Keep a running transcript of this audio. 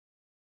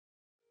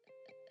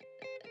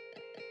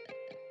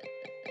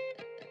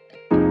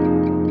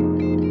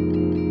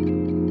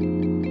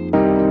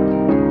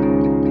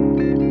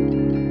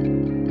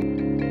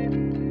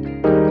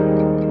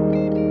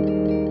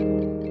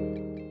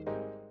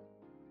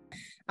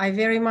I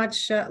very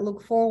much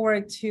look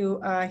forward to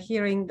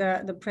hearing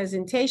the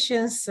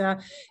presentations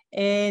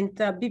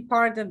and be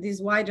part of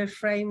this wider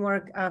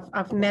framework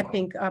of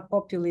mapping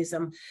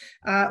populism.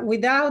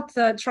 Without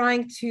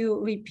trying to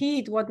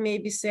repeat what may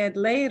be said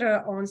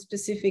later on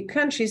specific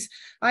countries,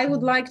 I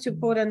would like to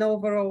put an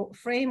overall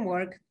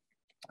framework.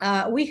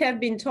 We have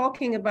been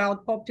talking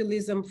about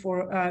populism for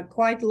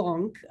quite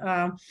long,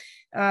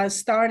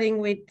 starting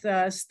with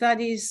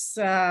studies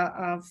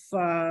of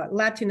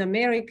Latin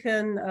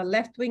American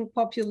left-wing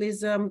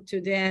populism to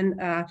then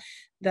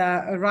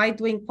the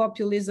right-wing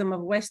populism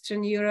of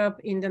Western Europe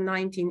in the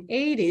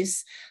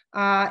 1980s.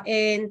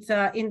 And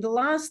in the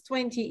last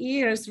 20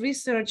 years,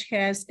 research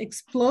has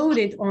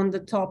exploded on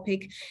the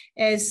topic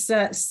as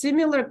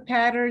similar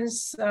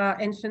patterns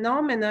and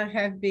phenomena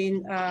have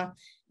been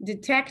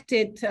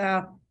detected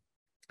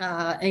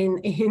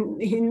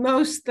in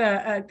most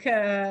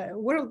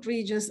world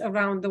regions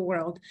around the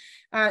world.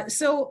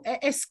 So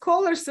as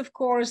scholars, of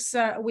course,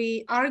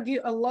 we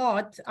argue a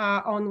lot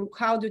on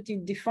how to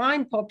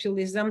define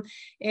populism,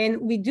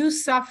 and we do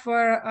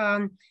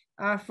suffer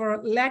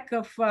for lack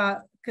of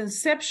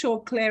conceptual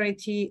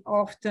clarity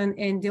often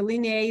in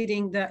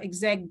delineating the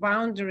exact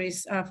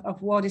boundaries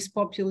of what is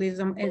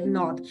populism and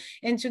not.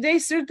 And today,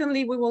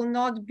 certainly, we will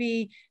not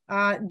be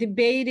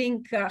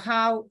debating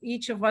how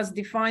each of us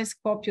defines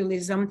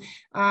populism,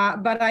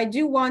 but I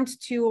do want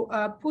to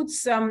put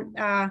some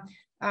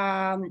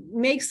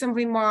make some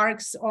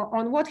remarks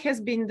on what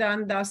has been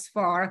done thus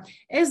far.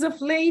 As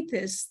of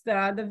latest,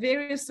 the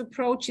various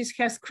approaches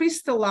has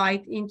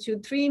crystallized into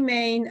three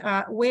main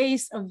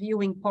ways of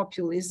viewing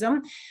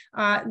populism.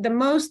 The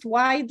most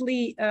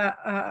widely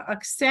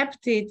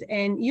accepted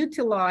and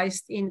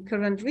utilized in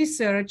current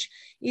research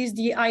is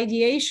the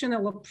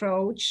ideational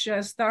approach,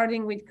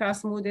 starting with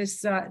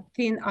Kasmude's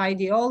thin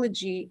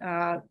ideology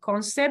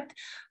concept,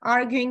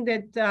 arguing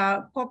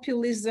that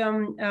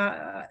populism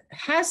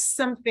has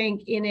something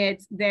in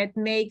it that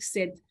makes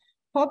it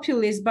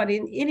populist, but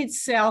in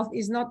itself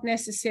is not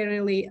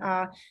necessarily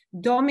a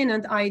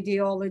dominant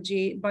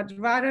ideology, but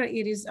rather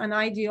it is an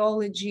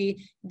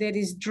ideology that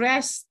is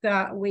dressed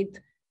with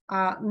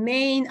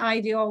main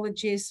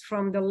ideologies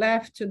from the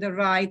left to the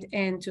right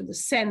and to the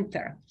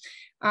center.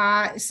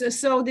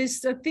 So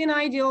this thin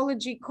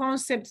ideology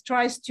concept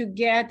tries to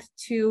get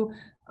to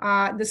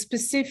the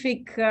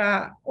specific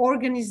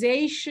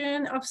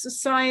organization of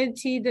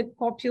society that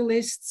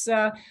populists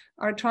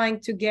are trying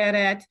to get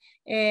at,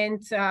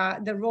 and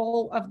the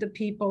role of the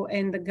people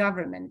and the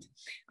government.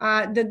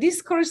 The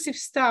discursive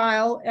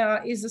style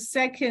is a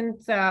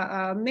second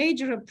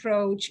major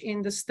approach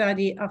in the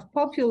study of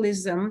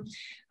populism.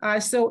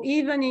 So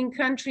even in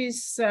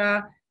countries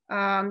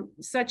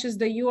such as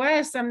the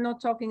US, I'm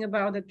not talking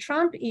about the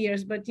Trump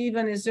years, but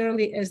even as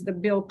early as the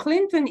Bill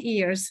Clinton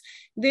years,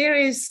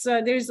 there's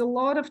a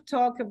lot of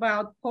talk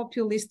about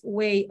populist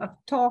way of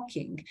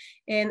talking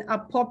and a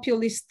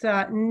populist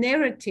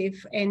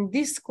narrative and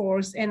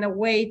discourse and a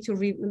way to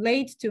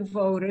relate to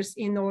voters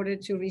in order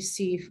to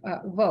receive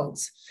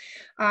votes.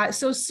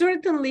 So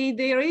certainly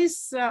there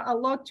is a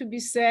lot to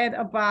be said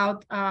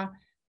about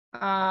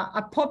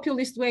a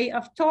populist way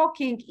of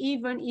talking,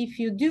 even if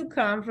you do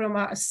come from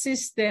a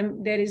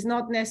system that is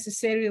not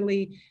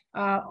necessarily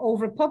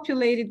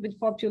overpopulated with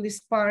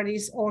populist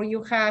parties, or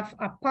you have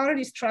a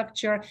party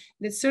structure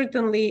that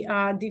certainly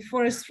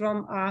differs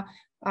from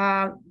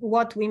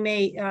what we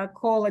may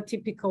call a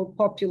typical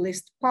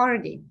populist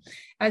party.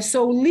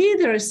 So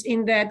leaders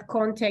in that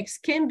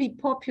context can be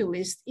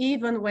populist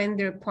even when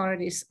their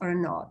parties are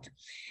not.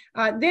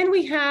 Then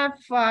we have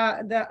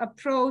the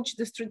approach,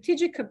 the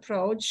strategic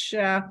approach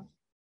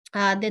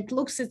that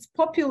looks at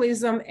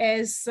populism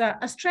as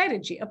a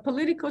strategy, a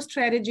political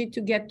strategy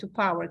to get to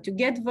power, to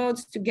get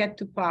votes, to get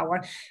to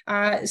power.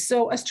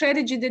 So a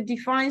strategy that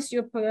defines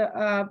your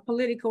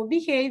political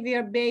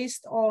behavior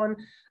based on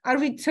a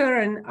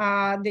return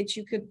that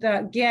you could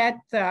get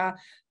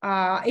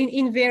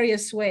in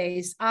various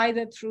ways,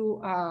 either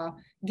through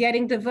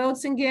getting the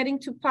votes and getting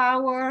to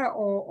power,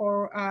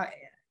 or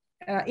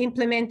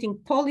implementing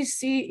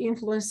policy,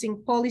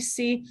 influencing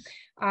policy,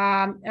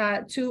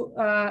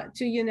 to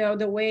you know,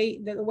 the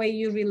way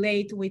you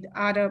relate with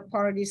other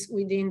parties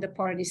within the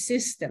party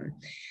system.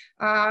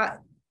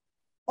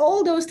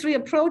 All those three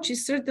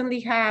approaches certainly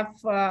have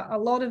a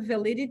lot of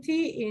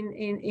validity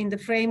in the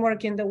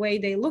framework and the way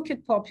they look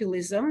at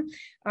populism,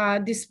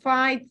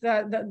 despite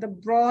the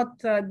broad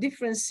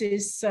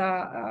differences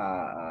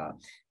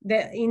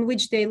in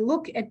which they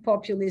look at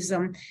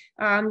populism.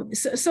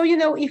 So you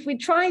know, if we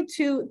try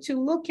to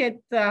look at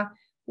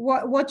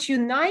what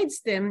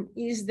unites them,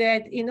 is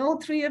that in all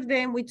three of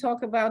them, we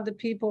talk about the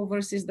people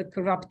versus the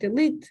corrupt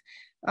elite.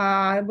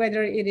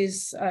 Whether it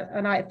is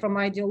from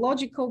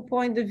ideological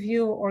point of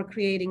view or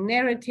creating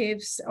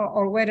narratives,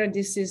 or whether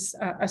this is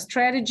a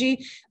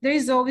strategy, there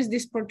is always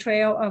this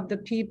portrayal of the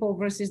people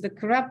versus the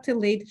corrupt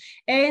elite,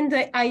 and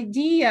the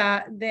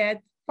idea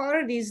that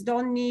parties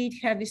don't need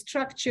heavy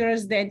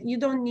structures, that you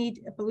don't need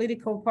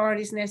political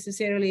parties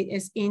necessarily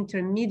as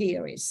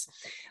intermediaries,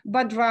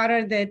 but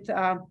rather that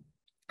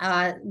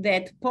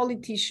that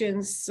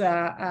politicians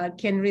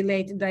can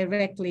relate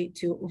directly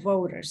to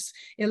voters,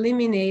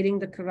 eliminating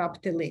the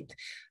corrupt elite.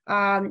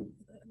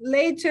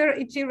 Later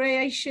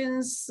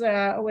iterations,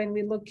 when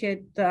we look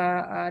at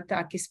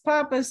Takis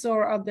Papas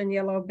or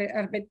Daniela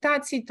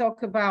Arbetazzi,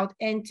 talk about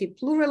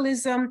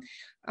anti-pluralism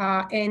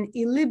and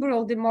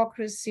illiberal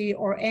democracy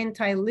or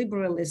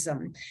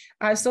anti-liberalism.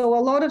 So a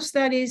lot of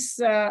studies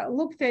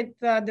looked at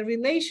the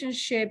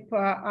relationship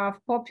of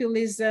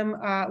populism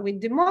with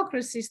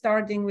democracy,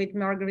 starting with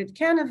Margaret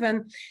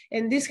Canavan,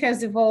 and this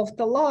has evolved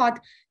a lot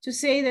to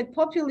say that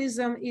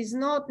populism is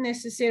not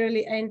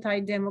necessarily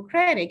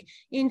anti-democratic.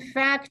 In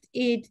fact,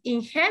 it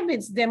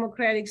inhabits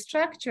democratic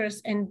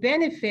structures and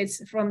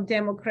benefits from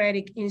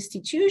democratic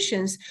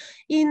institutions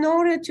in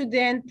order to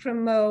then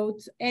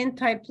promote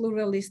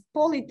anti-pluralist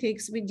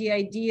politics with the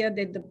idea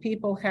that the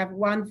people have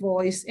one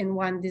voice and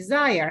one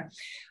desire.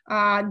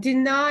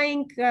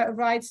 Denying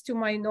rights to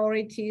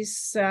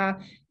minorities,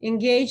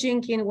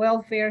 engaging in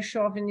welfare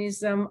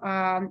chauvinism,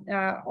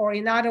 or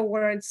in other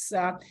words,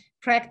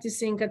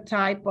 practicing a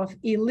type of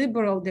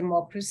illiberal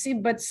democracy,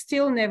 but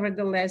still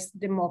nevertheless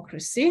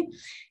democracy.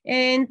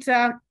 And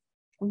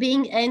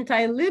being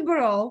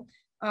anti-liberal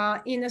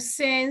in a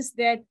sense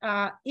that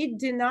it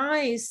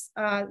denies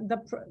the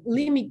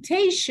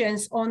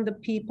limitations on the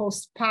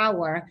people's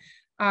power,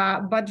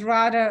 but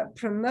rather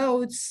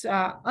promotes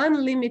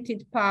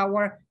unlimited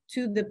power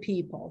to the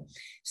people.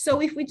 So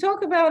if we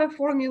talk about a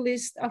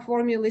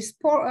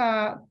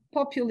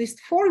populist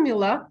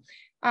formula,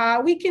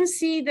 we can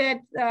see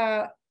that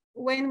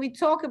when we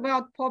talk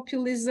about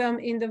populism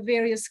in the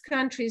various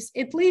countries,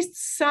 at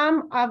least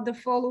some of the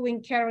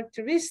following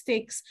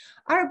characteristics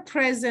are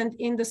present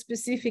in the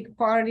specific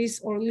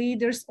parties or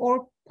leaders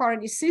or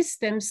party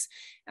systems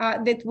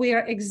that we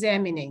are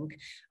examining.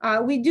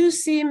 We do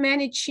see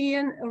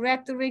Manichaean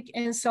rhetoric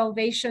and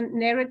salvation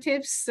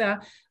narratives,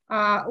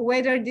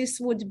 whether this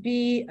would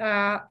be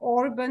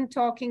Orban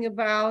talking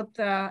about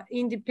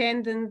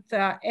independent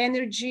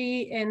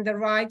energy and the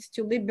right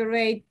to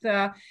liberate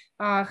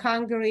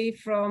Hungary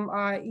from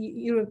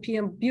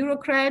European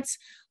bureaucrats,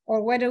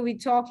 or whether we're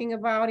talking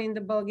about, in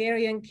the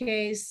Bulgarian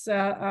case,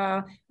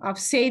 of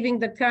saving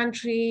the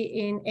country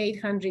in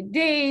 800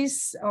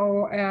 days,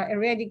 or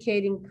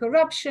eradicating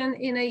corruption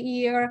in a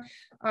year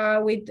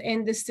with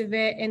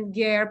Endesteve and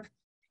GERB,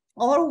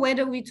 or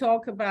whether we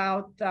talk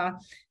about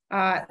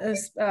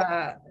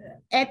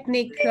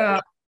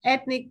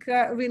ethnic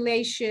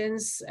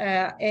relations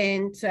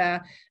and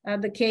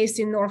the case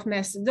in North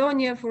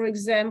Macedonia, for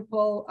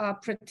example,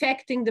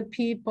 protecting the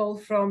people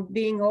from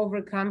being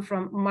overcome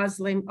from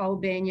Muslim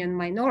Albanian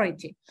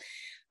minority.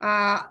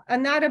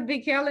 Another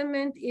big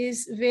element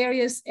is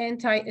various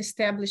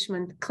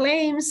anti-establishment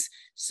claims,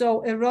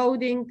 so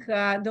eroding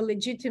the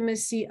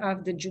legitimacy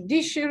of the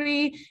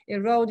judiciary,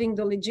 eroding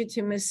the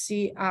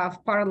legitimacy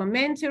of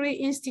parliamentary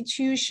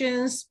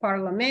institutions,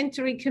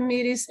 parliamentary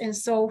committees, and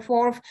so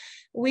forth,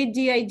 with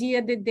the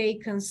idea that they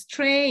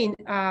constrain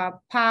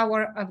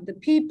power of the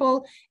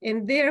people,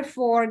 and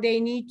therefore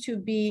they need to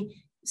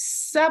be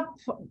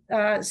subsumed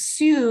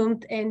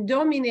and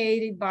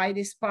dominated by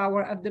this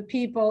power of the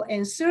people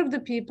and serve the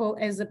people,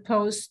 as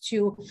opposed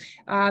to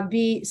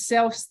be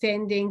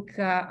self-standing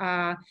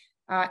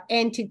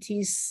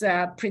entities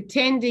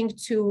pretending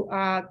to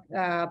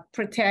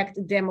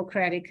protect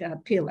democratic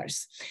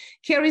pillars.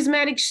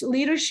 Charismatic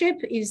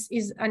leadership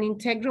is an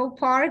integral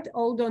part,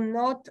 although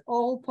not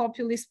all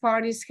populist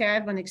parties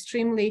have an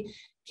extremely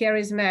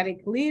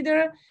charismatic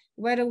leader.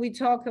 Whether we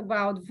talk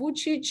about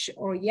Vučić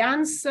or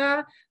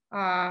Janša,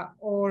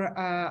 or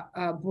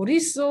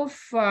Borisov,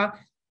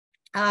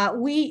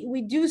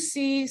 we do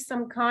see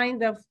some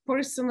kind of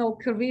personal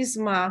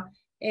charisma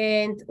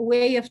and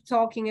way of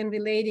talking and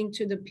relating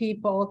to the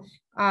people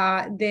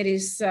that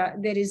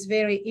is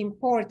very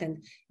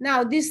important.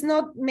 Now, this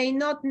may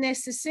not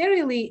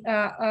necessarily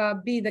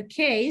be the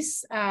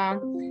case.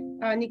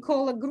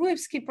 Nikola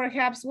Gruevski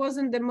perhaps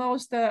wasn't the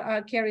most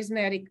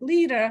charismatic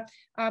leader,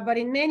 but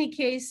in many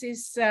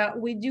cases,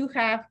 we do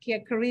have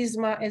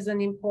charisma as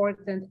an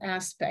important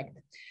aspect.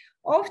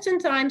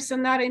 Oftentimes,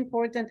 another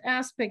important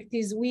aspect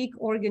is weak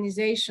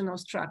organizational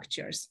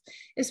structures.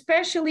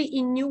 Especially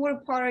in newer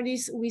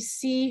parties, we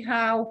see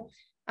how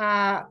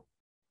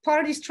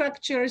party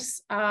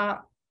structures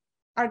are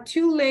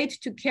too late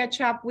to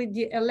catch up with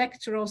the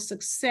electoral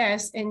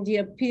success and the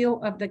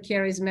appeal of the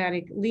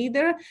charismatic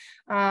leader.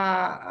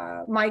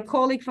 My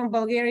colleague from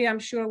Bulgaria, I'm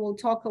sure, will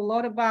talk a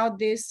lot about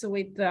this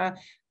with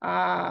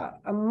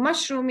a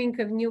mushrooming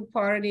of new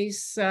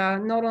parties,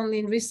 not only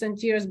in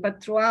recent years,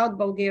 but throughout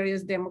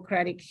Bulgaria's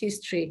democratic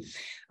history.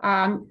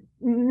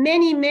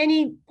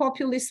 Many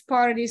populist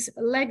parties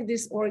lack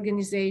this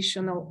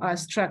organizational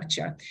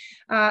structure.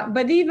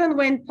 But even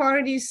when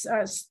parties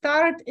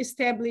start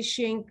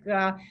establishing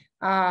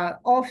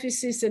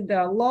offices at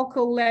the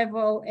local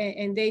level,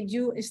 and they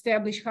do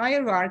establish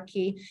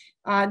hierarchy.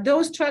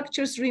 Those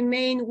structures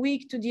remain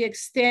weak to the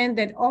extent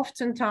that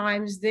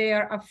oftentimes they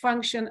are a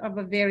function of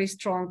a very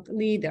strong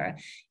leader.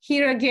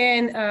 Here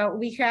again,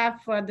 we have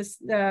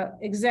the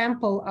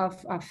example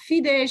of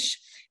Fidesz,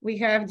 we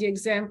have the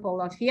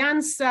example of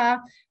Janša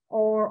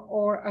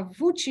or of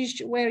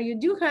Vučić, where you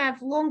do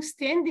have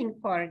long-standing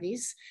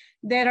parties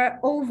that are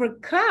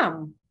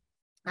overcome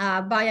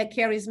by a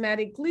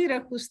charismatic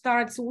leader who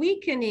starts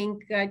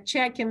weakening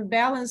check and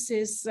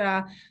balances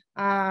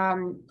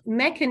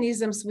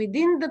mechanisms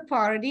within the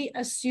party,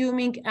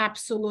 assuming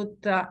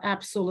absolute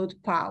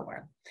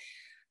power.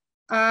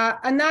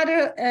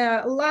 Another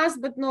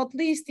last but not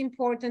least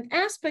important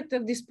aspect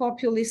of this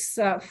populist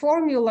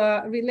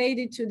formula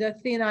related to the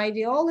thin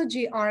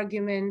ideology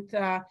argument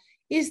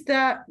is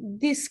the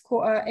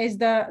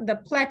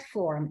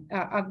platform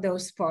of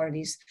those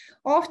parties.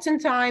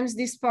 Oftentimes,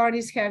 these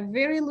parties have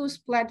very loose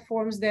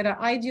platforms that are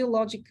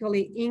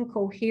ideologically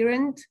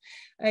incoherent.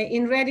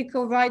 In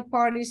radical right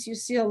parties, you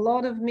see a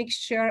lot of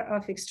mixture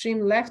of extreme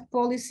left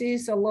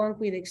policies along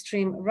with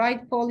extreme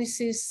right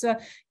policies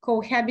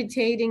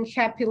cohabitating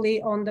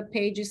happily on the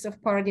pages of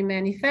party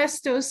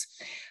manifestos.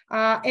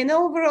 And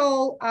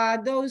overall,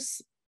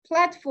 those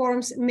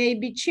platforms may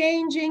be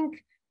changing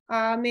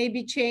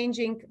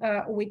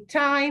with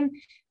time,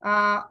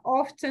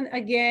 often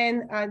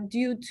again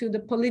due to the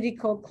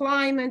political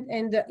climate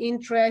and the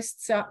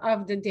interests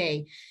of the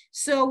day.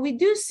 So we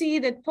do see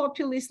that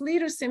populist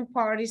leaders and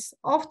parties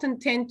often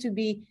tend to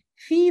be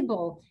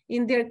feeble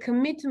in their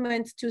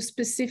commitment to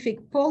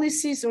specific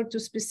policies or to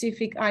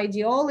specific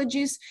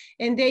ideologies,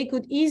 and they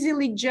could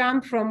easily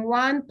jump from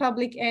one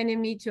public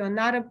enemy to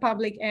another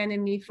public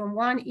enemy, from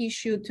one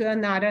issue to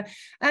another,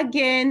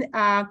 again,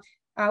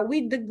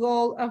 with the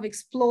goal of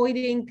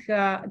exploiting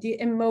the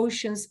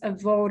emotions of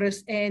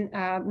voters and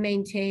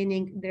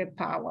maintaining their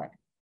power.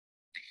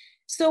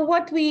 So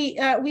what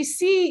we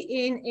see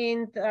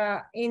in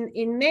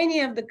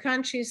many of the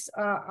countries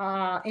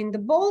in the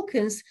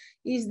Balkans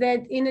is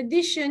that in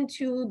addition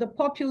to the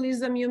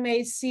populism you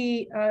may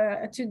see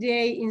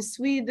today in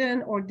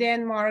Sweden or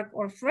Denmark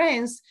or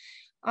France,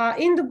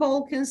 in the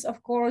Balkans,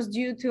 of course,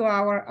 due to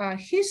our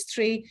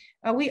history,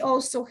 we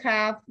also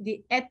have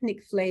the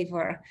ethnic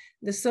flavor,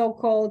 the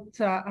so-called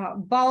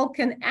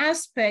Balkan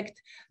aspect,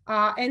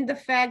 and the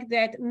fact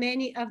that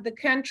many of the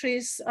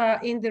countries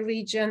in the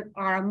region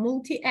are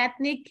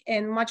multi-ethnic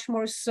and much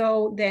more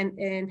so than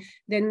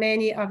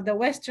many of the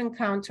Western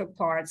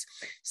counterparts.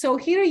 So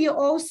here you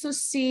also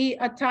see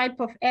a type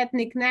of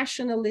ethnic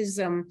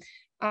nationalism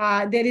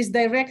that is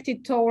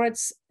directed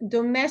towards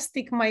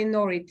domestic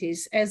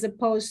minorities as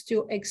opposed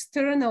to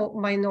external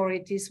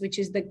minorities, which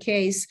is the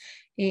case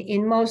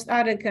in most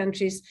other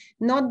countries,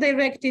 not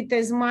directed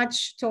as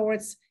much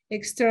towards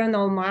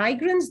external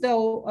migrants,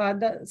 though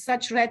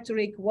such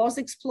rhetoric was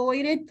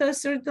exploited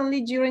certainly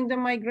during the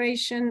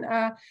migration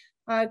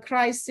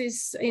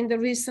crisis in the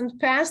recent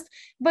past,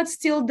 but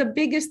still the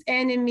biggest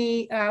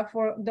enemy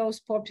for those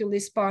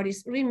populist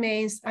parties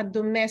remains a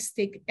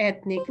domestic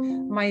ethnic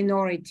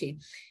minority.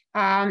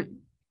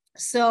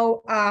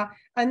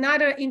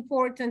 Another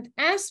important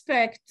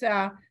aspect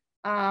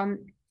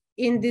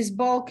in this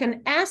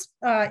Balkan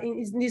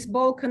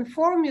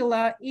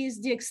formula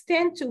is the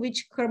extent to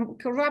which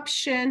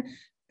corruption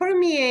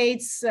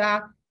permeates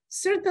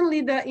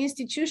certainly the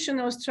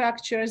institutional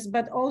structures,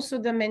 but also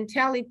the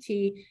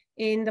mentality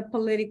in the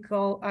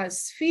political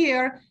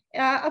sphere.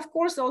 Of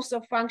course, also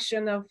a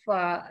function of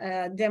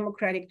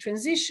democratic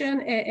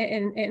transition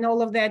and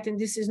all of that. And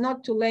this is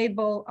not to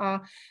label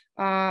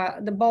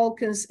the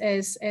Balkans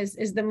as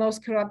the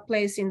most corrupt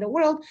place in the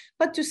world,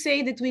 but to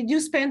say that we do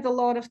spend a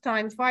lot of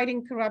time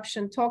fighting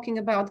corruption, talking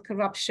about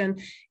corruption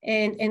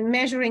and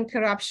measuring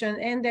corruption,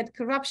 and that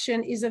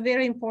corruption is a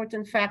very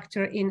important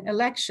factor in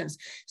elections.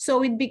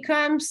 So it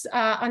becomes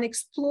an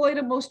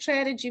exploitable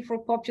strategy for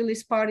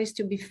populist parties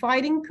to be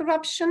fighting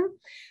corruption,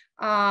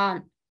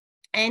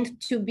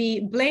 and to be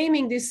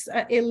blaming this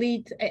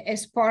elite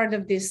as part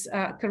of this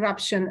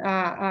corruption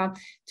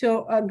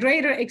to a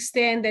greater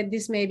extent that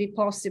this may be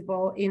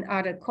possible in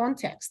other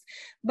contexts.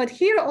 But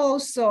here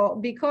also,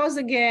 because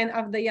again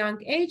of the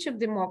young age of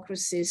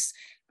democracies,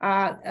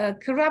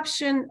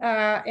 corruption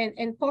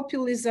and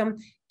populism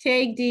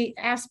take the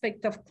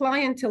aspect of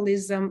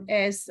clientelism,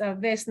 as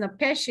Vesna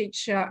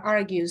Pešić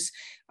argues,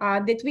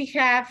 that we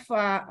have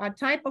a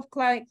type of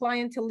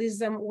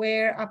clientelism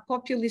where a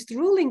populist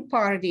ruling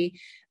party,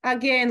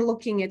 again,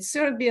 looking at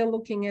Serbia,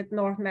 looking at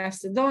North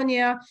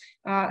Macedonia,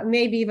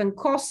 maybe even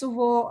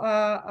Kosovo,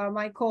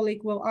 my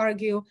colleague will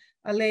argue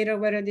later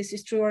whether this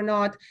is true or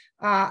not,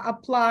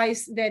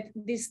 applies that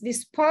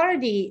this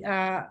party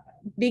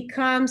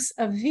becomes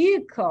a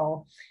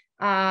vehicle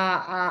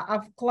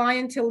of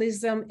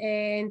clientelism,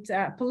 and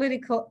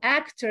political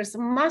actors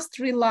must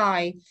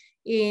rely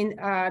in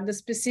the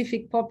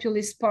specific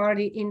populist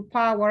party in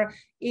power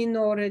in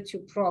order to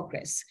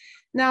progress.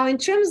 Now, in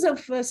terms of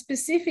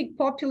specific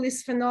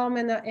populist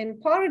phenomena and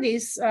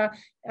parties,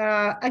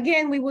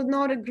 again, we would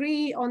not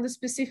agree on the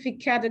specific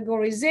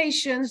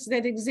categorizations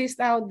that exist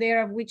out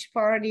there of which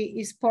party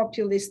is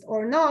populist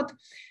or not.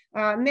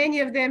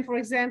 Many of them, for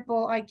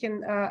example, I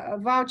can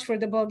vouch for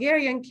the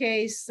Bulgarian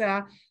case,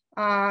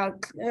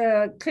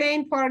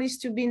 claim parties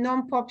to be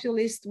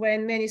non-populist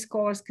when many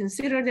scholars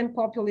consider them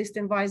populist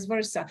and vice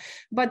versa.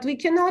 But we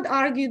cannot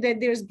argue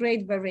that there's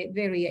great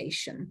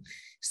variation.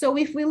 So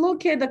if we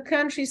look at a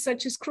country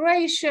such as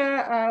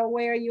Croatia,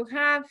 where you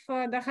have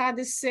the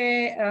HDZ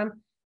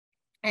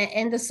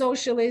and the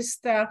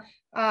socialist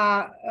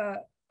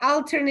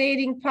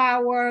alternating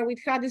power with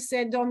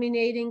HDZ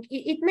dominating,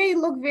 it may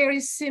look very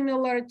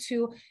similar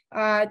to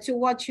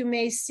what you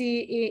may see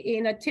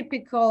in a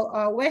typical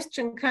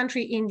Western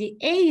country in the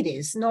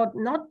 80s,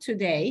 not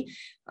today,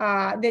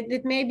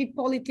 that maybe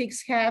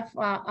politics have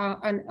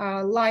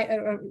a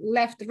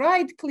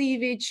left-right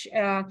cleavage,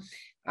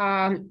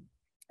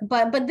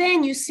 but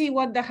then you see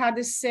what the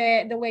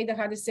way the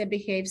HDZ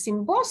behaves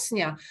in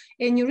Bosnia,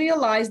 and you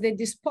realize that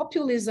this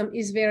populism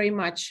is very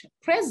much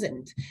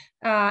present,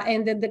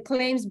 and that the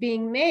claims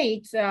being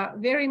made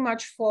very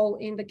much fall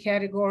in the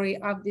category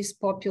of this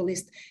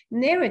populist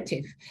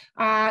narrative.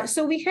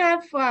 So we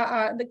have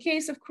the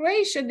case of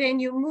Croatia,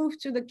 then you move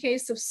to the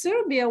case of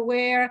Serbia,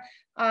 where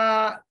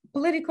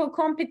political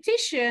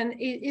competition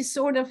is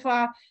sort of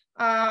a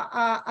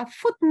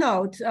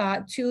footnote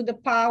to the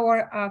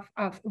power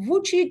of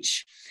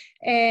Vučić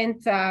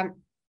and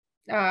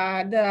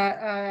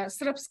the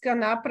Srpska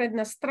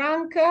napredna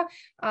stranka.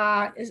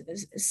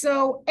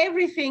 So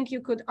everything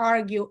you could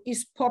argue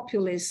is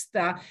populist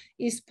in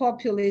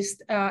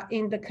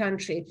the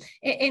country.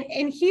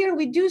 And here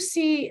we do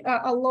see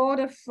a lot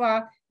of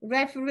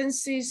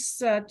references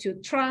to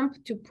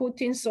Trump, to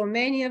Putin. So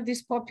many of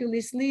these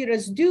populist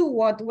leaders do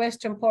what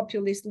Western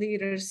populist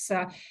leaders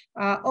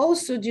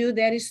also do,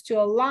 that is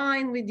to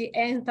align with the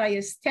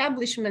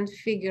anti-establishment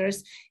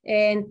figures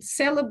and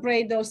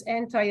celebrate those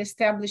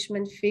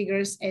anti-establishment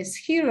figures as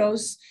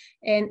heroes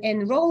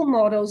and role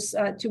models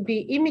to be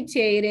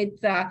imitated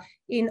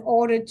in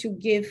order to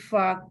give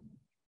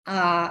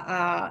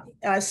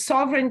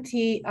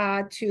sovereignty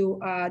to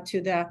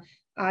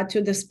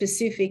the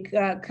specific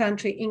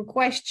country in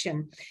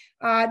question.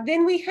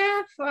 Then we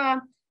have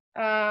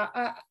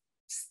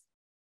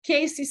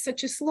cases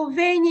such as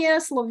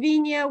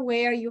Slovenia,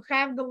 where you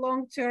have the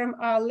long-term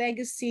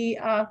legacy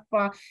of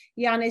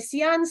Janez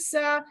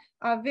Janša,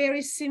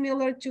 very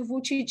similar to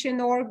Vučić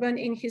and Orban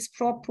in his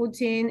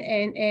pro-Putin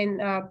and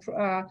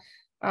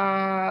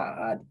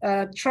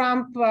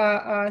Trump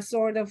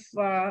sort of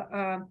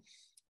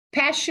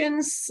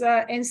passions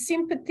and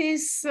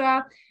sympathies,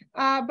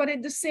 but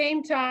at the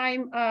same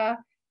time,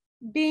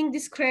 being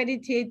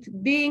discredited,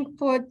 being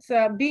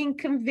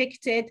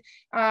convicted.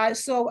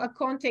 So a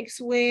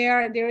context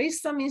where there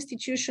is some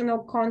institutional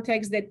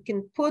context that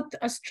can put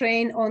a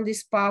strain on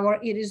this power.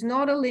 It is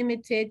not a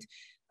limited,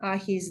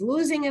 he's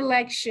losing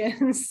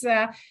elections,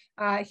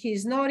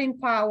 he's not in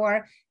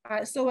power.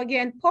 So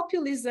again,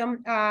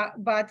 populism,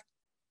 but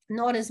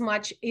not as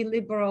much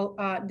illiberal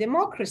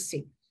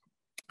democracy.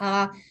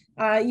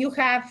 You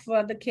have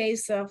the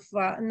case of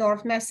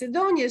North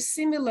Macedonia,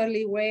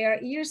 similarly,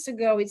 where years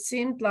ago it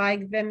seemed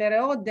like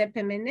VMRO,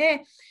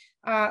 DPMNE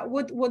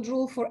would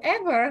rule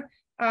forever,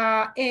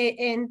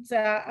 and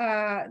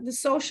the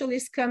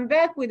socialists come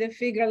back with a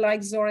figure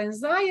like Zoran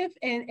Zaev,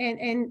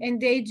 and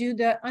they do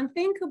the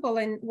unthinkable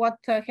and what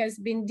has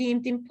been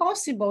deemed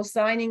impossible,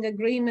 signing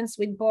agreements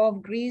with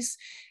both Greece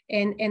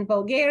and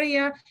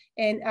Bulgaria,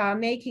 and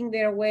making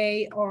their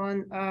way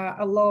on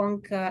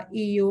along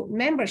EU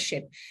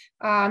membership.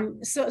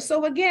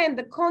 So again,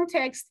 the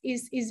context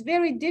is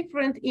very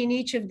different in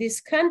each of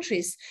these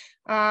countries,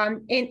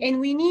 and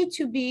we need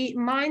to be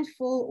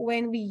mindful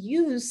when we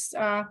use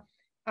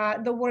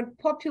the word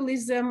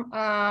populism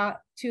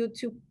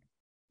to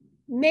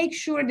make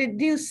sure that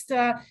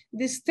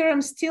this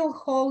term still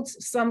holds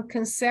some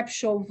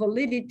conceptual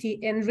validity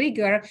and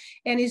rigor,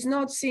 and is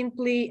not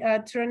simply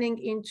turning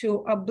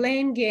into a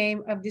blame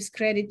game of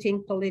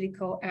discrediting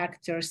political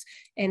actors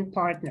and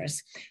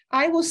partners.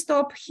 I will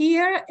stop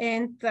here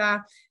and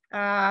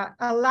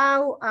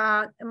allow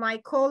my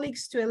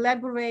colleagues to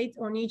elaborate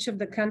on each of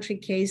the country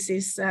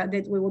cases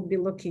that we will be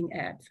looking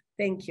at.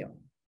 Thank you.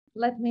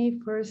 Let me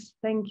first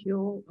thank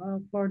you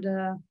for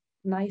the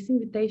nice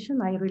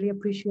invitation. I really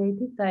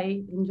appreciate it.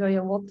 I enjoy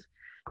a lot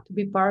to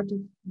be part of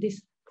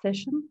this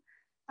session.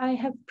 I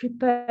have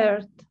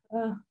prepared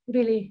a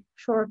really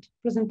short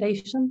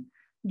presentation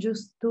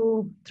just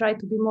to try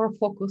to be more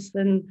focused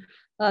and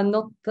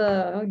not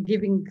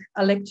giving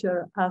a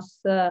lecture as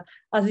I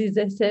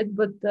said,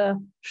 but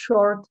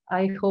short,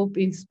 I hope,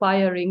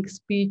 inspiring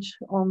speech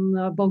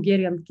on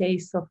Bulgarian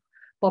case of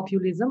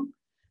populism.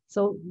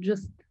 So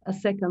just a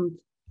second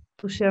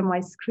to share my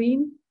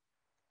screen.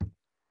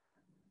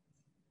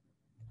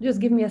 Just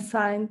give me a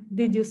sign.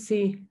 Did you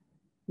see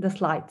the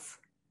slides?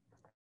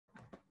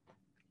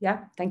 Yeah,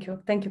 thank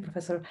you. Thank you,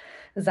 Professor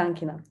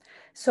Zankina.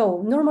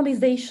 So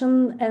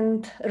normalization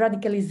and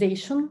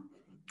radicalization,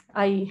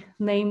 I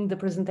named the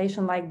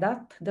presentation like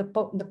that, the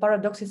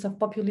paradoxes of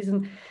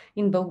populism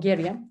in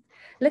Bulgaria.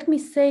 Let me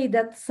say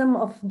that some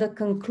of the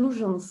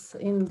conclusions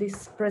in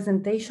this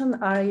presentation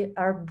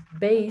are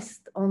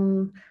based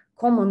on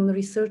common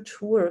research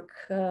work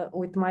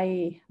with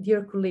my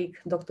dear colleague,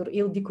 Dr.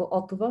 Ildiko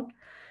Otova.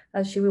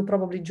 She will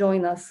probably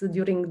join us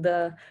during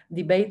the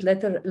debate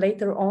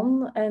later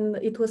on. And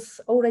it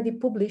was already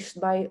published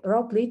by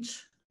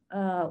Routledge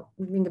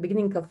in the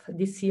beginning of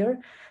this year.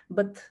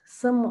 But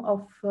some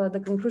of the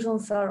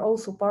conclusions are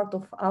also part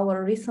of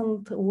our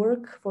recent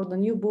work for the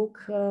new book,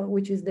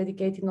 which is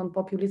dedicated on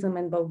populism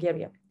and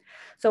Bulgaria.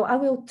 So I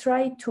will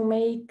try to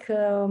make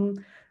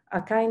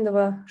a kind of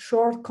a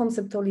short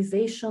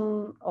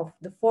conceptualization of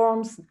the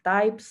forms,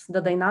 types, the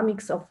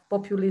dynamics of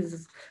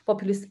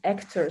populist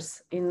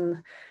actors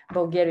in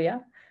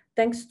Bulgaria.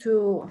 Thanks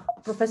to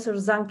Professor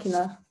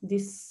Zankina,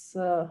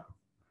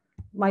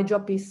 my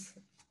job is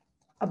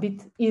a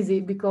bit easy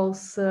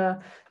because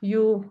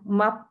you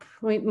map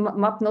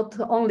not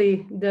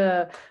only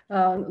the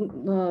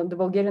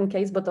Bulgarian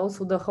case, but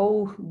also the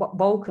whole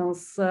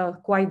Balkans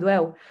quite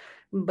well.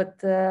 But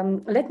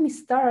let me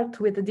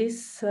start with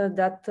this,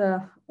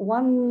 that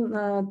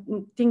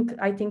one thing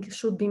I think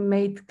should be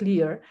made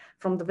clear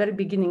from the very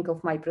beginning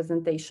of my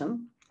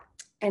presentation.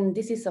 And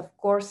this is, of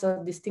course,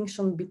 a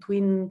distinction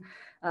between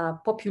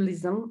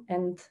populism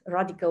and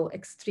radical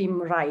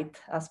extreme right,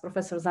 as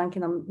Professor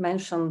Zankina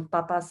mentioned,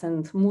 Papas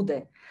and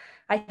Mude.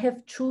 I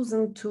have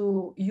chosen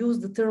to use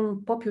the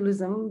term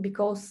populism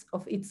because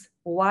of its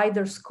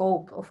wider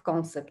scope of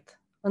concept,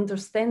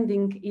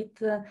 understanding it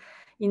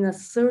in a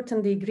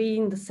certain degree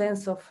in the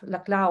sense of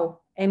Laclau,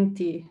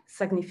 empty,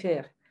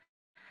 signifier.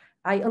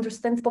 I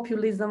understand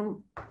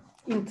populism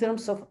in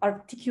terms of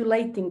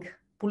articulating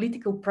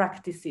political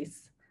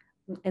practices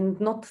and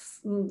not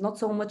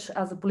so much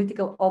as a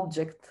political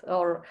object,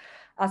 or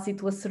as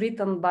it was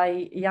written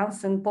by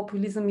Jansen,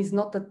 populism is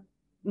not a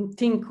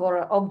thing or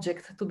an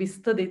object to be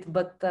studied,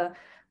 but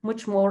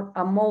much more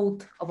a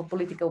mode of a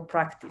political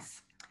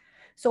practice.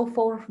 So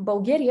for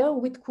Bulgaria,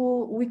 we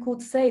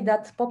could say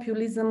that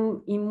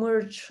populism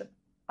emerged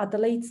at a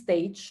late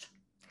stage,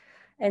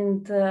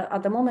 and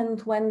at the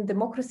moment when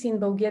democracy in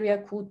Bulgaria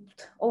could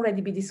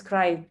already be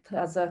described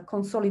as a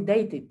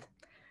consolidated,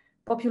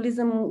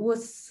 populism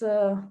was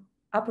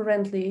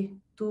apparently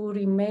to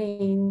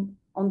remain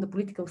on the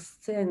political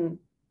scene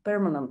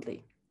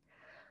permanently.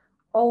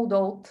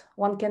 Although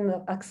one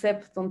can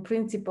accept on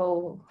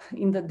principle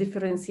in the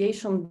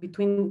differentiation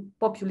between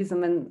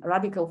populism and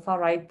radical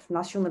far-right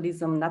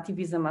nationalism,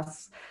 nativism,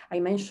 as I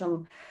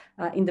mentioned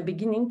in the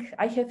beginning,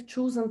 I have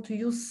chosen to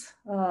use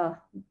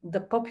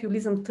the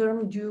populism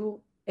term due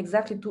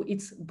exactly to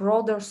its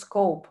broader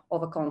scope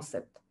of a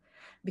concept,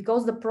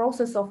 because the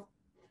process of,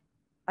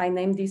 I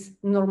named this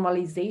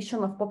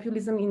normalization of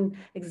populism in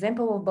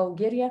example of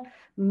Bulgaria,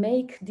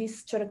 make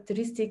this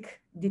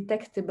characteristic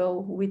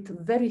detectable with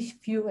very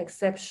few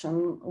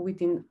exceptions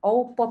within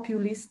all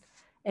populist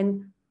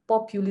and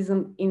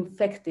populism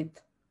infected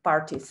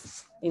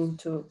parties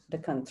into the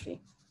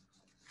country.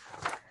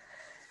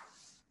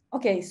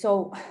 Okay,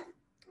 so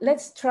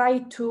let's try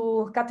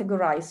to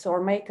categorize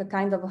or make a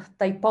kind of a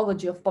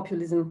typology of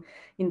populism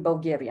in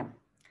Bulgaria.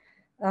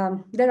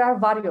 There are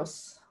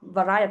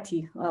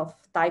variety of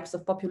types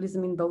of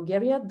populism in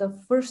Bulgaria. The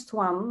first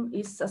one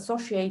is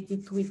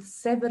associated with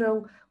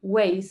several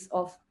ways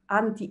of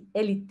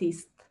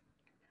anti-elitist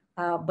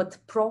but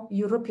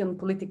pro-European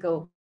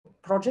political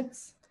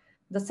projects.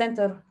 The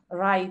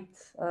center-right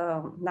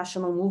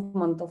national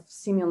movement of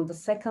Simeon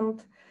II,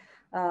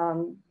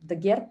 the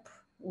GERB,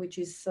 which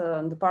is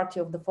the party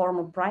of the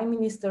former Prime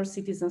Minister,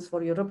 Citizens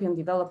for European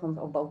Development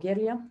of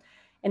Bulgaria.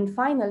 And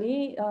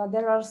finally,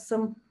 there are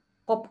some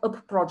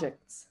pop-up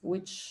projects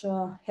which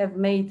have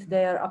made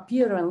their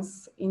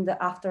appearance in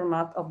the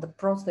aftermath of the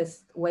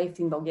protest wave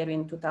in Bulgaria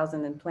in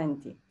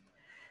 2020.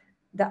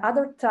 The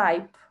other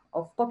type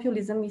of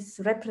populism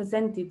is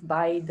represented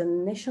by the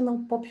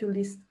national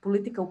populist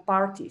political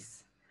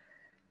parties.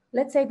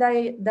 Let's say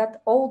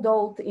that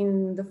although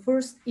in the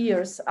first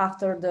years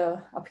after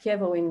the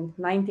upheaval in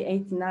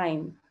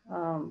 1989,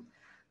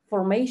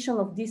 formation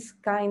of this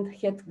kind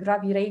had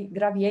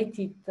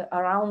gravitated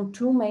around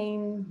two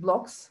main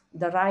blocks,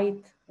 the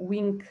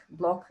right-wing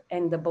bloc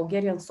and the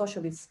Bulgarian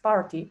Socialist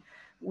Party,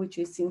 which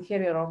is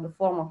inferior of the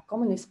former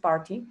Communist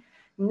Party.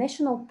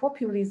 National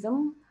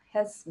populism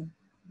has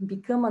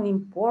become an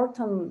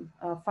important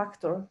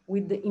factor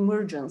with the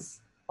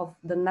emergence of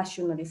the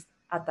nationalist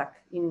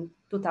attack in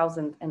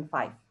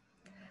 2005.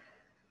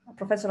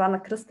 Professor Anna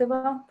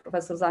Krsteva,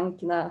 Professor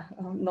Zankina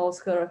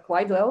knows her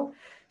quite well.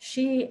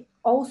 She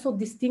also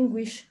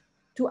distinguished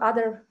two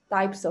other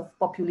types of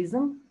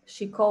populism.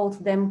 She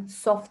called them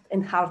soft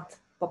and hard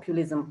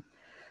populism.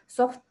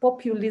 Soft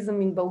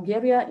populism in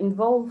Bulgaria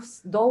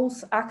involves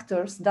those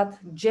actors that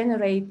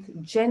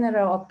generate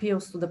general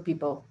appeals to the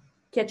people,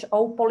 catch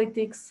all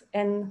politics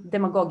and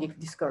demagogic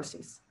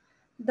discourses.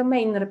 The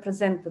main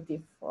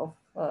representative of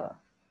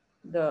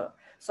the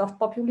soft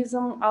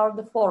populism are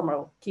the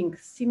former King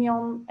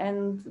Simeon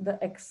and the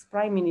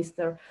ex-Prime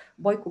Minister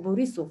Boyko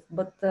Borisov,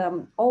 but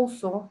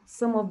also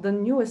some of the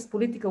newest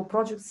political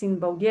projects in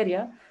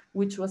Bulgaria,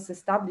 which was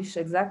established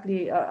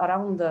exactly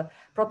around the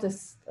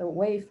protest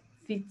wave,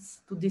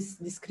 fits to this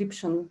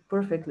description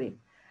perfectly.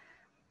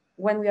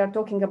 When we are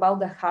talking about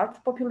the hard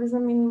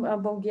populism in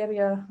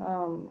Bulgaria,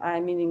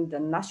 I mean the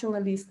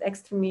nationalist,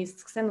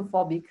 extremist,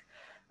 xenophobic,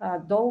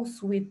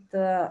 those with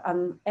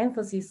an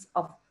emphasis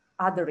of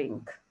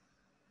othering.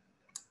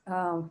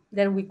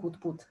 There we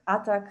could put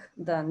Attack,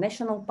 the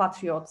National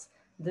Patriots,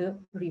 the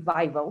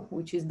Revival,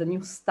 which is the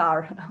new star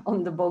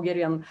on the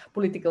Bulgarian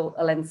political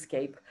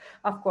landscape,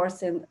 of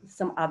course, and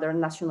some other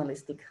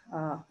nationalistic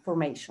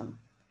formation.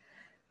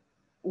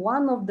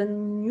 One of the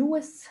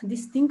newest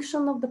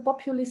distinction of the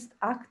populist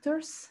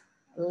actors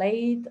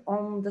laid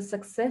on the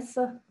success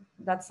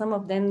that some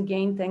of them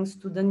gained thanks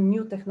to the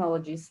new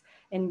technologies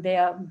and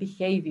their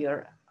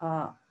behavior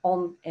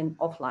on and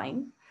offline.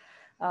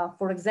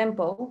 For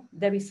example,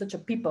 there is such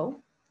a people,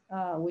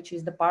 which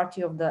is the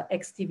party of the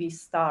ex-TV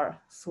star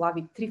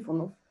Slavi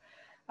Trifonov,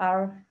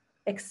 are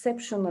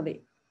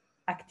exceptionally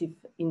active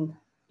in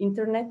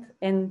internet,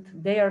 and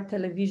their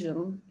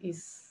television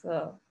is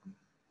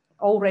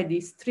already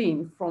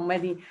streamed for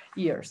many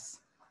years.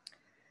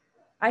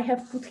 I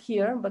have put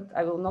here, but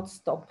I will not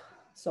stop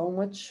so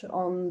much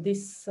on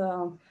this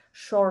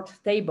short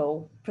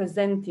table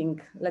presenting,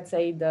 let's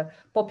say, the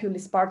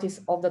populist parties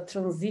of the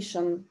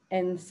transition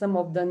and some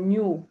of the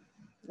new,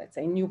 let's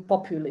say, new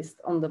populists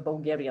on the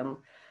Bulgarian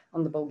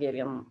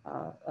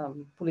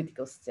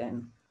political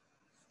scene.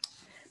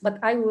 But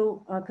I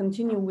will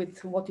continue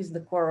with what is the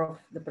core of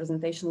the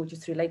presentation, which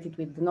is related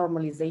with the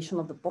normalization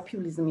of the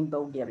populism in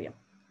Bulgaria.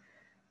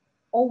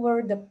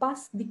 Over the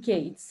past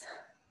decades,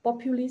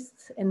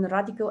 populists and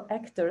radical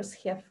actors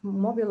have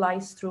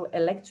mobilized through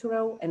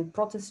electoral and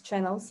protest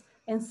channels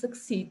and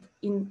succeed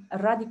in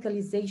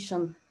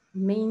radicalization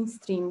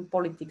mainstream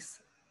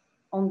politics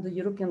on the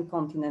European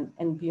continent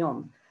and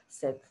beyond,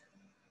 said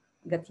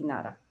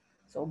Gatinara.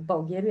 So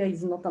Bulgaria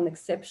is not an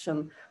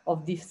exception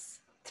of this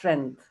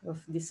trend,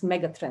 of this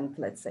mega trend,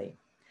 let's say.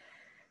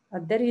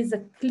 There is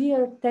a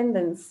clear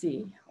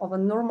tendency of a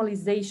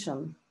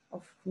normalization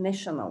of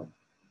national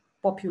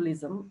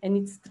populism and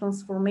its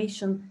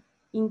transformation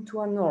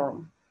into a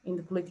norm in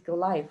the political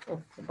life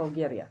of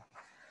Bulgaria.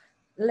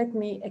 Let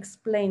me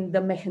explain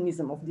the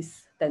mechanism of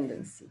this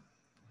tendency.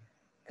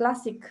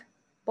 Classic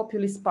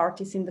populist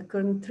parties in the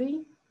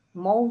country,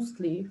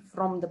 mostly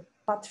from the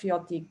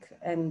patriotic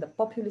and the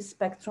populist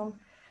spectrum,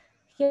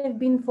 have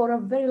been for a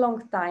very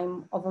long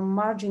time of a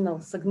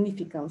marginal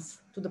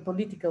significance to the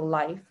political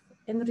life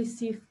and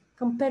receive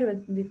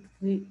comparatively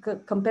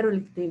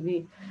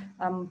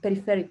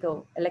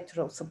peripheral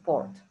electoral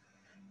support.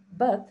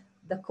 But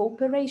the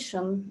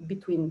cooperation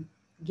between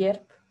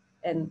GERB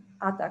and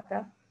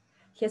Ataka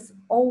has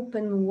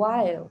opened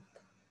wide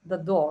the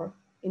door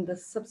in the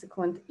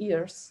subsequent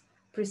years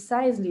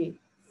precisely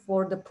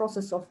for the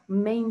process of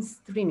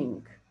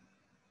mainstreaming,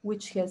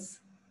 which has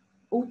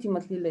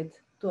ultimately led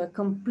to a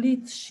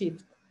complete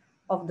shift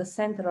of the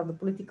center of the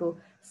political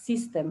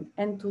system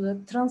and to the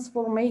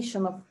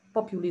transformation of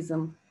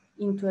populism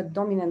into a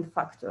dominant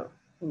factor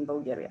in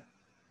Bulgaria.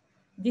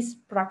 This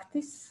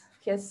practice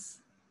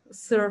has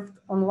served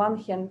on one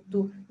hand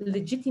to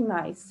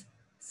legitimize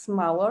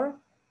smaller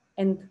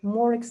and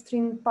more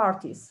extreme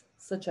parties,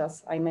 such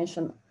as I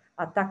mentioned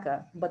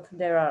Ataka, but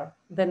there are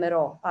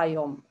VMRO,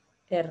 IOM,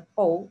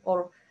 RO,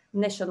 or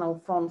National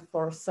Front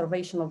for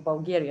Salvation of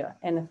Bulgaria,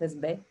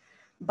 NFSB,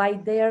 by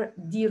their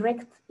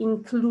direct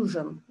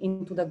inclusion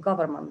into the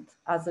government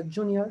as a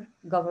junior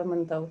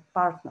governmental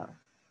partner.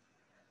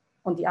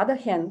 On the other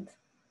hand,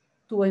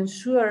 to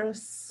ensure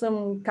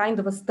some kind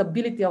of a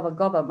stability of a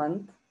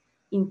government,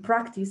 in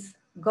practice,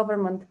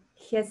 government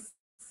has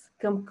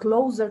come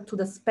closer to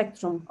the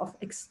spectrum of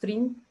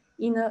extreme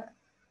in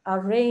a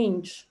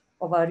range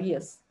of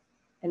areas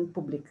and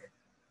public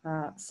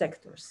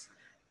sectors.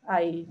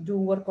 I do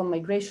work on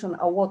migration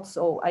a lot,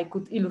 so I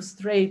could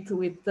illustrate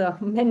with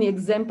many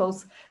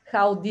examples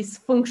how this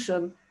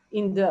function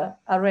in the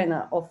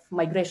arena of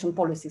migration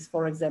policies,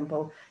 for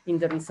example, in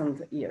the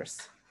recent years.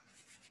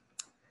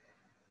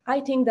 I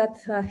think that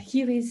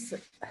here is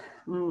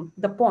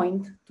the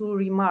point to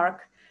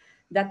remark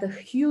that a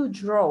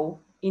huge role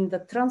in the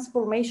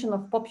transformation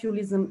of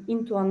populism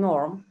into a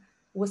norm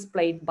was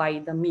played by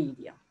the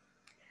media.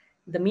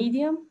 The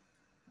media,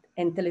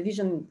 and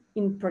television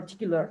in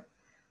particular,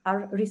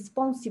 are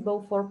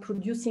responsible for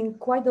producing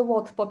quite a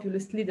lot of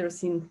populist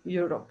leaders in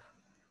Europe.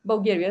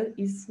 Bulgaria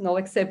is no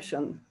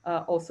exception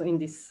also in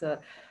this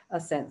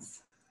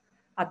sense.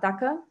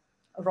 Ataka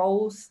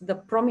rose the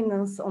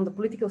prominence on the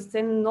political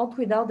scene not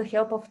without the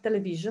help of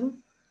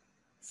television.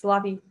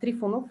 Slavi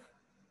Trifonov,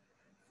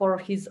 for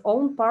his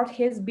own part,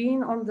 has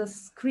been on the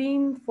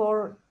screen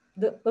for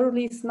the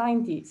early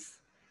 90s.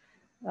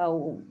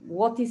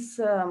 What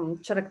is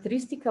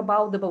characteristic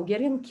about the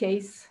Bulgarian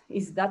case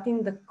is that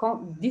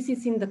this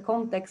is in the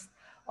context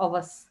of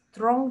a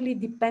strongly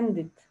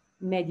dependent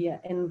media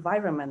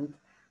environment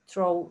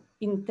through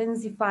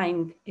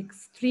intensifying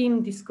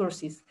extreme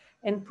discourses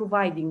and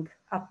providing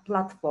a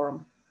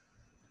platform.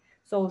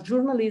 So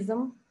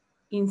journalism,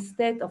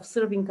 instead of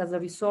serving as a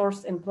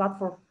resource and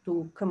platform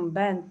to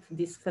combat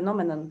this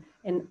phenomenon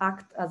and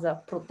act as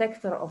a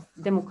protector of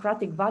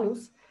democratic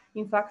values,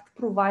 in fact,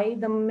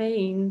 provide the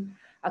main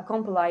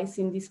accomplice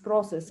in this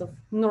process of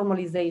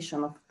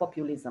normalization of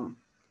populism.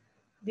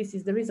 This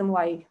is the reason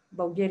why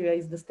Bulgaria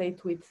is the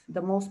state with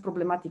the most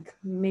problematic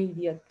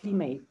media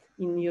climate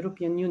in the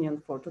European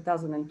Union for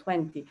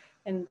 2020.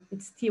 And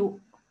it's still,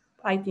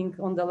 I think,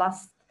 on the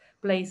last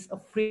place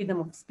of freedom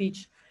of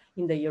speech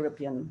in the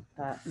European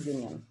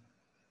Union.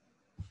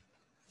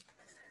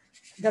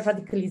 The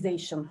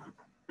radicalization.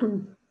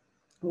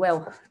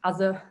 Well,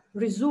 as a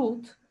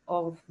result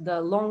of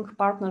the long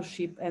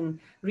partnership and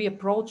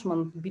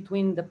reapproachment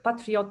between the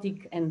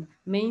patriotic and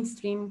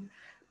mainstream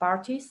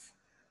parties,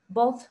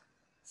 both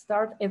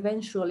start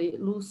eventually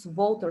lose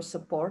voter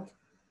support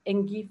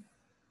and give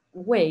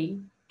way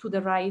to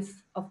the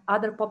rise of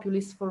other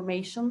populist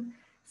formation,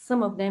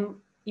 some of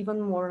them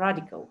even more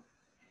radical.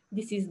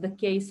 This is the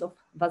case of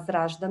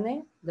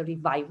Възраждане, the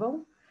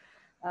revival.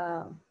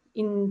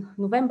 In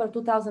November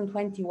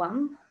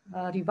 2021,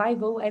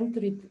 revival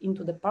entered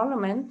into the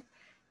parliament,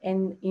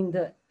 and in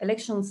the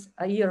elections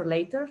a year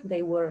later,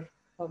 they were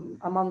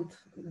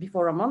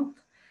before a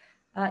month,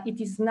 it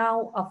is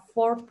now a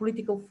fourth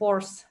political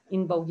force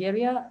in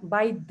Bulgaria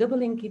by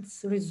doubling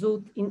its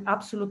result in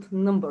absolute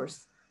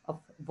numbers of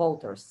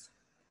voters.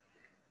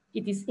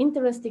 It is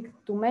interesting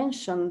to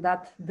mention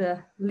that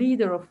the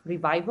leader of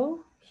revival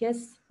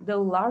has the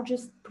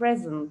largest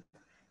presence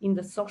in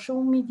the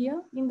social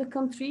media in the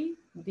country.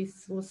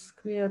 This was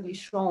clearly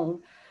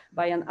shown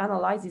by an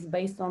analysis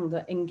based on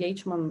the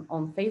engagement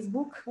on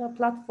Facebook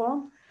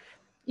platform.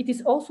 It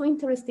is also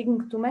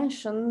interesting to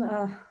mention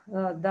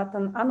that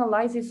an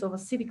analysis of a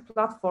civic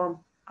platform,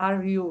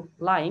 Are You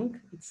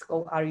Lying? It's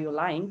called Are You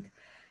Lying?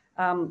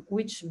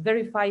 Which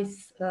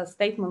verifies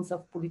statements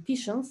of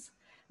politicians.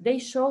 They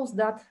shows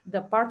that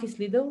the party's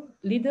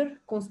leader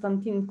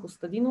Constantin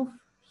Kostadinov,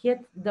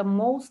 had the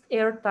most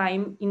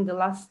airtime in the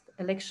last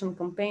election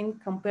campaign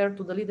compared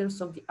to the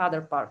leaders of the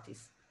other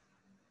parties.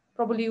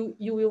 Probably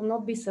you will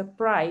not be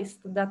surprised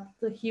that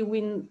he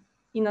win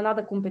in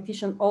another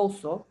competition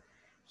also.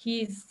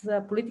 He is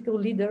a political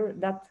leader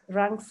that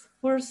ranks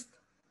first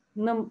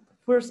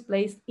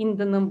place in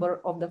the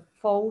number of the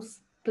false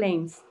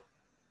claims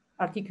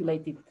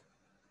articulated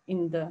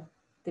in the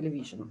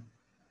television.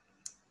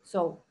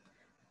 So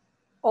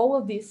all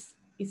of this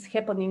is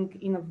happening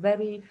in a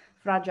very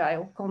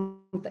fragile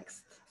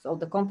context. So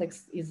the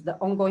context is the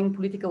ongoing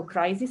political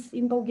crisis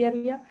in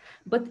Bulgaria,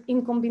 but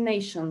in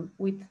combination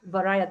with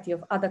variety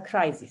of other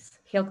crises,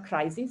 health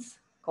crisis,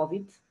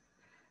 COVID,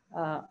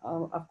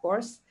 of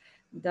course,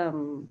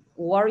 the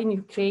war in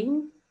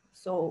Ukraine.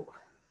 So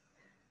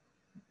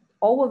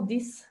all of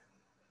these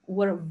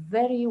were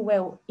very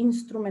well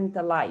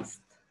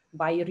instrumentalized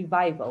by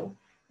revival,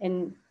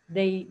 and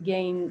they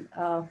gain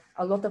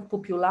a lot of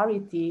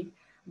popularity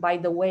by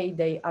the way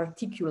they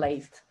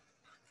articulate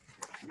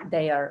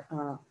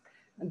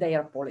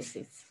their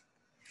policies.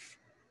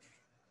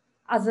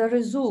 As a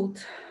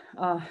result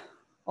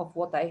of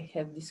what I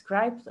have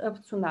described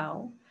up to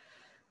now,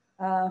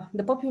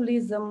 the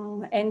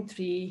populism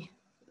entry,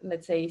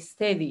 let's say,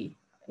 steady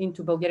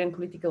into Bulgarian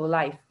political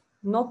life,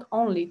 not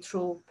only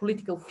through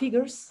political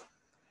figures,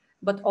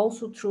 but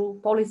also through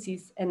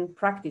policies and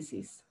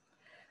practices.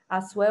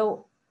 As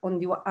well, on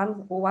the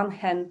one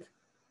hand,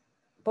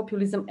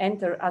 populism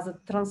enter as a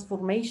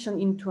transformation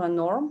into a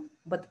norm,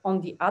 but on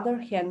the other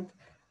hand,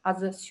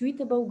 as a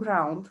suitable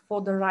ground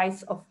for the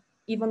rise of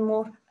even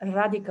more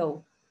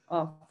radical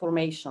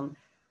formation.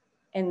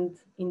 And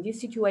in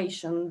this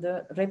situation,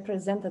 the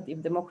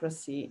representative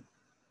democracy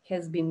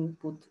has been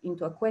put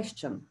into a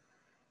question.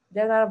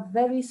 There are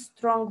very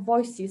strong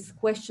voices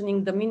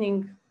questioning the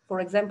meaning, for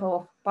example,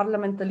 of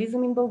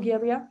parliamentarism in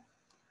Bulgaria.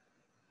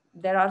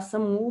 There are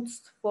some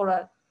moods for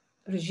a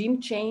regime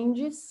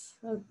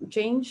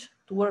change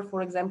toward,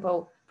 for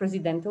example,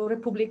 presidential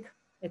republic,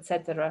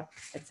 etc.,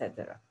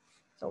 etc.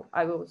 So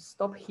I will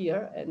stop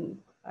here and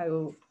I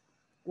will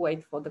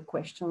wait for the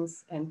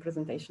questions and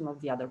presentation of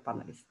the other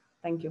panelists.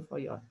 Thank you for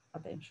your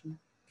attention.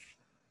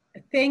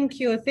 Thank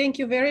you. Thank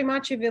you very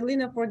much,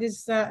 Evelina, for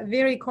this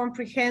very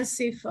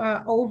comprehensive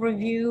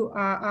overview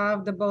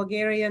of the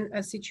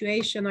Bulgarian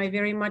situation. I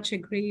very much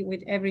agree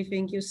with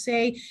everything you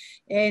say,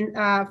 and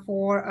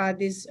for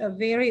this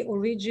very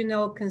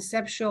original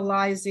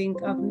conceptualizing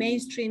of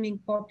mainstreaming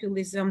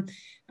populism,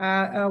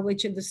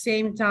 which at the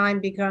same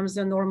time becomes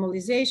a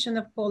normalization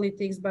of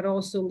politics, but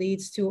also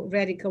leads to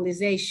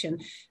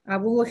radicalization. We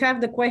will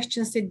have the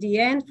questions at the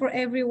end for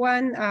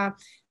everyone.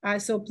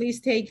 So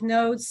please take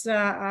notes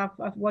of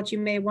what you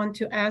may want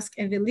to ask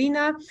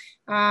Evelina.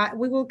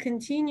 We will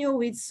continue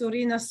with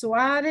Sorina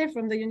Soare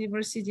from the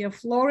University of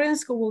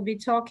Florence, who will be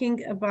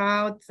talking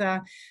about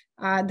the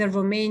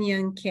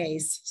Romanian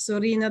case.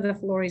 Sorina, the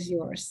floor is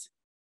yours.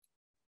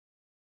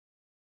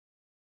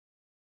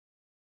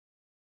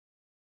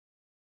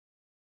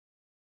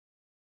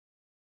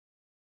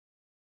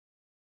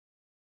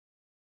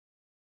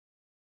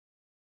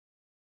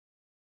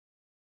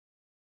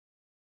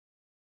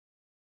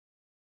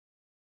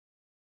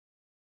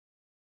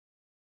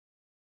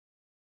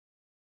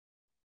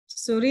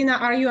 Sorina,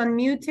 are you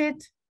unmuted?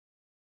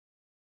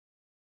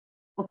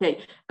 Okay,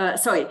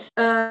 sorry.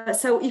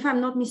 So if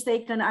I'm not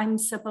mistaken, I'm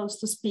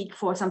supposed to speak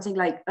for something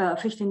like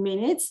 15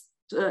 minutes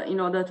in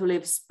order to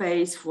leave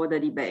space for the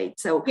debate.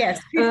 So yes,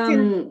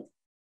 15.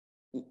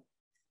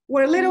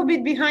 We're a little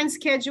bit behind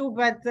schedule,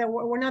 but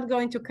we're not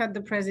going to cut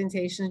the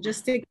presentation. Just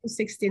stick to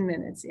 16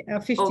 minutes,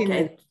 15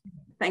 minutes.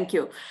 Thank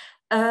you.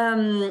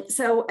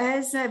 So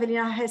as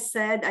Evelina has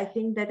said, I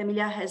think that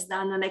Emilia has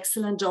done an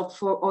excellent job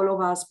for all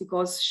of us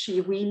because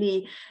she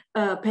really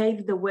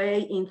paved the way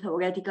in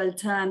theoretical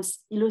terms,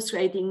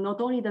 illustrating not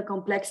only the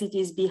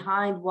complexities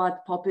behind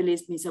what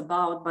populism is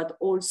about, but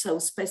also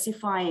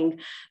specifying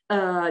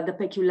the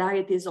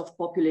peculiarities of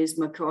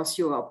populism across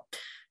Europe.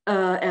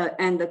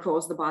 And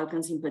across the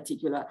Balkans in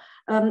particular.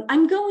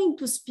 I'm going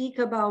to speak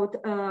about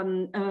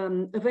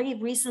a very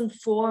recent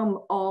form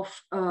of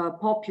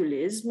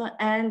populism,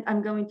 and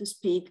I'm going to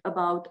speak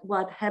about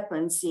what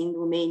happens in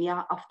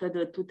Romania after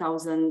the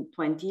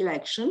 2020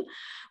 election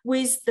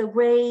with the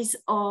rise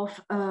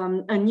of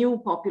a new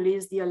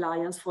populist, the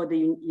Alliance for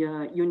the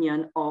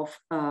Union of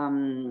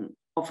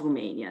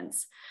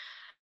Romanians.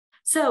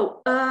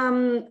 So,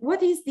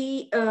 what is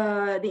the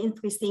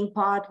interesting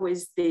part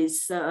with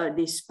this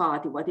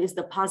party? What is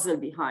the puzzle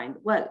behind?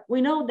 Well,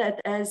 we know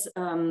that as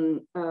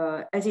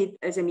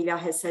Emilia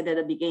has said at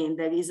the beginning,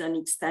 there is an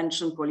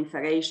extension,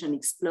 proliferation,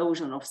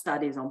 explosion of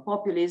studies on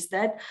populism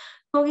that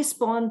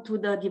correspond to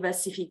the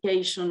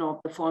diversification of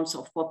the forms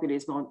of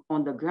populism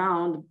on the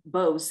ground,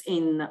 both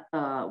in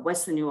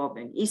Western Europe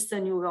and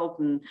Eastern Europe,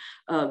 and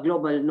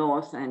global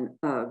North and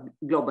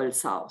global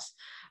South.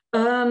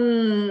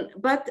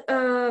 But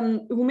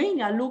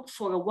Romania looked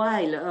for a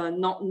while,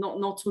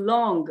 not too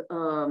long.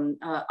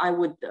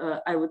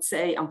 I would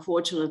say,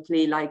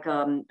 unfortunately, like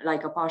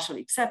a partial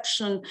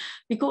exception,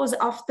 because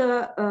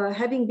after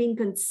having been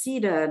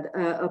considered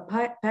a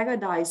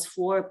paradise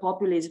for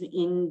populism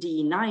in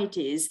the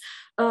 90s,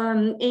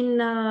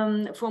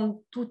 from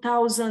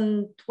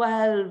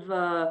 2012,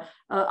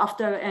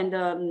 after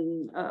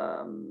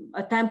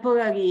a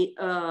temporary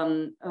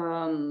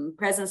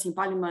presence in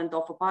parliament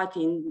of a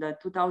party in the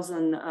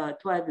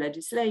 2012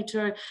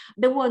 legislature,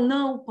 there were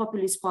no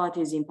populist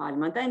parties in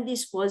parliament, and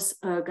this was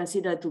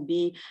considered to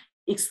be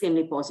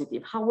extremely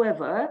positive.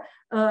 However,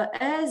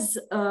 as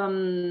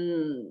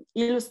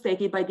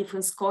illustrated by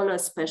different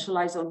scholars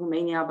specialized on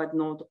Romania, but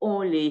not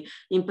only,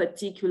 in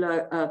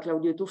particular,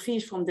 Claudiu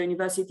Tufiș from the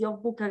University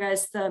of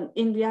Bucharest,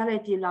 in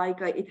reality,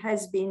 like it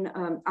has been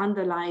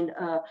underlined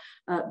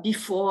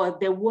before,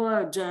 there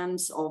were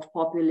germs of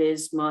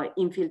populism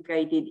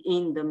infiltrated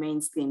in the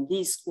mainstream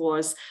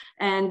discourse,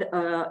 and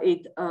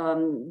it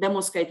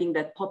demonstrating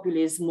that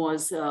populism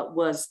was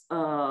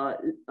a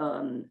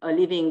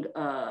living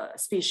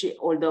species,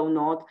 although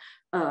not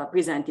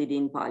presented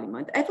in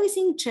parliament.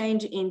 Everything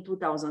changed in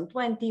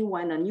 2020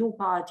 when a new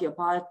party, a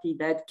party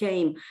that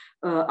came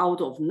out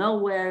of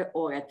nowhere,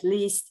 or at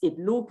least it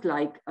looked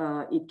like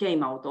it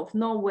came out of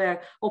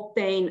nowhere,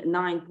 obtained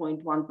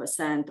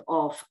 9.1%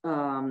 of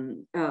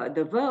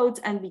the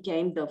votes and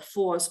became the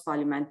fourth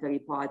parliamentary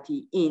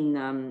party in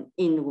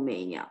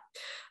Romania.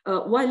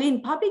 While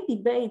in public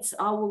debates,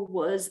 our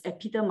was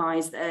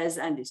epitomized as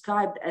and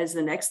described as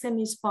an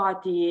extremist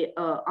party,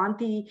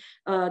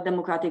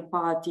 anti-democratic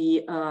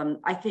party,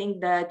 I think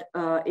that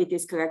it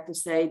is correct to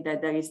say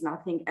that there is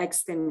nothing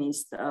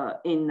extremist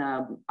in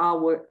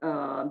our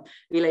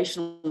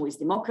relation with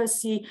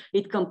democracy.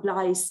 It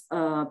complies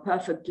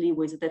perfectly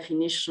with the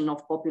definition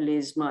of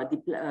populism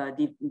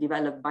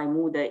developed by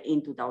Moody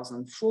in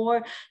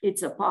 2004.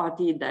 It's a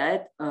party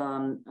that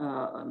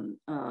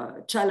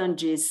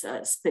challenges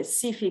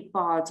specific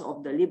parts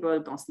of the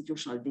liberal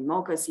constitutional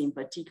democracy, in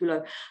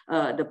particular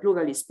the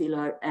pluralist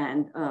pillar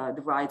and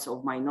the rights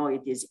of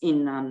minorities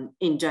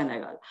in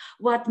general.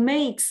 What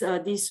makes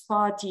this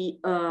party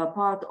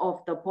part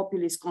of the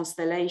populist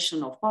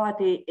constellation of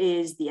party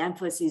is the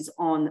emphasis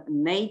on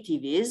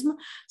nativism.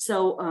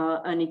 So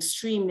an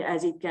extreme,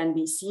 as it can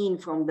be seen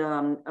from the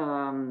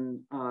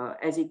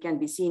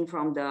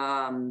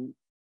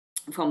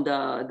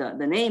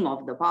name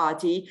of the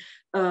party,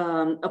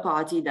 a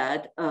party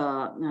that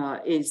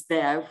is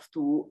there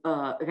to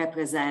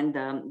represent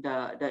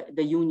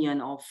the union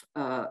of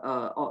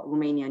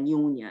Romanian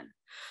Union.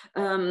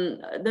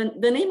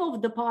 The name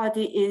of the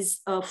party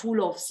is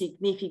full of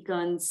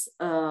significance,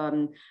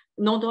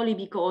 not only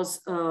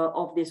because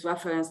of this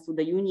reference to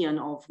the union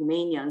of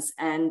Romanians,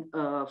 and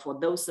for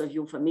those of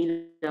you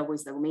familiar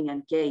with the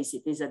Romanian case,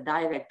 it is a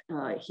direct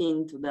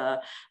hint to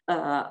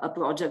a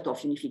project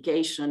of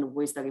unification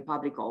with the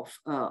Republic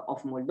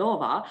of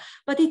Moldova,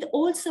 but it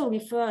also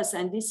refers,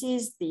 and this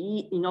is the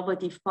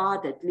innovative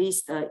part, at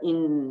least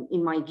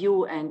in my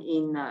view and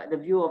in the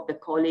view of the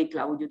colleague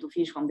Claudiu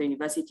Tufiș from the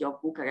University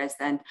of Bucharest,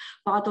 and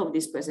part of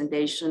this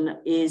presentation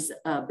is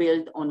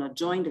built on a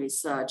joint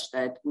research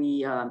that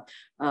we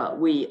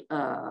we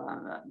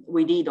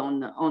did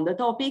on the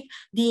topic.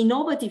 The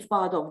innovative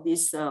part of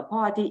this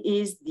party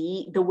is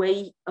the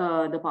way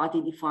the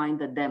party defined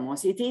the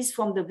demos. It is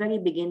from the very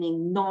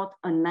beginning not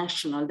a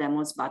national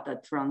demos, but a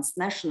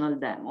transnational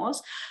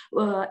demos.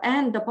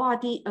 And the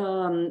party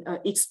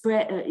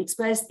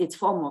expressed its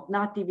form of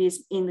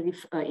nativism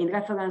in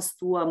reference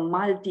to a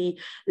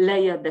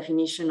multi-layered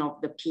definition of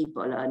the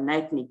people, an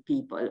ethnic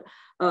people.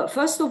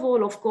 First of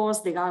all, of course,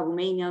 there are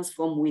Romanians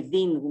from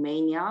within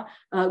Romania,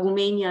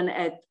 Romanian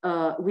at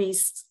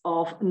risk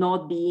of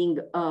not being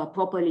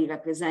properly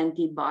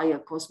represented by a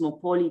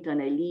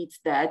cosmopolitan elite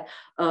that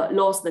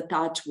lost the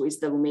touch with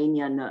the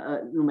Romanian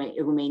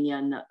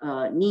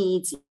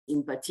needs,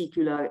 in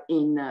particular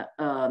in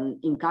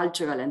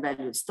cultural and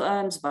values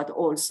terms, but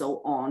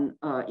also on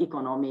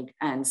economic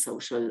and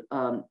social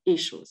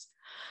issues.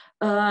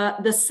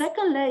 The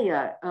second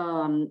layer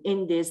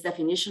in this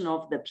definition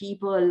of the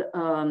people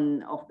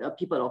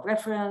of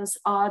reference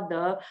are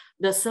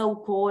the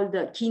so-called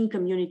kin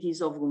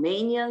communities of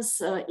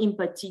Romanians, in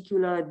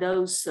particular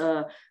those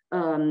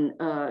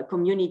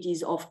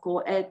communities of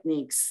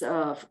co-ethnics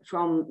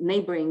from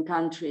neighboring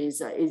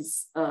countries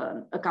is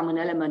a common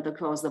element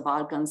across the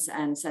Balkans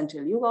and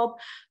Central Europe,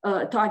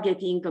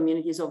 targeting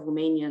communities of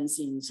Romanians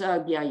in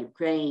Serbia,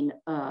 Ukraine,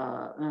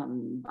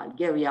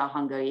 Bulgaria,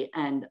 Hungary,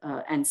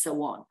 and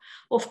so on.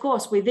 Of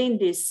course, within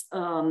this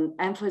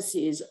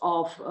emphasis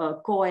of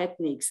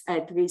co-ethnics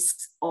at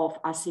risks of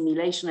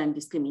assimilation and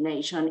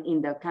discrimination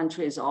in their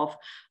countries of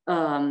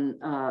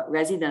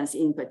residence,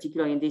 in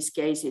particular, in this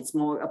case, it's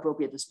more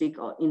appropriate to speak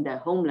in their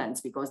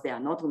homelands because they are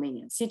not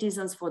Romanian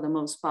citizens for the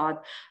most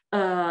part.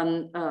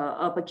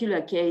 A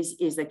peculiar case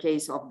is the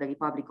case of the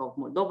Republic of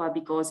Moldova,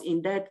 because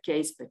in that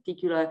case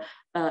particular,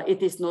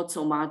 it is not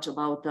so much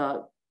about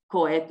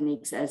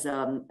co-ethnics as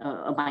a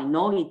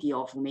minority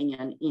of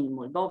Romanian in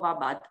Moldova,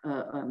 but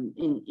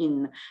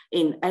in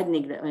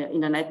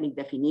an ethnic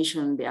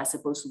definition, they are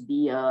supposed to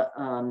be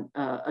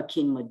a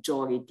kin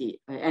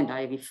majority. And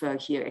I refer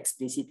here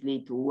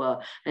explicitly to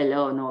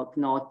Eleanor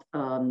Knott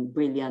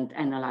brilliant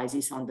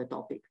analysis on the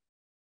topic.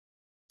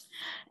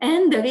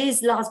 And there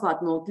is, last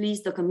but not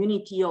least, the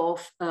community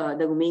of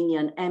the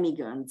Romanian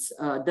emigrants,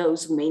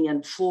 those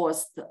Romanian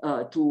forced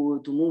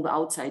to move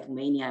outside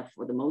Romania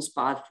for the most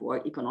part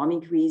for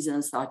economic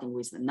reasons, starting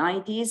with the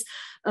 90s.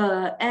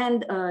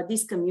 And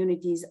these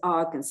communities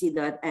are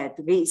considered at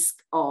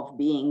risk of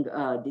being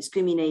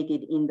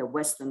discriminated in the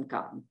Western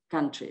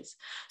countries.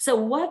 So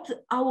what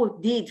Aur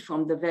did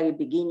from the very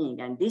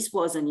beginning, and this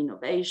was an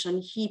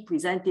innovation, he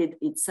presented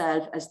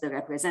itself as the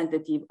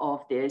representative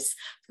of this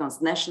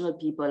transnational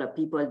people, a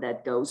people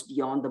that goes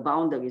beyond the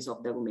boundaries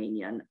of the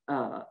Romanian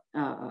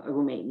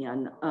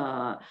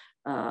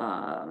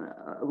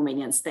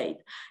state.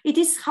 It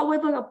is,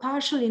 however, a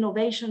partial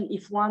innovation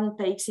if one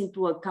takes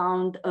into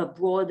account a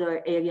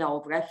broader area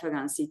of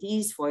reference. It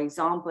is, for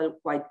example,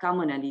 quite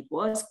common, and it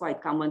was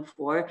quite common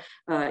for,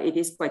 it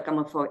is quite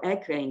common for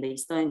ECRE in the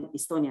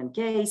Estonian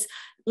case.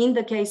 In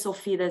the case of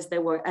Fidesz,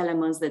 there were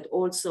elements that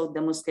also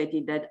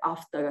demonstrated that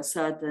after a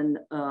certain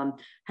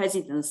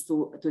hesitance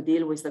to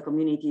deal with the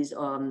communities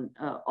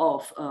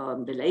of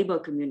the labor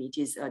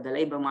communities, the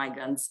labor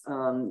migrants,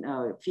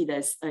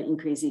 Fidesz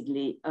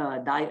increasingly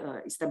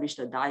established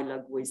a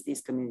dialogue with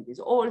these communities.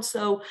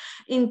 Also,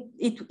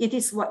 it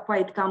is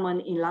quite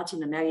common in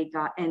Latin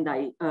America, and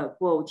I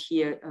quote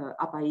here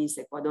APAIS,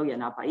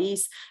 Ecuadorian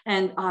APAIS,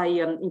 and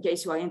in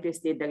case you are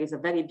interested, there is a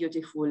very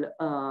beautiful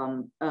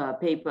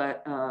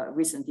paper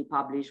recently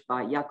published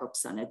by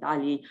Jacobson et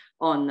al.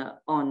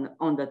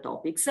 on the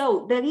topic.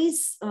 So there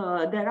is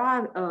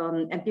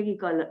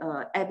empirical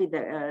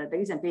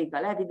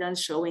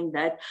evidence showing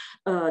that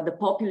the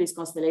populist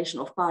constellation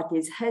of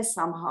parties has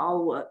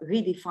somehow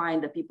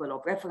redefined the people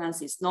of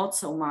reference. It's not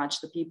so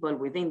much the people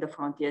within the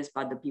frontiers,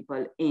 but the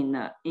people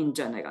in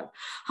general.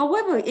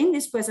 However, in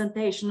this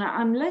presentation,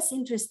 I'm less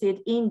interested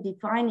in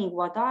defining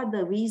what are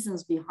the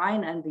reasons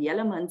behind and the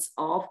elements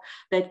of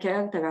that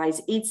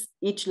characterize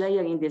each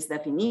layer in this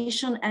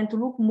definition, and to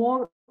look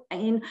more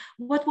in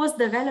what was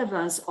the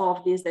relevance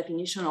of this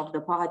definition of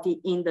the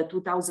party in the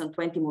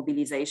 2020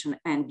 mobilization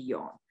and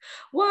beyond.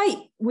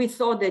 Why we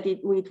thought that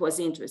it was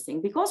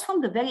interesting? Because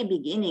from the very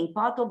beginning,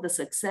 part of the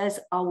success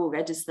Aur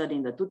registered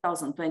in the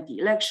 2020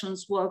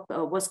 elections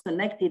was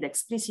connected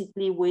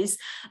explicitly with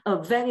a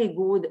very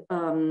good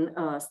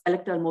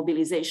electoral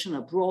mobilization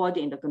abroad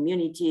in the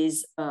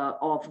communities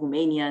of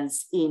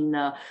Romanians in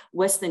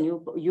Western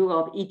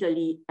Europe,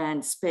 Italy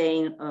and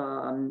Spain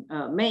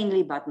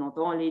mainly, but not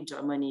only,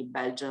 Germany,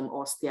 Belgium,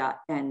 Austria,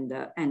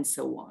 and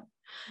so on.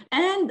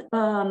 And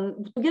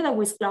together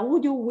with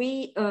Claudiu,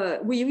 we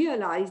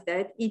realized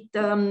that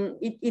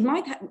it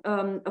might have,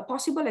 a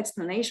possible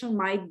explanation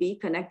might be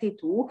connected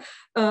to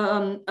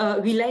a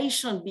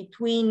relation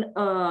between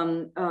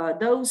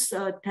those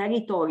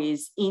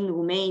territories in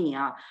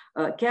Romania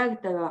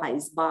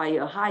characterized by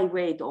a high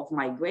rate of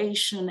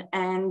migration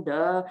and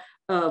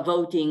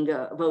voting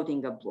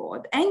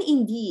abroad. And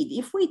indeed,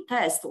 if we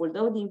test,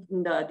 although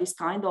this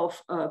kind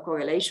of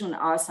correlation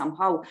are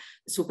somehow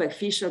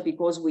superficial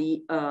because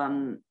we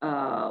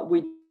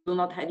do do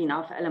not have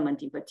enough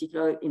element in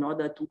particular in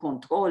order to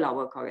control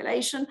our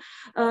correlation.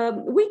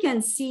 We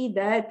can see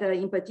that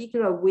in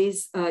particular with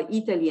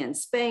Italy and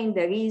Spain,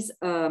 there is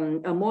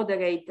a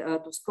moderate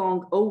to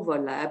strong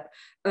overlap,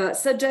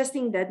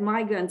 suggesting that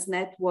migrants'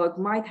 network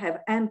might have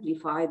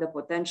amplified the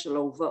potential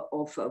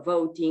of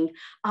voting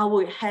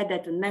our head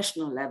at a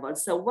national level.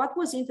 So what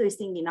was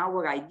interesting in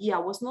our idea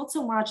was not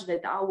so much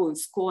that our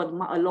scored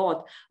a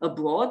lot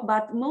abroad,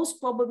 but most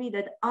probably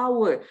that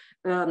our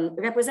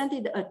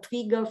represented a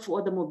trigger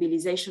for the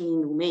mobilization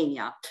in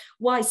Romania.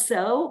 Why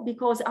so?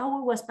 Because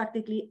our was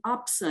practically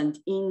absent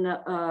in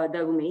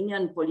the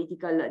Romanian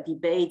political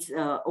debates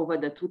over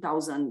the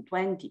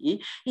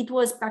 2020. It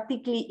was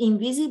practically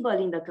invisible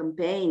in the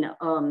campaign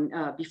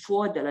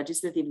before the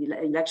legislative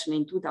election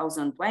in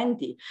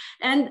 2020.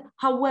 And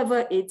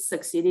however, it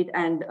succeeded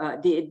and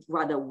did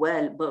rather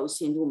well,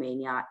 both in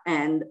Romania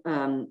and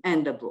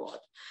abroad.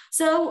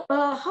 So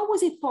how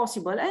was it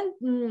possible? And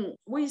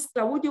with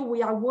Claudio,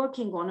 we are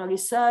working on a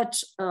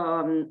research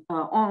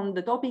on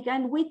the topic,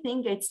 and we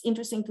think it's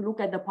interesting to look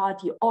at the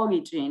party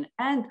origin.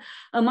 And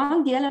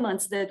among the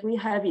elements that we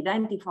have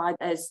identified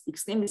as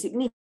extremely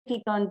significant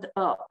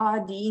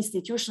are the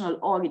institutional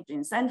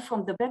origins. And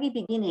from the very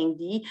beginning,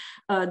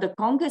 the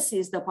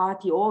congresses the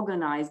party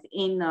organized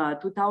in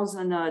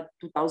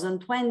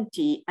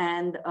 2020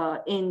 and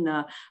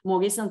more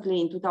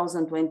recently in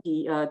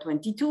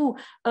 2022,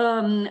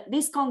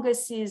 these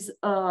congresses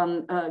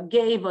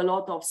gave a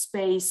lot of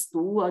space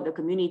to the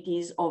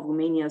communities of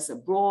Romanians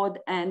abroad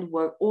and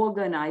were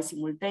organized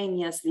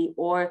simultaneously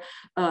or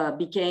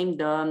became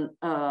the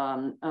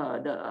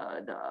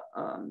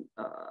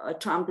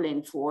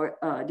trampoline for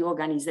the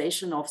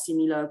organization of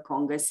similar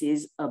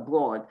congresses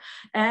abroad.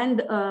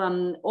 And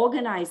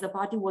organized, the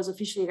party was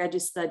officially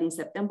registered in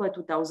September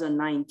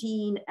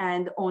 2019.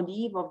 And on the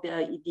eve of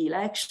the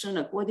election,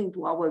 according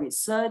to our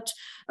research,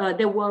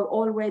 there were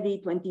already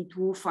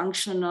 22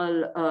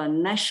 functional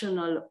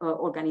national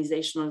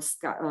organizational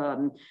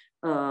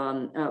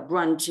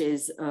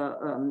branches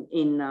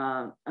in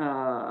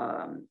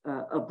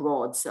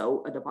abroad.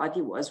 So the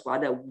party was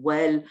rather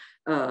well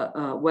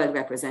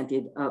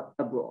represented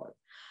abroad.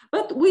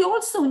 But we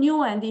also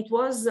knew, and it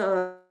was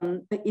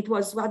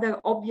rather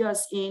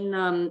obvious in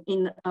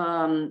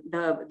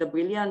the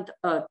brilliant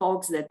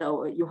talks that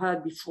you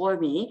heard before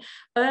me,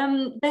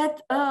 that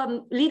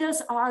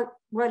leaders are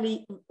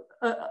really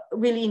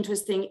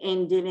interesting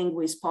in dealing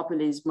with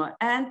populism.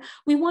 And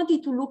we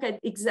wanted to look at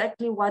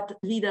exactly what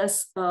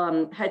leaders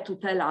had to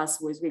tell us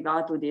with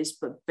regard to this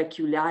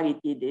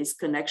peculiarity, this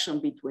connection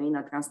between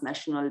a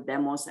transnational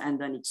demos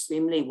and an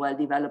extremely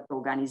well-developed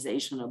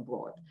organization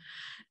abroad.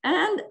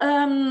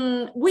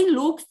 And we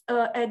looked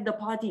at the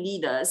party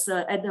leaders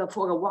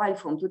for a while,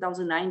 from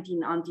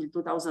 2019 until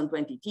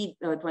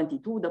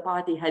 2022. The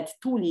party had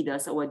two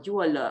leaders, so a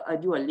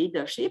dual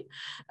leadership.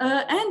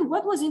 And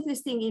what was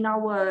interesting in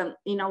our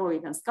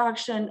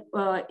reconstruction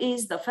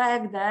is the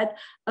fact that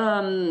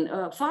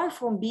far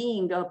from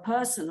being a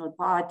personal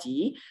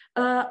party,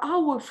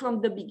 our from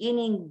the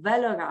beginning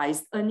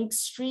valorized an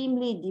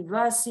extremely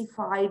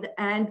diversified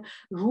and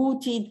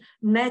rooted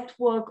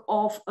network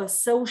of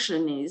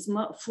socialism,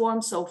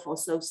 forms of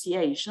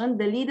association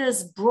the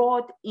leaders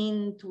brought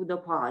into the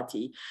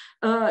party.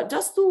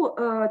 Just to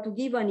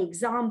give an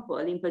example,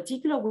 in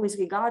particular with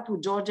regard to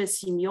George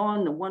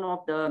Simion, one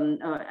of the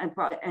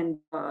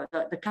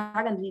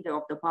current leader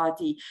of the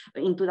party.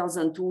 In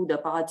 2002, the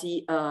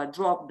party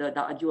dropped the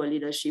dual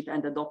leadership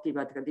and adopted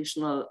a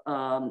traditional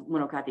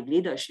monocratic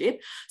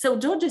leadership. So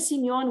George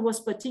Simion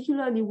was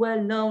particularly well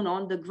known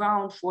on the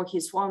ground for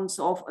his forms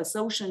of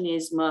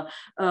socialism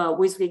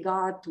with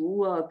regard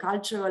to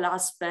cultural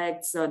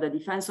aspects, the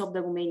defense of the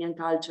Romanian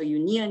culture,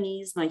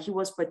 unionism. He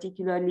was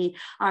particularly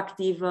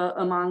active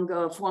among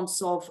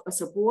forms of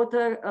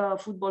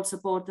football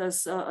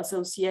supporters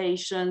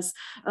associations.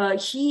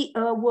 He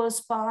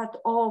was part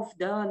of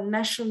the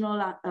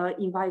national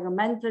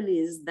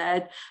environmentalists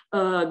that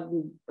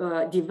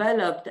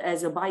developed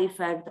as a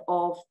by-effect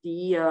of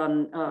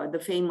the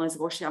famous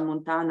Roșia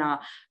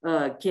Montana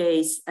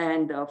case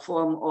and a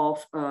form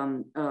of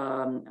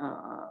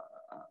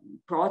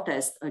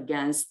protest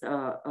against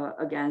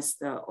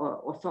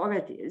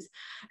authorities,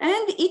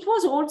 and it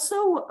was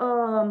also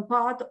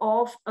part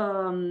of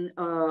an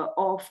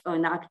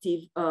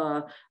active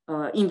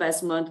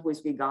investment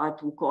with regard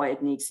to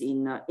co-ethnics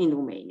in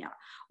Romania.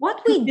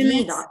 What we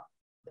did.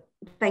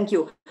 Thank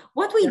you.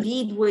 What we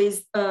did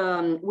with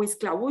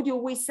Claudio,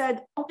 we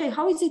said, okay,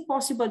 how is it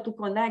possible to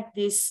connect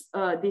these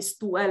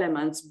two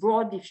elements,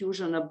 broad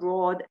diffusion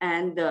abroad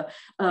and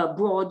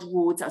broad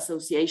roots,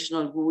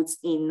 associational roots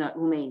in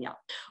Romania?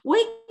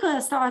 We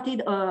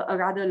started a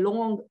rather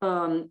long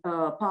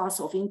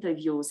path of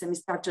interviews,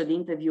 semi-structured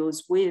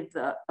interviews with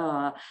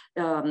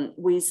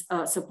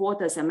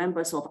supporters and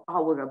members of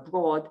our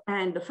abroad.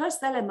 And the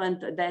first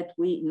element that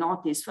we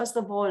noticed, first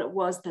of all,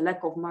 was the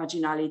lack of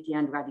marginality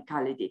and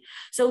radicality.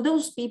 So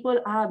those people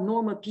are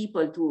normal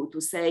people,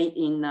 to say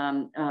in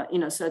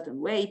a certain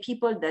way,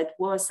 people that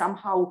were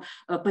somehow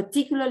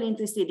particularly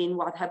interested in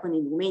what happened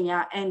in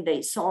Romania, and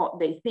they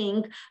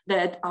think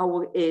that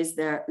our is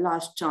their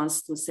last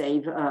chance to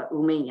save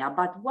Romania.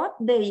 But what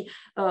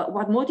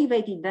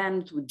motivated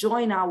them to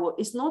join our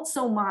is not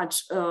so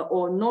much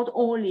or not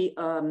only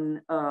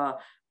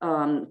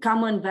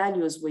common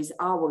values with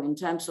our in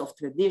terms of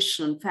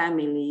tradition,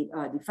 family,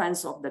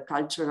 defense of the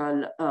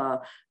cultural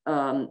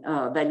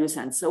values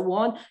and so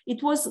on.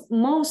 It was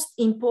most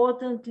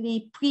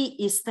importantly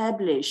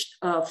pre-established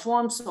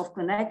forms of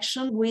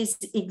connection with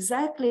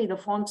exactly the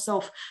forms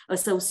of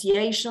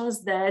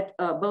associations that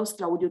both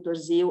Claudiu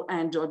Târziu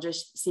and George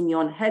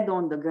Simion had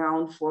on the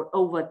ground for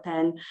over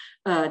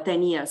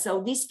 10 years.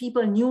 So these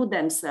people knew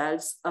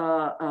themselves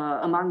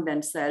among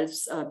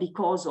themselves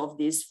because of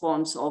these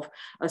forms of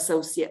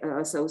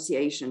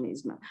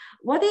associationism.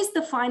 What is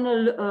the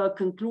final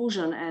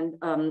conclusion? And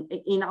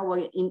in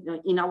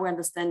our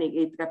understanding,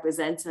 it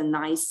represents a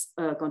nice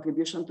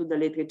contribution to the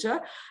literature.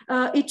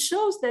 It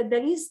shows that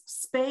there is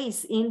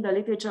space in the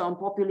literature on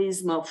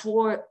populism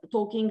for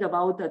talking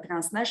about a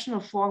transnational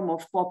form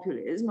of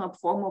populism, a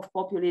form of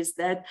populism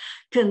that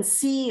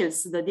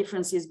conceals the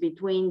differences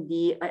between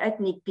the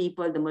ethnic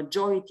people, the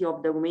majority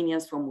of the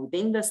Romanians from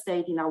within the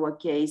state in our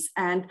case,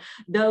 and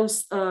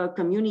those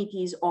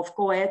communities of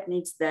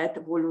co-ethnics that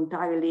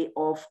voluntarily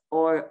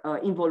or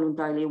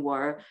involuntarily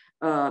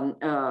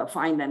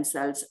find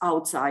themselves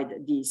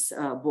outside these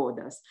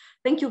borders.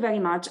 Thank you very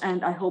much,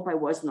 and I hope I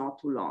was not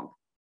too long.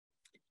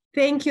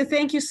 Thank you,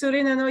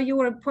 Sorina. No, you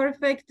were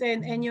perfect,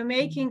 and you're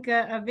making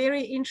a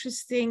very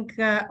interesting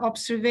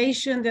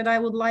observation that I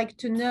would like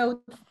to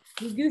note.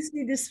 We do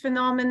see this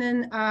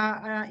phenomenon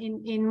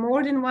in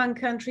more than one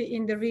country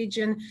in the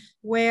region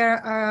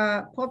where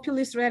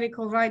populist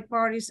radical right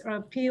parties are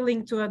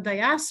appealing to a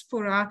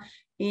diaspora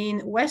in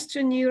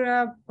Western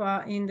Europe,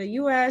 in the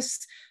US,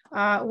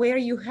 where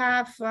you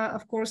have,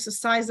 of course, a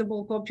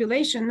sizable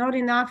population, not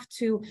enough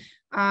to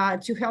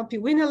help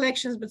you win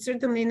elections, but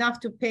certainly enough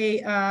to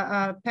pay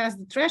pass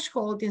the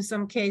threshold in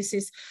some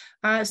cases.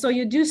 So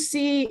you do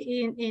see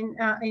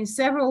in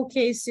several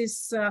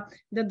cases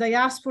the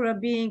diaspora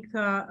being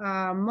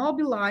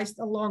mobilized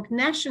along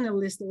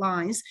nationalist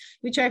lines,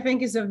 which I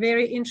think is a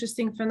very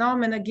interesting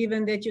phenomenon,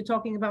 given that you're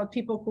talking about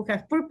people who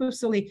have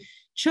purposely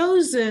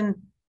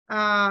chosen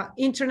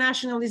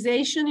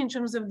internationalization in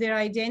terms of their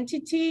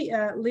identity,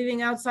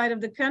 living outside of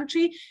the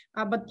country,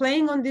 but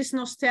playing on this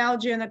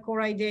nostalgia and a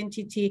core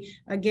identity,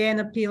 again,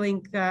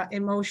 appealing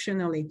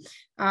emotionally.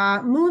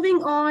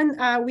 Moving on,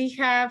 we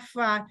have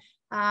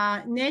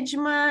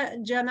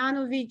Nedžma,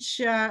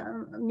 Džananović,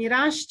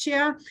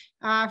 Miraščija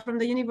from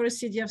the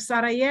University of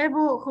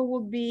Sarajevo, who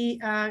will be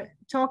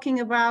talking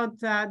about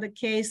the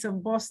case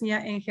of Bosnia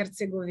and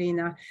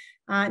Herzegovina.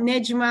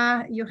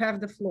 Nedžma, you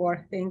have the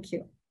floor. Thank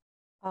you.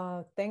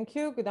 Thank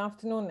you. Good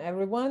afternoon,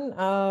 everyone.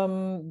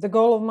 The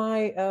goal of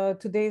my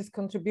today's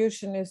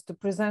contribution is to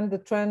present the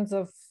trends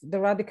of the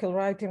radical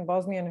right in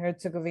Bosnia and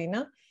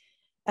Herzegovina,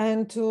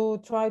 and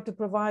to try to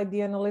provide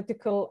the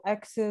analytical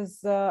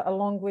axis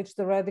along which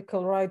the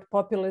radical right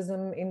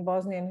populism in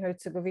Bosnia and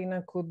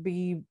Herzegovina could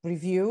be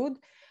reviewed,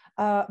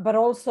 but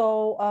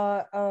also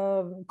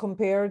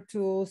compared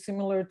to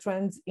similar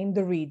trends in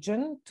the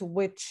region to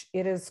which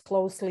it is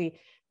closely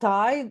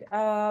tied,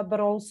 but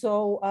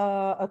also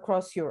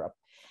across Europe.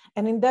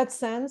 And in that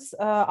sense,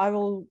 I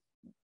will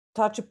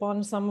touch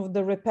upon some of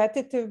the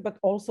repetitive, but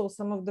also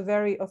some of the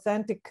very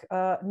authentic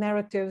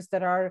narratives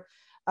that are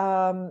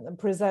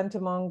present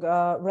among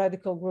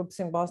radical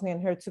groups in Bosnia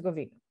and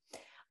Herzegovina.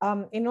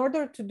 In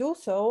order to do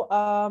so,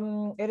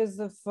 it is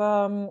of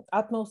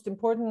utmost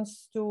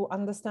importance to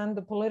understand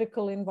the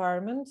political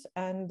environment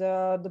and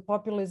the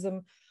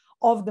populism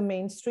of the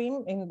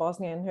mainstream in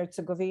Bosnia and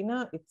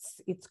Herzegovina,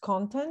 its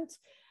content,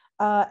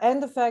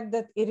 and the fact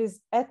that it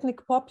is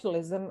ethnic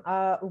populism,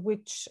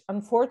 which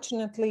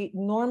unfortunately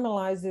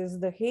normalizes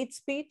the hate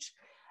speech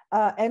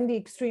and the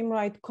extreme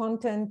right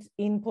content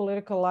in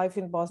political life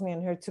in Bosnia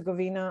and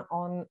Herzegovina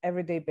on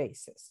everyday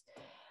basis.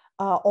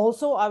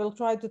 Also, I will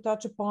try to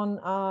touch upon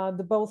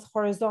the both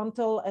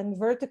horizontal and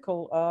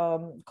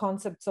vertical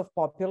concepts of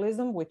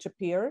populism which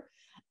appear,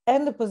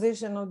 and the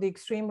position of the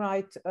extreme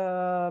right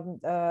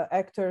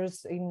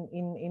actors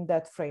in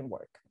that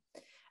framework.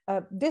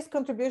 This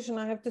contribution,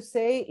 I have to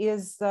say,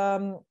 is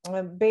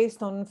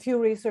based on a few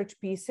research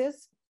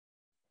pieces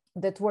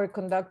that were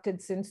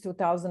conducted since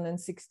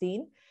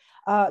 2016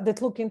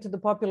 that look into the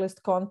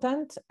populist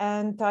content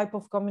and type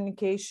of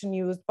communication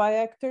used by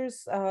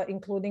actors,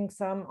 including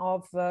some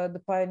of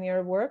the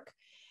pioneer work.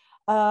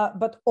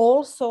 But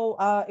also,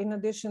 in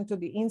addition to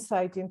the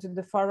insight into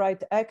the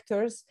far-right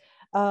actors,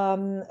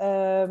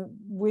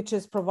 which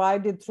is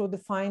provided through the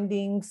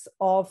findings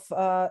of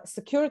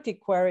security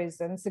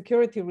queries and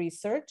security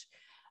research,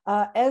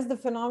 as the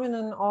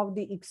phenomenon of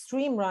the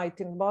extreme right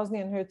in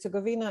Bosnia and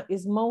Herzegovina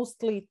is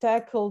mostly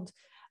tackled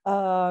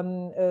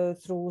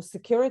through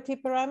security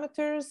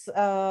parameters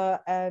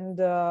and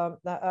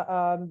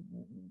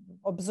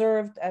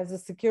observed as a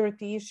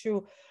security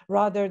issue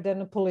rather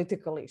than a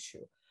political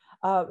issue.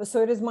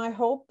 So it is my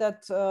hope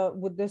that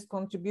with this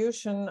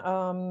contribution,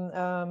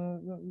 I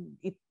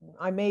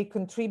may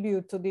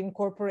contribute to the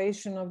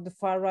incorporation of the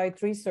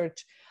far-right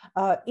research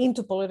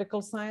into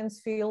political science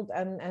field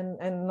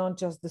and not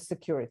just the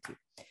security.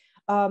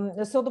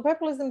 So the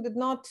populism did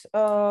not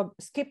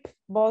skip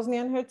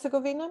Bosnia and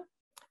Herzegovina.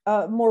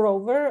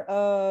 Moreover,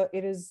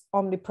 it is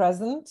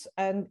omnipresent,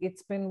 and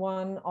it's been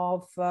one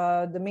of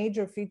the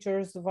major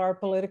features of our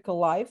political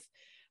life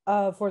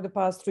for the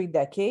past 3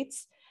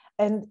 decades.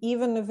 And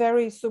even a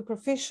very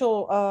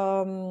superficial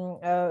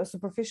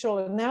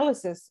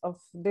analysis of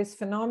this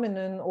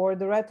phenomenon or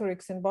the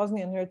rhetorics in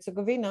Bosnia and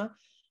Herzegovina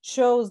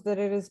shows that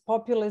it is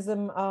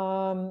populism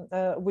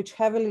which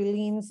heavily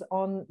leans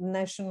on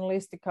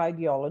nationalistic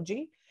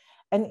ideology.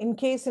 And in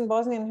case in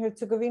Bosnia and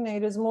Herzegovina,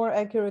 it is more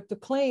accurate to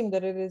claim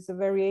that it is a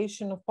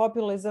variation of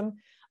populism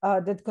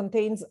that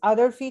contains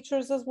other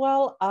features as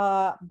well,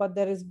 but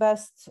that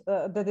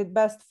it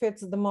best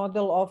fits the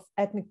model of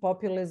ethnic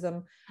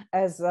populism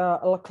as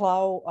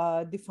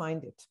Laclau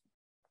defined it.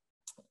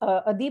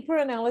 A deeper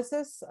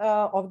analysis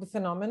of the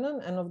phenomenon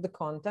and of the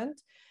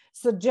content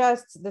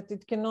suggests that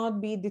it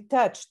cannot be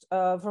detached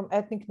from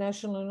ethnic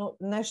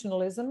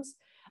nationalisms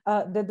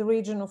that the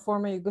region of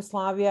former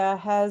Yugoslavia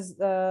has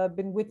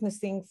been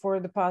witnessing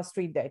for the past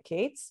 3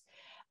 decades.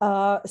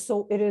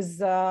 So it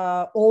is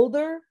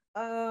older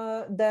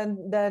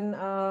than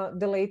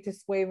the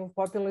latest wave of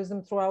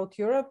populism throughout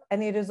Europe,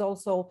 and it is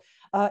also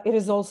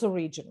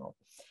regional.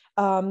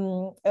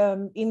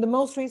 In the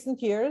most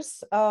recent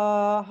years,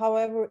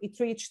 however, it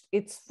reached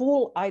its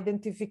full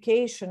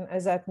identification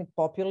as ethnic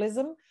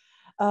populism,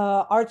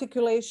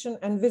 articulation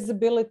and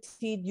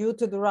visibility due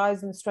to the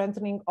rise and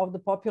strengthening of the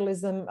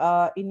populism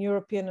in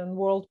European and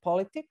world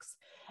politics,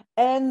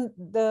 and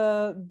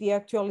the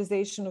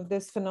actualization of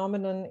this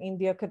phenomenon in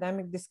the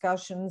academic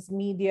discussions,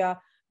 media,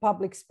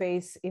 public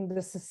space in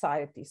the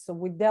society. So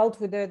we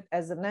dealt with it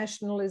as a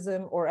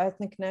nationalism or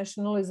ethnic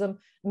nationalism,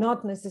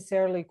 not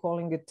necessarily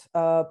calling it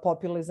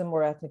populism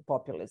or ethnic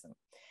populism.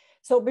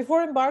 So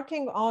before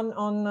embarking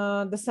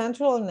on the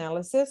central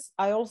analysis,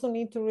 I also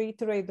need to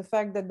reiterate the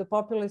fact that the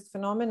populist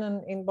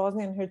phenomenon in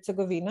Bosnia and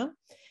Herzegovina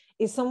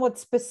is somewhat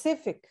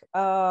specific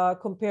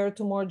compared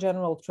to more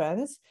general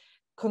trends,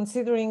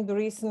 considering the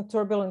recent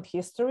turbulent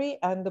history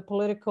and the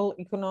political,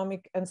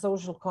 economic, and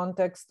social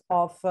context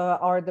of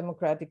our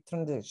democratic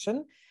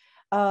transition.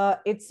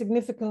 It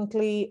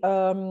significantly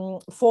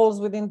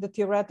falls within the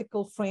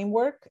theoretical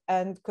framework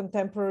and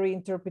contemporary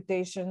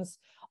interpretations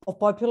of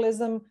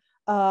populism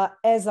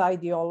as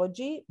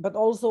ideology, but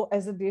also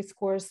as a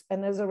discourse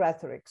and as a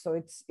rhetoric.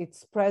 So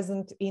it's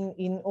present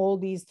in all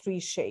these 3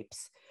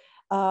 shapes.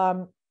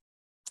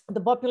 The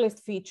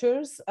populist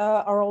features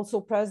are also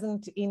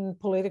present in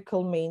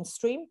political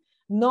mainstream,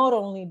 not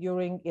only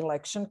during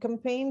election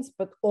campaigns,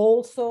 but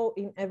also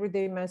in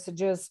everyday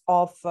messages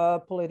of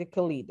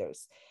political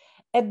leaders.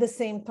 At the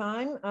same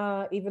time,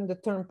 even the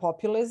term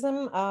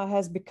populism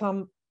has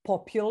become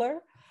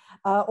popular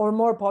or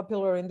more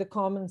popular in the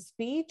common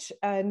speech,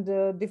 and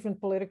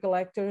different political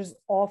actors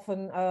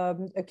often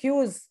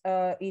accuse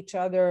each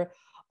other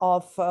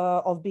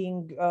of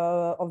being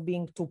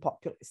too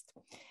populist.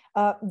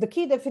 The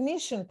key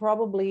definition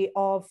probably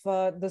of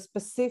the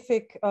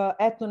specific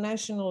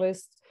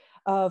ethno-nationalist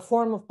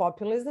form of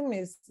populism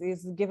is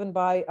given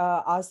by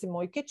Asim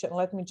Mojkić, and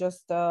let me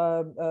just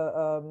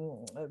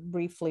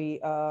briefly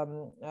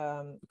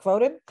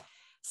quote him.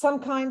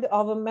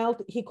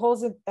 He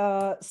calls it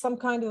some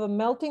kind of a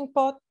melting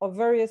pot of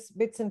various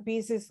bits and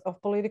pieces of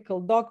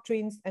political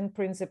doctrines and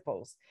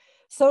principles.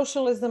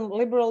 Socialism,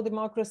 liberal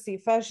democracy,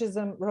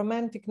 fascism,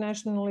 romantic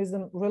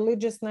nationalism,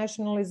 religious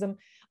nationalism,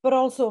 but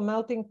also a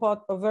melting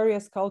pot of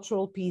various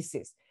cultural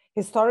pieces,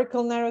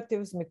 historical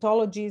narratives,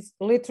 mythologies,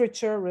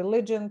 literature,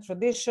 religion,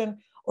 tradition,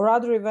 or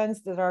other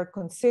events that are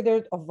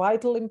considered of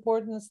vital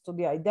importance to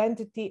the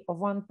identity of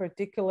one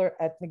particular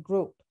ethnic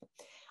group.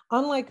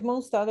 Unlike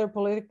most other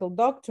political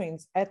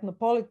doctrines,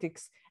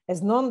 ethnopolitics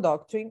as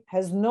non-doctrine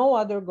has no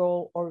other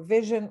goal or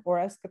vision or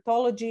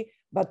eschatology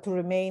but to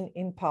remain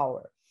in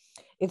power.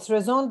 Its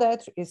raison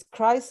d'etre is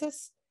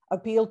crisis,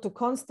 appeal to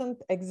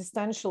constant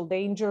existential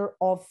danger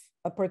of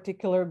a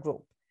particular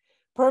group.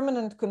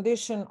 Permanent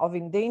condition of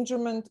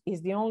endangerment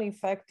is the only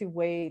effective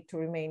way to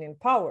remain in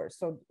power.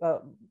 So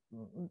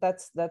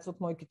that's what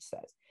Mojkić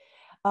says.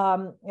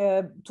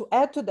 To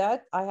add to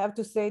that, I have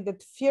to say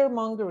that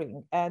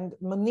fear-mongering and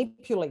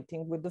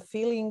manipulating with the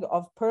feeling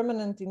of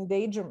permanent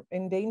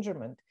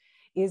endangerment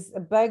is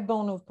a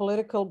backbone of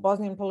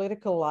Bosnian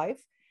political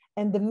life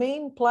and the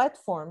main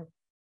platform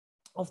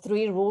of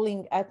 3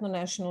 ruling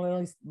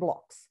ethno-nationalist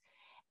blocs.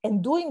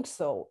 And doing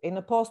so in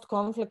a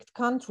post-conflict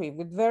country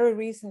with very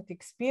recent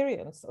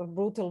experience of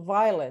brutal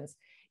violence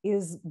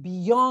is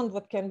beyond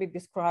what can be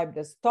described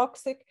as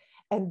toxic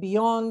and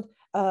beyond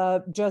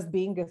just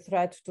being a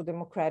threat to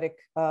democratic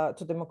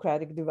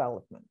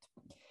development.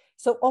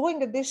 So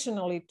owing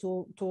additionally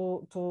to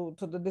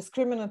the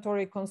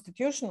discriminatory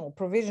constitutional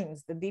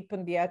provisions that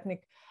deepen the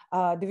ethnic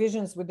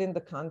divisions within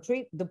the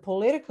country, the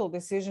political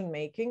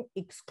decision-making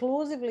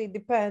exclusively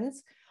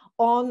depends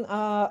on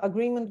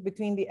agreement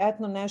between the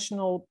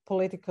ethno-national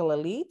political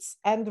elites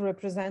and the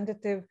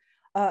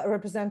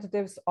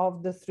representatives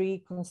of the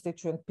three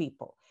constituent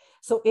people.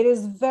 So it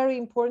is very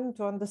important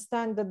to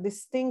understand the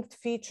distinct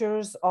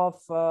features of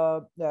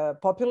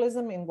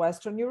populism in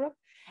Western Europe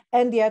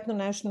and the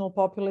ethno-national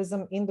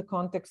populism in the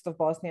context of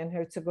Bosnia and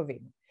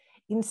Herzegovina.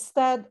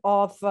 Instead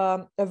of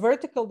a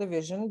vertical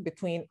division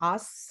between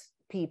us,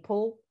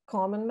 people,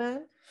 common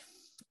man,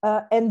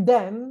 and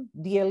them,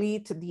 the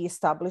elite, the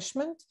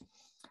establishment,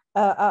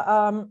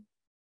 the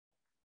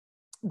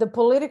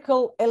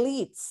political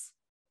elites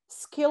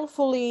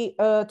skillfully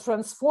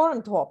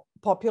transformed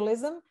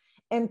populism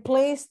and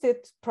placed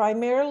it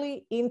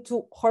primarily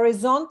into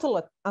horizontal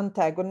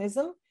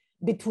antagonism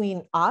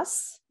between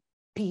us,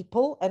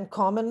 people and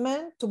common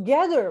men,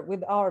 together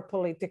with our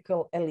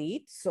political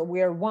elite. So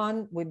we are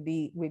one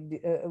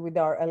with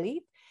our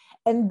elite,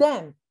 and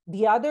then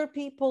the other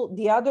people,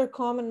 the other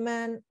common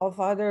men of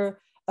other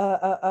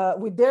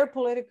with their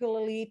political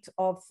elite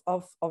of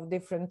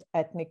different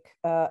ethnic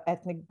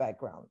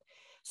background.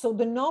 So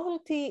the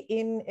novelty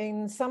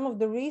in some of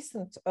the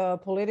recent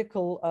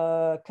political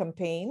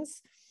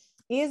campaigns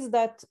is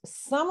that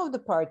some of the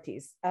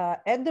parties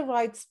at the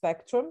right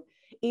spectrum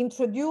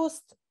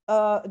introduced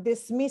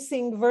this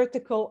missing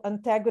vertical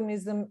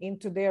antagonism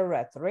into their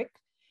rhetoric,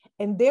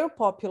 and their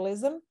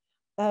populism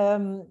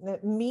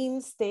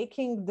means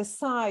taking the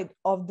side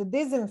of the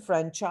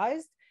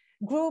disenfranchised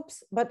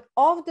groups, but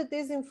of the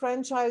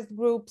disenfranchised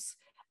groups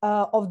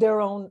of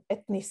their own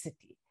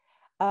ethnicity.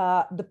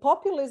 The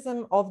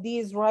populism of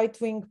these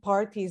right-wing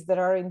parties that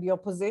are in the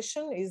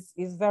opposition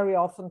is very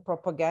often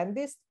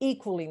propagandist,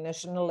 equally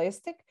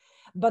nationalistic,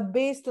 but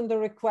based on the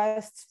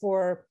requests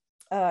for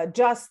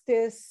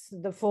justice,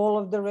 the fall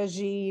of the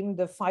regime,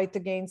 the fight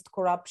against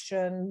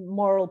corruption,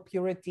 moral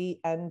purity,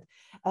 and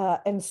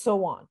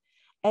so on.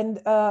 And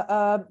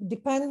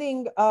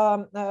depending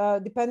on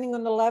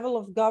the level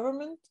of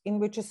government in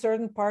which a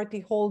certain party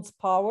holds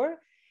power,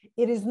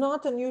 it is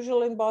not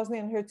unusual in Bosnia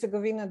and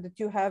Herzegovina that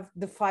you have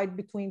the fight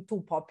between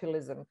two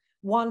populism,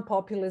 one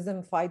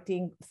populism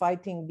fighting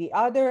the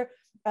other.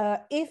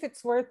 If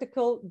it's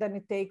vertical, then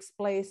it takes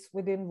place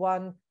within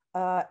one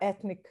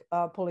ethnic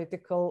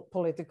political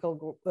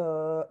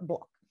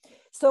bloc.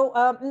 So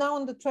now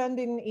on the trend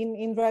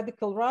in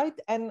radical right,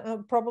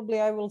 and probably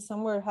I will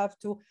somewhere have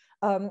to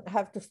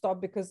stop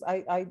because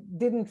I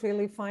didn't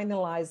really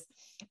finalize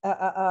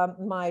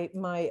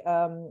my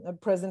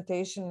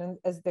presentation,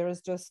 as there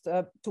is just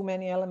too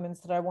many elements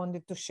that I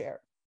wanted to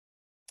share.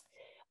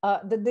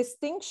 The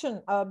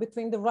distinction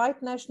between the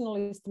right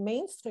nationalist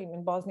mainstream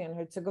in Bosnia and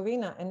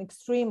Herzegovina and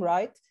extreme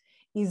right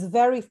is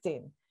very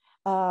thin.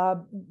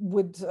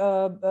 With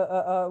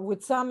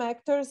some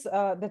actors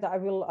that I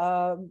will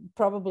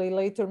probably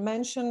later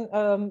mention,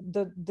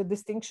 the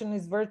distinction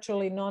is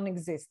virtually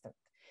non-existent.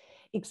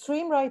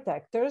 Extreme right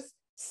actors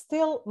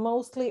still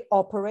mostly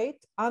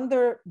operate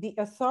under the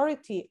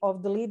authority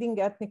of the leading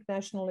ethnic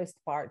nationalist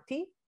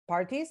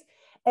parties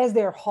as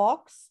their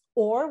hawks,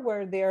 or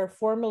where they are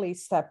formally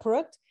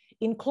separate,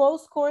 in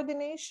close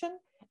coordination,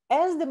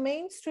 as the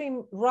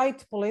mainstream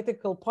right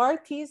political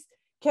parties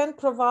can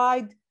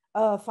provide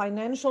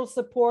financial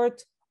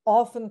support,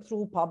 often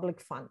through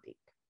public funding.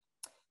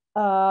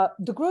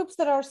 The groups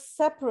that are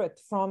separate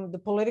from the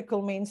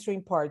political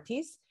mainstream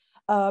parties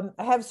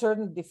have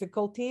certain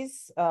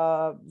difficulties,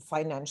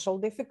 financial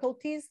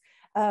difficulties.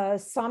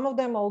 Some of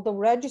them, although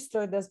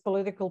registered as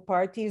political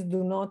parties,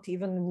 do not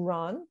even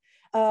run.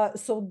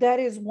 So that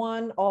is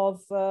one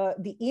of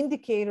the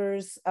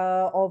indicators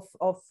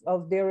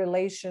of their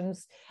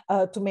relations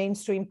to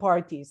mainstream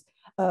parties.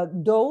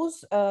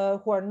 Those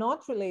who are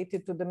not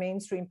related to the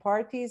mainstream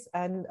parties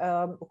and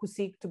who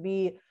seek to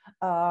be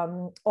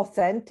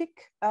authentic,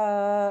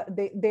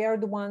 they are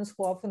the ones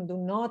who often do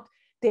not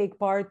take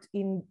part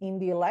in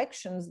the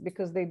elections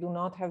because they do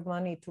not have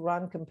money to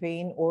run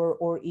campaign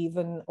or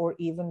even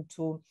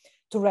to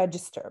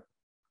register.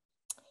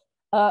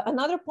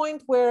 Another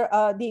point where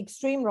the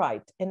extreme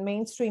right and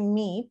mainstream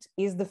meet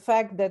is the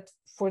fact that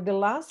for the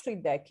last 3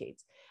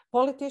 decades,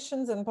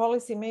 politicians and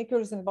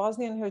policymakers in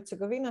Bosnia and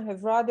Herzegovina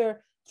have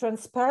rather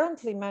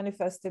transparently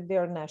manifested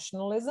their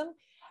nationalism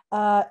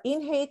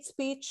in hate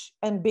speech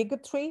and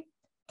bigotry,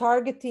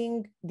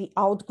 targeting the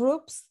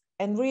outgroups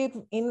and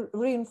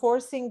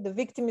reinforcing the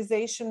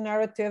victimization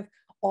narrative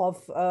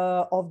of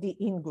the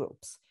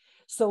in-groups.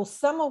 So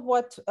some of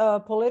what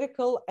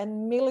political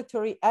and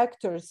military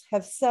actors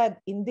have said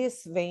in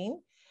this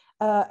vein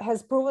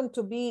has proven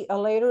to be a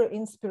later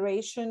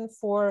inspiration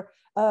for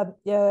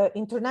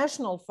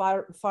international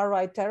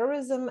far-right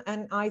terrorism,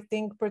 and I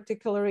think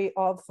particularly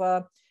of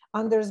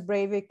Anders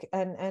Breivik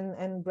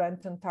and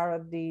Brenton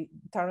Tarrant,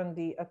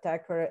 the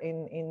attacker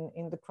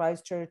in the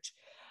Christchurch,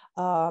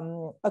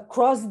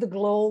 across the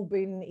globe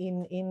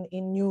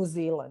in New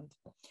Zealand.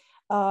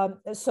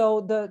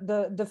 So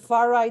the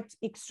far-right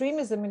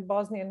extremism in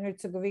Bosnia and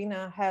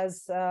Herzegovina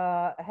has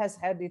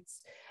had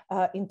its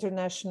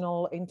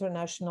international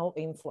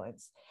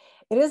influence.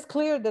 It is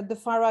clear that the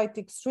far-right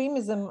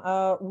extremism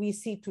we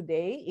see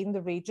today in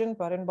the region,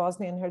 but in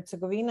Bosnia and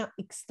Herzegovina,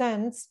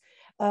 extends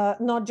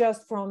not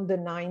just from the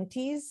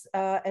 90s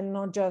and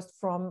not just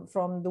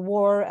from the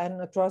war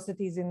and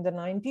atrocities in the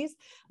 90s,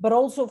 but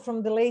also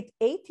from the late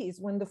 80s,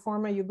 when the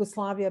former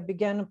Yugoslavia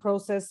began a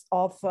process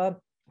of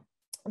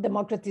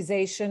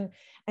democratization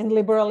and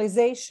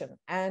liberalization.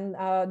 And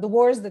the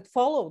wars that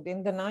followed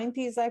in the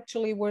 90s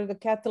actually were the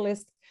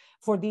catalyst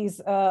for these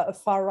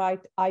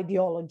far-right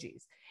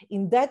ideologies.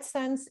 In that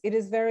sense, it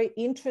is very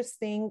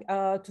interesting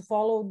to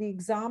follow the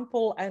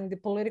example and the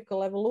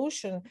political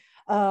evolution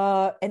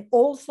and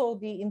also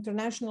the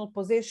international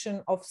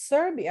position of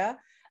Serbia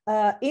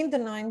in the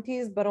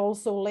 90s, but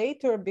also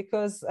later,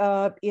 because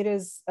it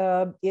is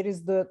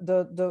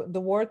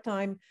the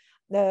wartime,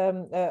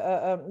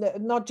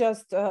 not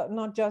just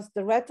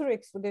the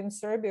rhetorics within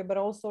Serbia, but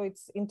also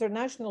its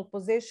international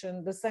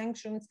position, the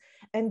sanctions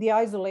and the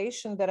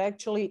isolation that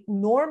actually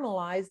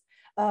normalized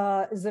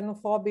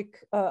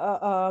xenophobic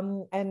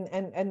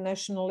and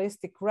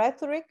nationalistic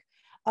rhetoric,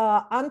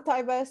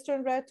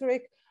 anti-Western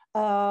rhetoric,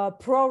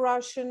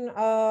 pro-Russian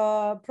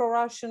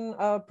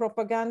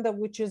propaganda,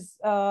 which is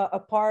a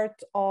part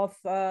of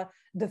the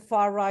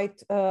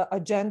far-right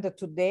agenda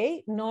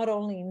today, not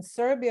only in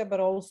Serbia, but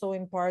also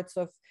in parts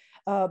of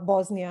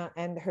Bosnia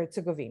and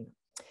Herzegovina.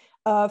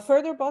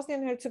 Further, Bosnia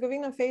and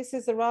Herzegovina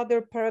faces a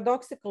rather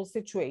paradoxical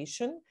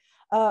situation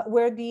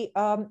where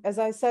as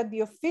I said,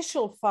 the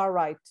official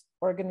far-right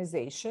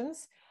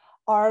organizations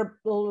are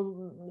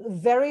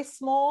very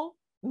small,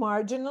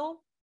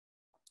 marginal,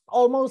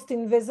 almost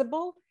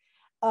invisible,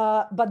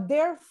 but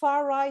their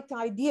far-right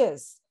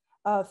ideas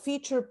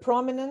feature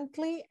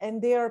prominently,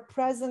 and they are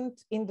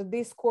present in the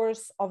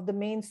discourse of the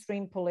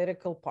mainstream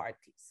political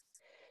parties.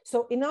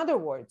 So in other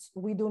words,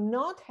 we do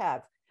not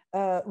have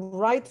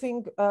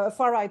right-wing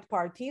far-right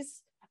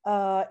parties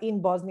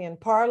in Bosnian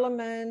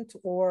parliament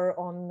or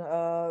on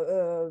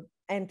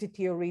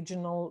entity or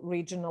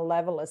regional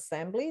level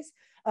assemblies.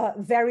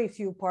 Very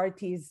few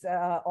parties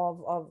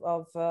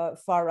of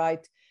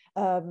far-right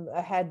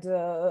had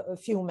a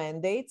few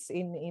mandates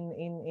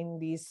in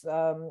these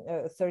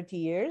 30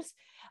 years.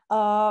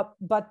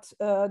 But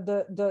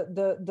the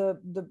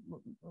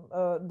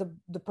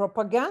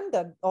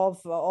propaganda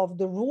of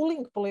the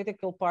ruling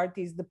political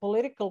parties, the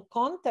political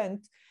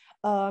content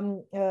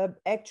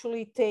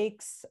actually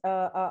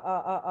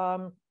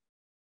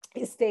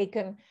is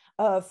taken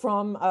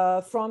from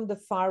the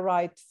far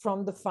right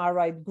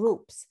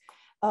groups.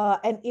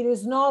 And it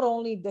is not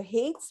only the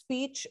hate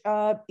speech,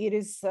 it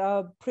is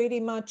pretty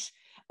much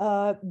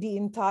the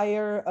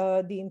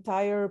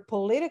entire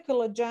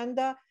political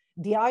agenda,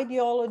 the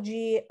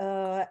ideology,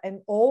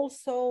 and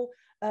also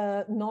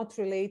not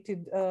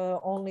related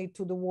only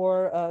to the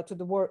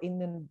war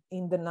in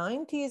the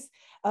 90s,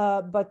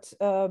 but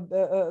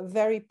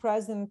very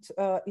present,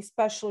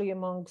 especially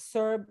among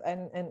Serb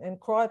and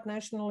Croat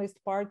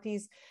nationalist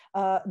parties,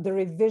 the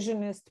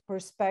revisionist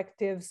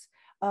perspectives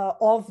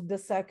of the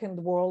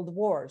Second World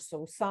War.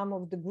 So some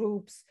of the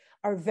groups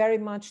are very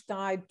much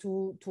tied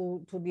to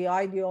the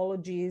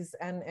ideologies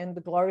and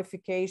the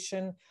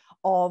glorification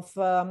of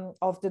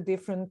the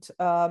different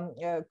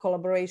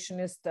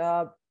collaborationist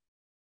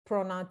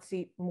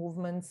pro-Nazi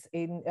movements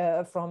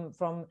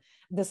from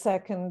the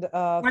Second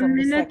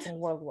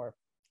World War.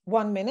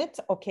 1 minute,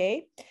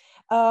 okay.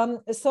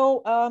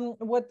 So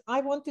what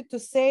I wanted to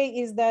say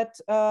is that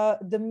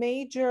the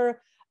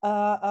major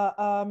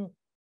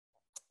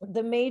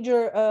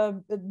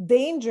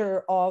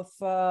danger of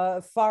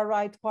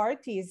far-right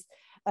parties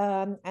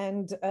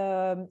and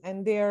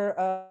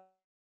their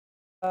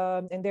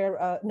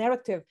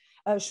narrative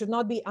should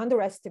not be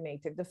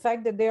underestimated. The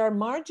fact that they are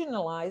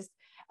marginalized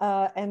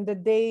and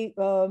that they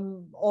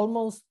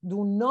almost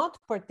do not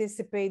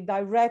participate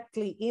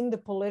directly in the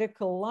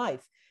political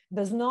life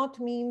does not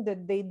mean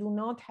that they do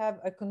not have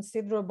a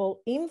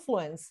considerable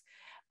influence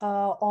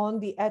on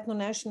the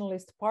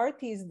ethno-nationalist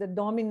parties that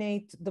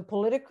dominate the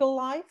political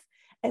life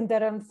and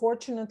that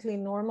unfortunately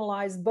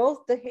normalize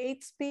both the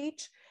hate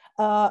speech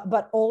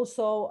but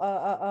also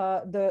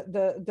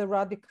the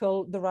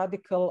radical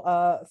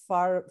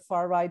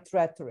far-right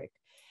rhetoric.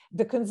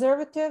 The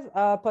conservative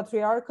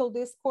patriarchal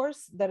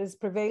discourse that is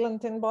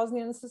prevalent in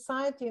Bosnian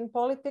society and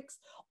politics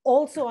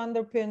also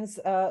underpins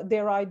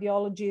their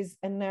ideologies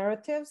and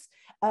narratives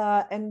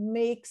and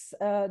makes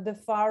the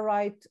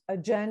far-right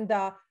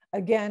agenda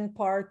again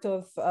part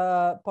of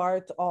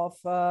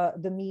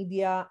the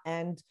media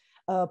and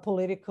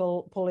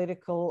political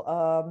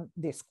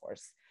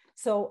discourse.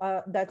 So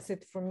that's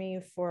it for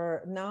me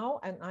for now,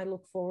 and I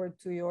look forward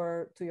to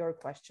your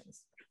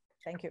questions.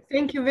 Thank you.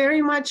 Thank you very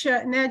much,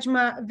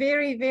 Nedžma.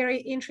 Very, very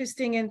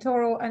interesting and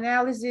thorough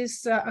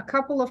analysis. A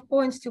couple of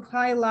points to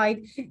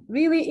highlight.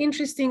 Really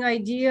interesting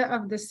idea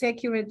of the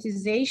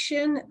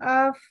securitization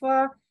of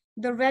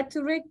the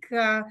rhetoric,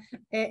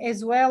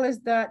 as well as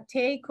the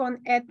take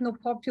on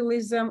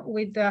ethno-populism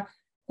with the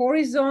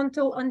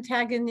horizontal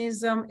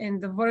antagonism and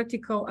the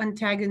vertical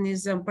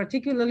antagonism,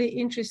 particularly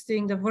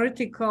interesting, the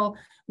vertical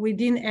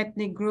within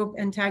ethnic group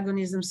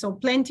antagonism. So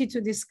plenty to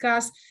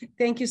discuss.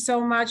 Thank you so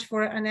much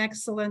for an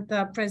excellent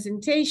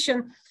presentation.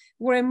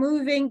 We're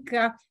moving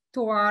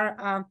to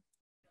our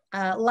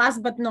last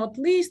but not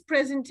least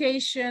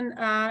presentation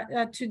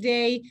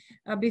today.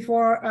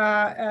 Before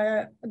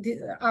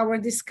our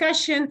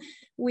discussion,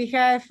 we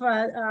have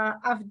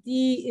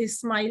Avdi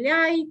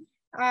Smajljaj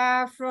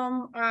from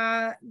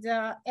the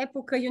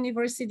Epoka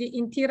University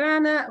in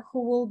Tirana,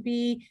 who will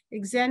be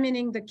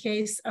examining the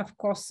case of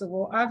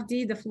Kosovo. Avdi,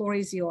 the floor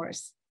is yours.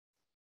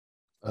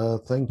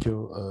 Thank you,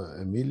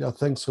 Emilia.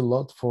 Thanks a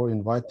lot for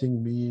inviting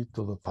me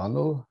to the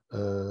panel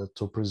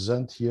to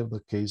present here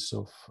the case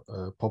of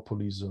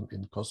populism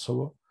in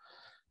Kosovo.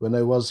 When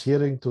I was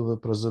hearing to the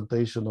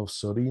presentation of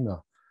Sorina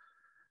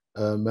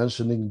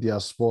mentioning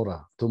diaspora,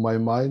 to my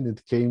mind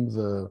it came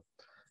the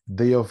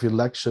day of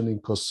election in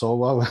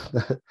Kosovo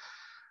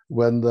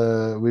when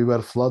we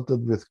were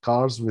flooded with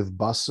cars, with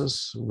buses,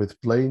 with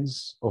planes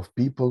of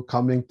people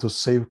coming to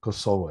save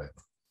Kosovo.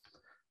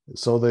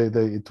 So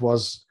it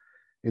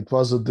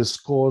was a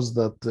discourse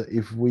that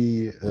if we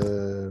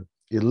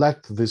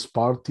elect this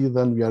party,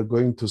 then we are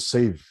going to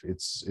save.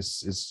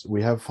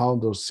 We have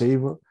found our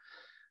savior.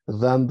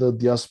 Then the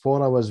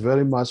diaspora was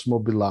very much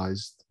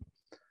mobilized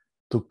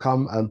to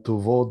come and to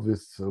vote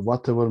with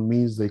whatever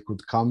means they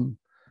could come,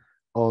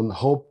 on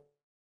hoping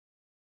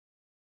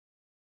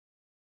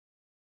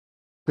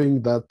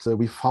that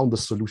we found the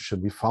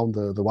solution. We found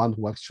the one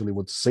who actually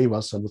would save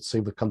us and would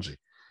save the country.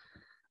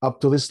 Up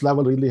to this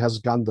level really has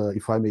gone the,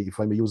 if I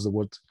may use the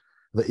word,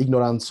 the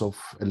ignorance of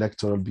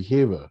electoral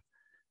behavior,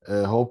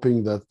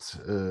 hoping that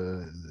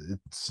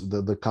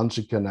the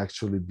country can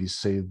actually be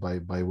saved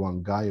by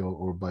one guy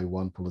or by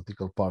one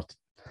political party.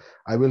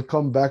 I will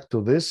come back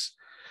to this.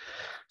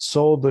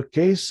 So the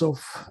case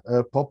of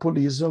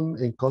populism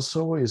in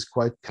Kosovo is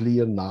quite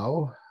clear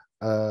now,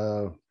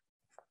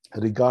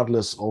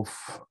 regardless of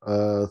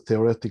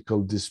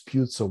theoretical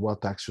disputes of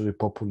what actually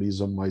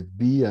populism might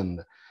be,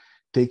 and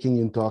taking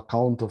into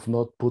account of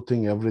not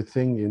putting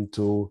everything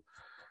into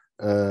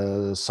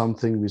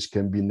something which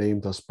can be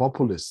named as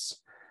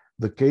populists.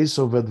 The case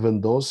of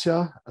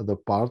Vetvendosia, the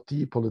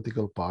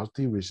political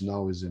party, which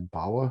now is in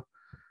power,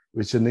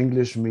 which in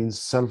English means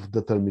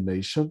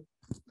self-determination,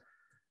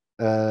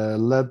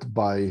 led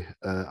by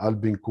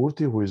Albin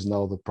Kurti, who is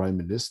now the prime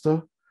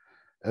minister,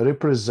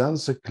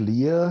 represents a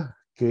clear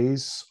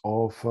case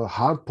of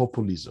hard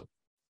populism.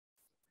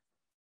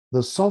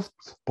 The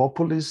soft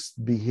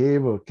populist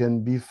behavior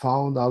can be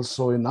found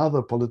also in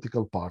other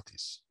political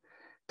parties,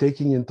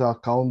 taking into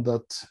account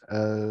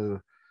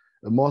that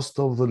most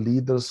of the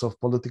leaders of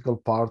political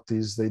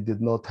parties, they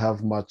did not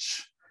have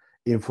much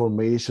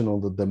information on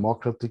the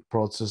democratic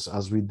process,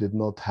 as we did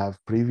not have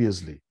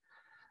previously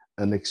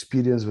an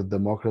experience with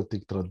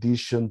democratic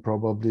tradition,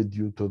 probably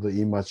due to the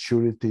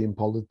immaturity in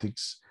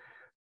politics.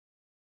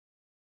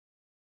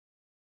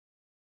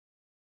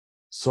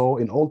 So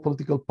in all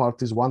political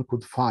parties, one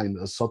could find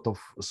a sort of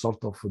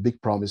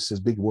big promises,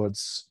 big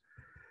words,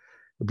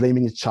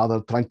 blaming each other,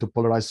 trying to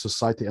polarize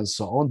society and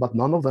so on, but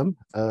none of them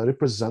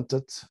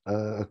represented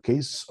a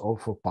case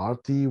of a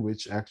party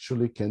which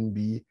actually can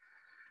be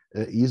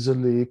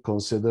easily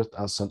considered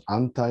as an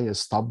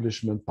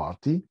anti-establishment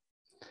party.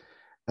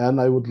 And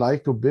I would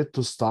like a bit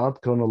to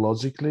start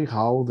chronologically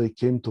how they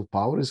came to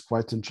power. Is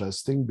quite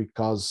interesting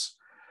because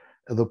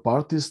the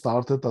party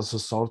started as a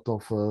sort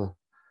of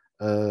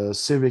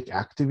civic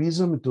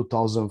activism in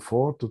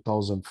 2004,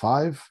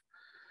 2005.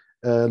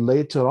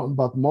 Later on,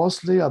 but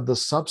mostly at the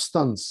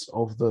substance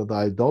of the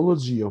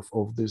ideology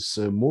of this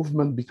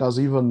movement, because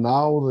even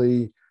now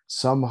they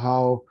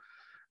somehow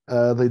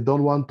they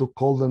don't want to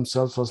call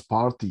themselves as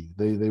party.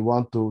 They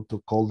want to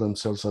call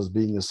themselves as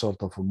being a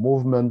sort of a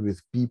movement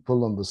with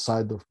people on the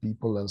side of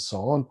people and so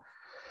on.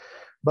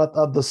 But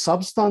at the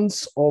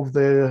substance of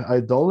their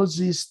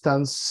ideology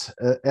stands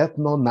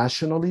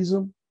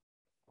ethno-nationalism.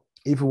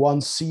 If one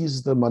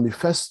sees the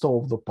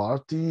manifesto of the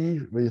party,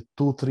 with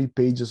 2-3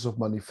 pages of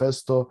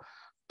manifesto,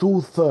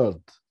 2/3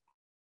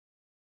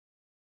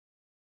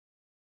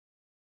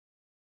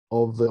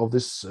 of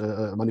this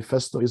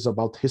manifesto is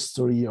about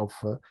history of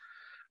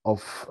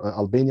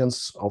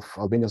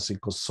Albanians in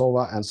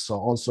Kosovo and so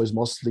on. So it's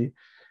mostly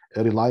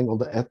relying on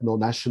the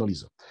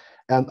ethno-nationalism.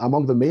 And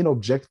among the main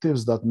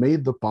objectives that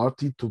made the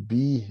party to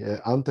be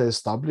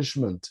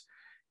anti-establishment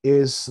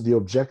is the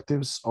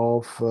objectives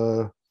of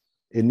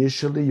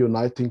initially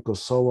uniting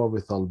Kosovo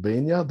with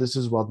Albania. This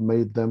is what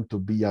made them to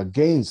be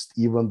against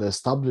even the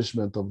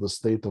establishment of the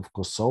state of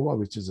Kosovo,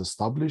 which is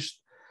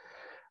established.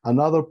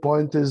 Another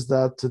point is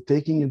that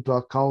taking into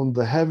account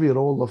the heavy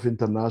role of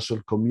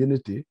international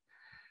community,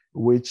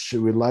 which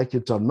we like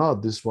it or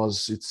not, this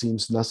was, it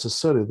seems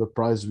necessary, the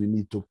price we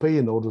need to pay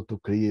in order to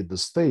create the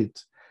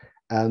state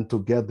and to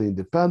get the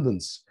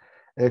independence,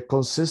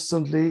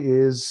 consistently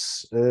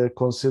is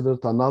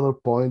considered another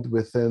point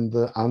within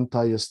the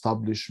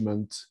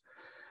anti-establishment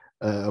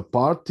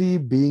party,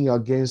 being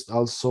against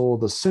also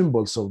the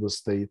symbols of the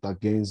state,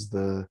 against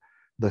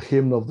the the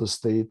hymn of the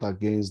state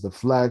against the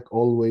flag,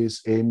 always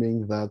aiming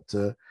that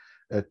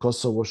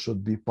Kosovo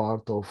should be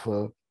part of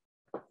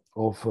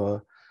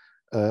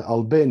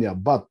Albania.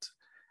 But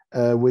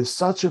with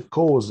such a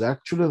cause,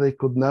 actually, they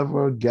could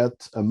never get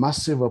a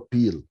massive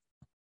appeal.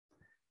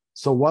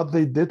 So what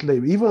they did,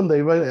 even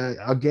they were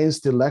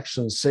against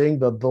elections, saying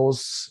that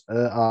those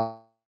are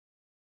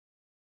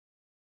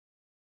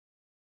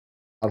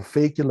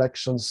fake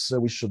elections,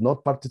 we should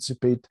not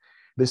participate.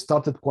 They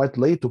started quite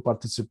late to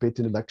participate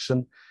in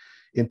election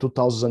in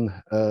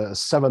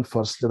 2007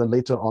 first, then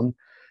later on,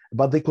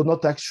 but they could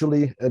not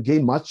actually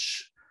gain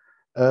much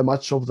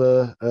of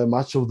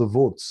the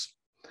votes.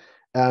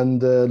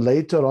 And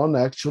later on,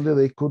 actually,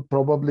 they could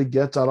probably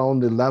get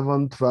around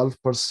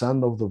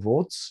 11–12% of the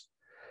votes,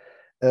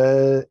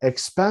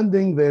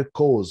 expanding their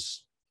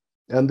cause.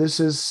 And this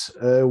is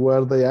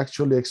where they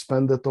actually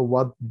expanded, or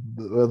what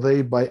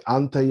they by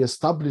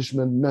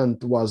anti-establishment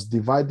meant was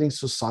dividing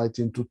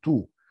society into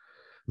two,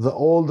 the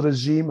old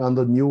regime and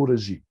the new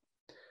regime.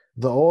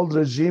 The old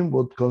regime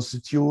would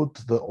constitute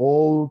the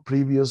all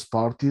previous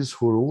parties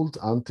who ruled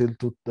until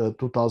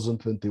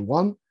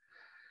 2021,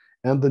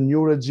 and the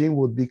new regime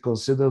would be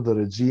considered the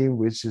regime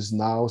which is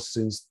now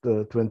since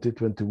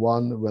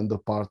 2021, when the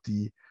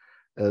party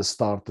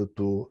started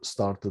to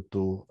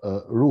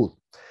rule.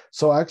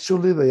 So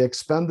actually they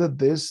expanded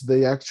this.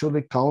 They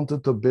actually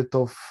counted a bit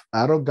of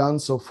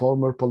arrogance of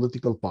former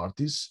political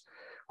parties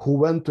who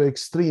went to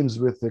extremes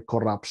with the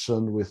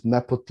corruption, with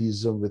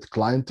nepotism, with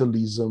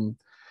clientelism,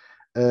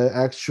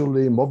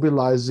 actually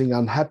mobilizing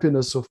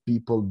unhappiness of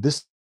people,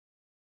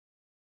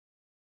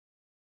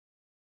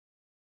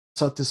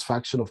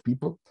 dissatisfaction of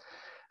people.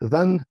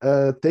 Then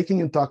taking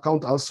into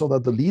account also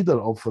that the leader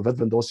of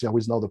Vetvendosia, who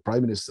is now the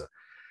prime minister,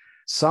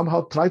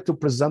 somehow tried to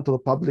present to the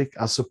public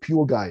as a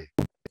pure guy,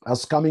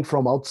 as coming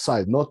from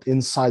outside, not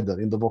insider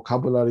in the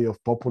vocabulary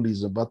of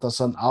populism, but as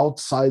an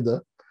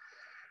outsider,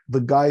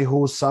 the guy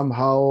who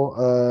somehow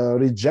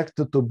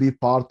rejected to be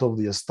part of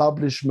the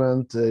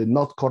establishment,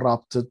 not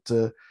corrupted,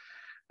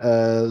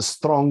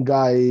 strong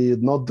guy,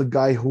 not the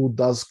guy who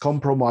does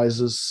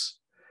compromises,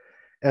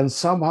 and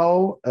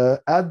somehow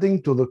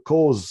adding to the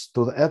cause,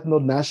 to the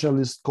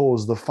ethno-nationalist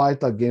cause, the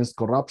fight against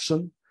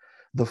corruption,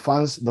 the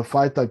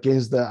fight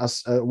against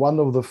one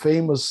of the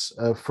famous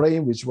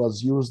frame which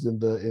was used in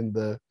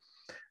the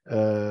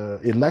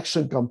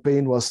election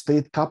campaign was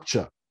state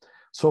capture.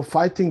 So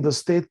fighting the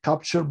state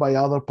capture by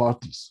other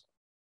parties.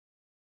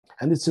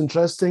 And it's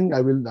interesting,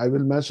 I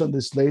will mention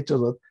this later,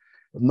 that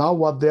now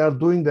what they are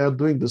doing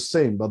the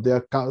same, but they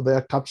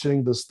are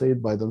capturing the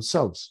state by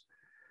themselves.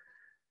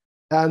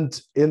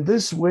 And in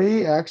this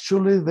way,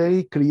 actually,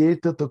 they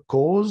created a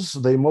cause,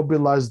 they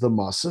mobilized the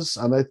masses.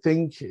 And I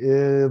think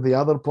the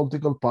other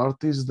political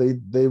parties,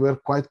 they were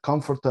quite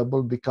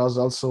comfortable because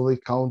also they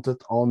counted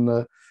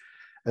on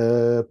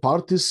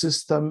party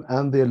system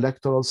and the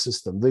electoral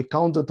system. They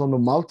counted on a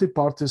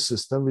multi-party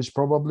system, which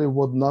probably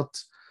would not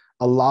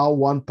allow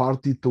one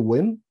party to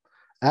win,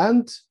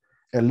 and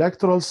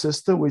electoral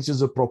system, which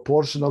is a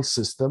proportional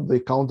system. They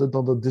counted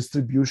on the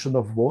distribution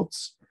of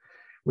votes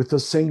with a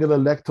single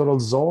electoral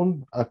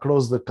zone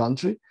across the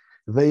country.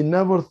 They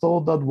never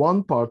thought that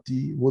one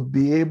party would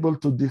be able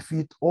to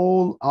defeat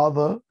all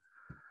other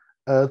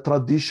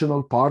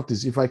traditional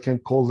parties, if I can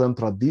call them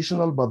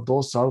traditional, but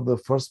those are the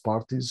first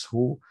parties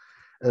who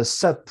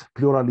set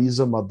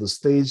pluralism at the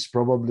stage,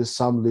 probably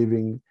some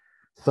living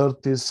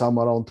 30, some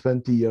around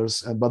 20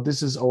 years. But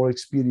this is our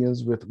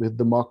experience with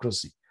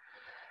democracy.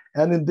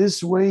 And in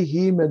this way,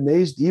 he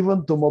managed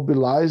even to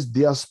mobilize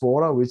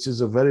diaspora, which is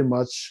a very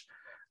much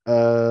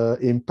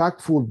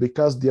impactful,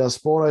 because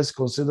diaspora is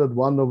considered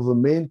one of the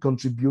main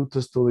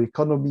contributors to the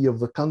economy of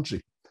the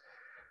country.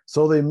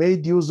 So they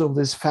made use of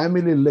these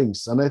family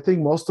links. And I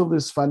think most of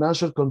this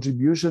financial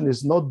contribution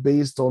is not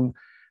based on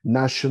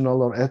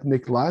national or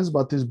ethnic lines,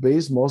 but is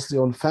based mostly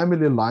on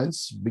family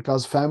lines,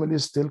 because family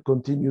still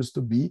continues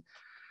to be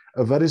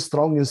a very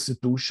strong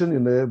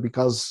institution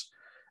because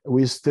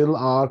we still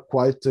are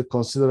quite a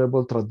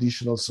considerable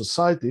traditional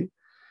society.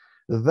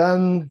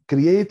 Then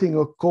creating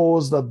a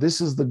cause that this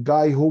is the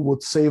guy who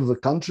would save the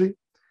country.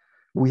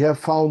 We have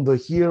found the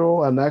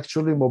hero and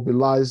actually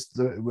mobilized.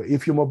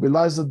 If you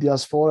mobilize the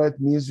diaspora, it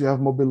means you have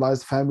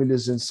mobilized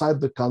families inside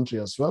the country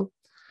as well.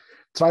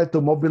 Try to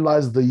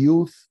mobilize the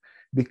youth,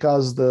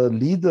 because the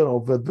leader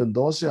of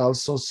Vetvendosia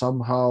also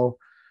somehow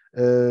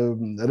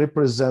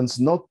represents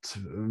not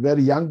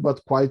very young,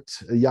 but quite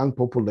a young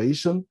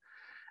population.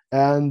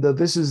 And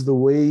this is the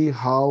way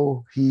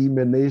how he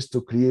managed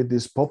to create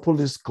this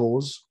populist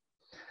cause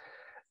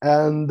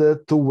and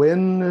to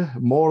win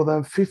more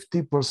than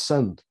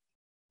 50%.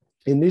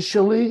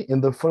 Initially,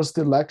 in the first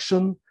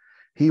election,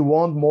 he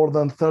won more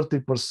than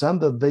 30%,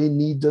 that they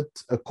needed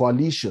a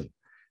coalition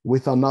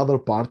with another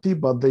party,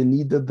 but they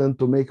needed then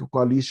to make a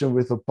coalition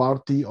with a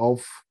party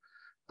of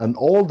an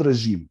old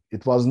regime.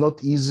 It was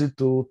not easy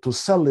to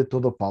sell it to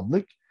the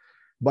public,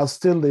 but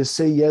still they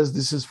say, yes,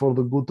 this is for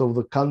the good of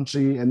the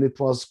country, and it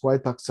was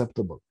quite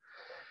acceptable.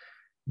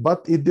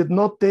 But it did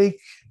not take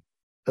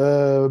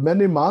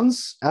many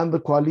months, and the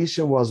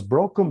coalition was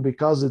broken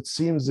because it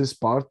seems this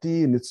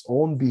party in its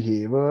own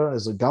behavior,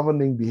 as a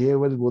governing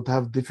behavior, it would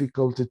have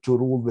difficulty to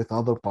rule with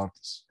other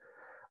parties.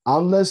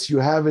 Unless you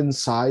have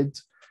inside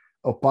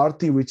a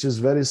party which is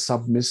very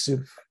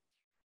submissive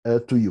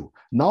to you.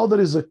 Now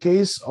there is a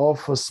case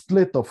of a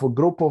split of a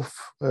group of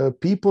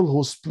people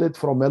who split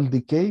from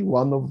LDK,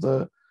 one of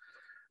the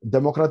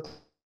Democratic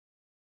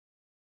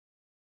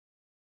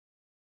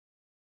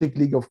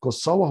League of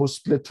Kosovo, who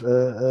split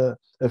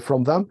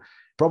from them,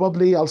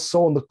 probably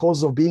also on the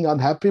cause of being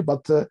unhappy,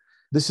 but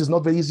this is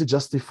not very easily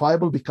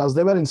justifiable because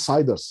they were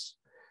insiders.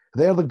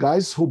 They are the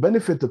guys who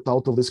benefited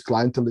out of this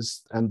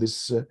clientelist and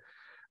this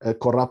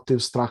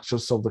corruptive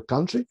structures of the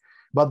country,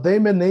 but they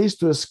managed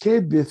to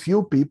escape with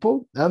few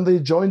people and they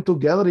joined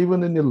together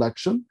even in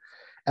election.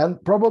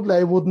 And probably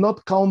I would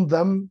not count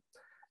them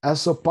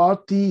as a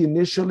party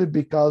initially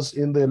because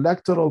in the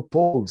electoral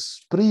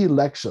polls,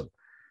 pre-election,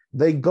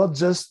 they got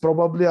just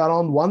probably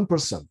around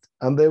 1%,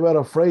 and they were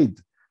afraid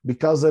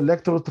because the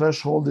electoral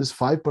threshold is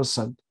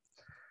 5%.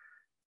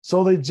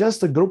 So they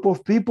just a group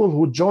of people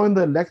who joined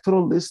the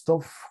electoral list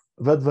of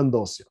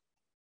Vedvendosja.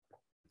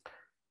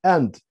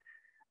 And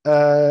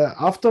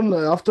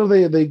after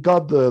they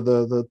got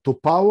to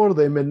power,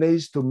 they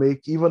managed to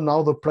make, even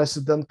now the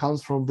president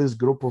comes from this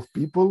group of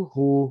people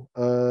who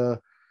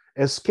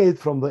escaped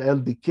from the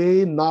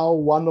LDK. Now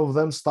one of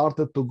them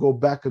started to go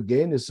back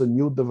again. It's a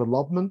new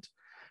development.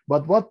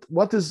 But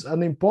what is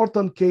an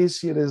important case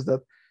here is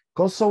that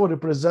Kosovo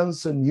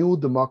represents a new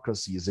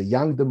democracy, is a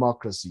young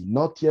democracy,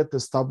 not yet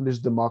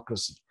established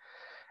democracy.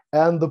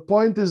 And the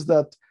point is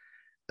that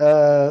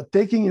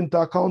taking into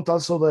account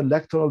also the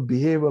electoral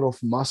behavior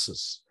of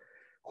masses,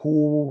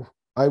 who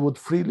I would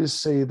freely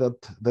say that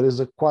there is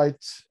a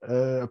quite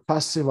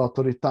passive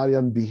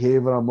authoritarian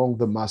behavior among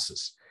the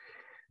masses.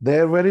 They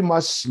are very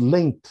much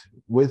linked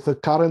with the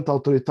current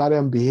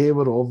authoritarian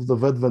behavior of the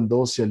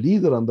Vedvendosja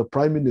leader and the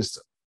prime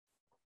minister.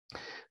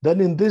 Then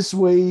in this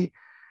way,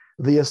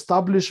 the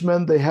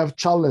establishment, they have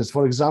challenged,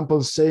 for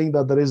example, saying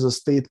that there is a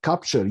state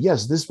capture.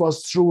 Yes, this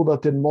was true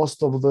that in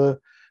most of the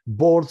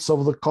boards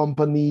of the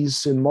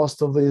companies, in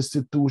most of the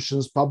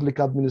institutions, public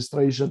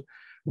administration,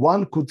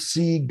 one could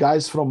see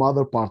guys from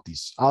other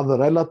parties, other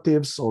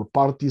relatives or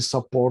party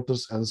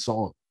supporters and so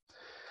on.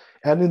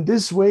 And in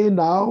this way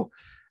now,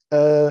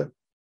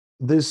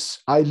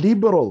 this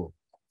illiberal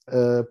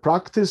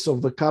practice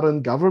of the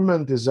current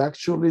government is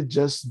actually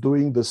just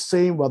doing the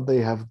same what they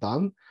have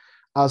done,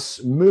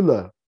 as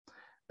Müller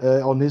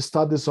on his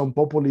studies on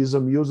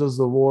populism uses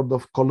the word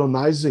of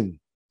colonizing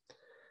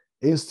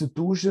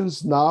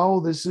institutions. Now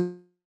this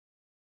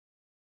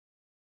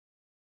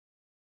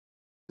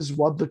is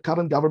what the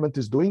current government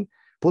is doing,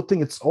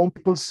 putting its own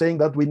people, saying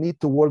that we need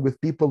to work with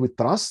people with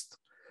trust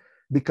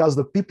because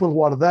the people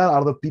who are there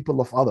are the people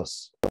of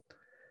others.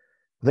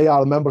 They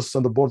are members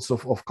on the boards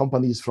of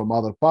companies from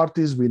other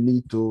parties. We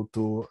need to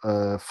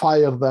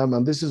fire them.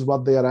 And this is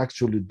what they are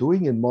actually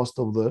doing in most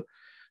of the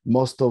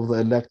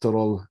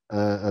electoral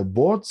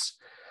boards.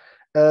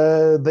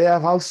 They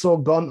have also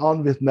gone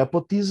on with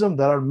nepotism.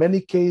 There are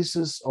many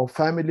cases of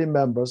family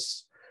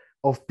members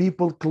of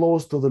people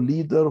close to the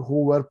leader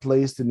who were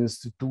placed in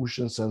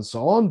institutions and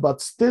so on. But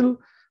still,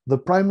 the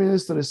prime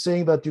minister is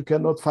saying that you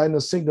cannot find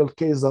a single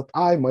case that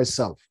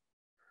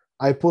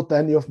I put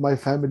any of my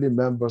family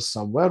members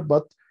somewhere.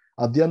 But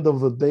at the end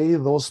of the day,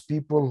 those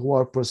people who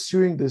are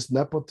pursuing these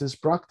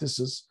nepotist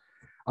practices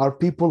are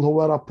people who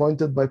were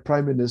appointed by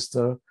prime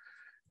minister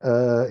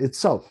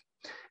itself.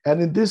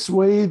 And in this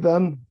way,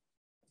 then,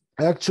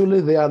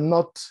 actually, they are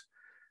not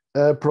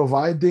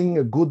providing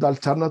a good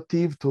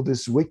alternative to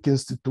these weak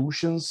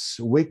institutions,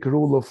 weak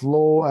rule of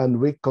law, and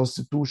weak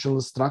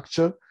constitutional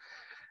structure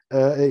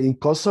in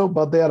Kosovo,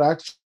 but they are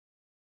actually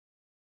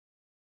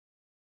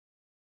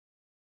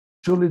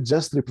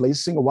just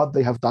replacing what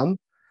they have done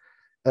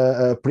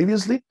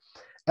previously,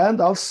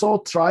 and also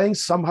trying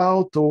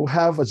somehow to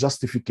have a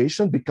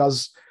justification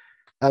because.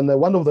 And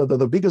one of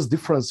the biggest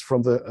difference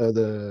from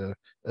the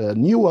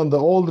new and the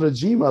old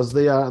regime, as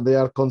they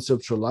are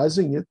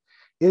conceptualizing it,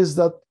 is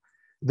that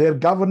their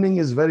governing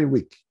is very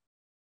weak.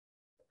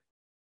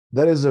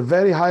 There is a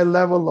very high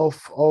level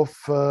of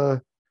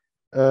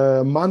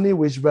money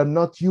which were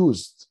not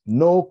used.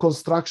 No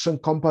construction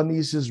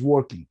companies is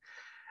working.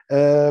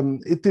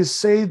 It is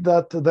said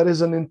that there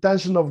is an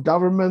intention of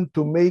government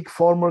to make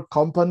former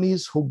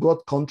companies who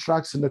got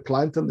contracts in a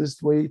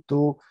clientelist way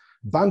to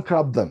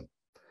bankrupt them.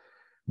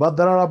 But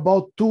there are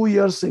about 2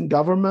 years in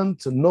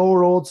government, no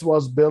roads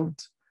was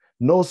built,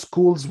 no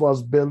schools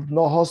was built,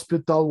 no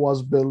hospital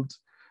was built.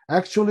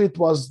 Actually, it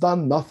was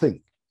done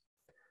nothing.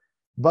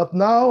 But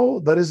now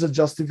there is a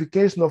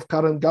justification of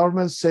current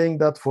government saying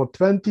that for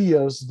 20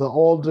 years, the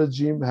old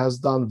regime has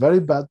done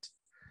very bad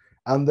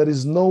and there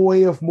is no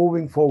way of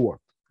moving forward.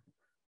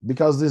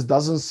 Because this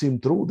doesn't seem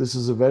true. This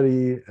is a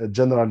very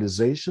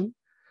generalization.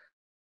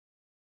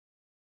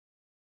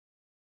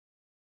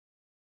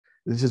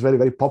 This is very,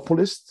 very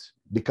populist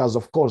because,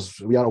 of course,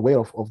 we are aware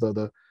of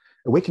the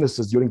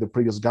weaknesses during the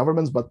previous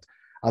governments. But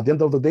At the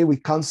end of the day, we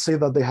can't say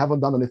that they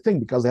haven't done anything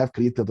because they have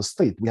created a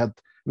state.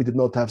 We did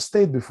not have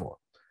state before.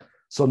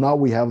 So now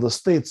we have the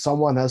state,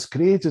 someone has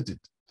created it.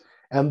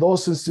 And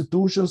those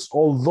institutions,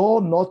 although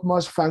not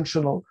much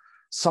functional,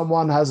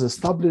 someone has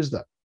established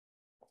them.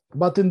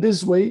 But in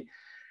this way,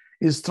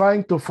 is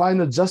trying to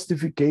find a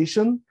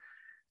justification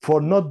for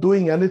not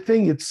doing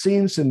anything. It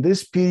seems in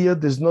this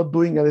period is not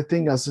doing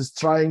anything as is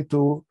trying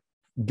to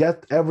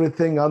get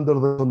everything under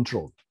the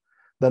control.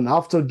 Then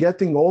after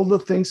getting all the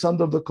things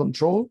under the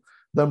control,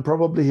 then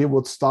probably he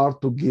would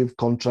start to give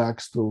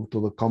contracts to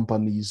the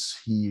companies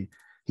he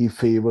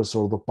favors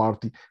or the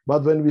party.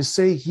 But when we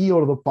say he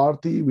or the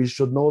party, we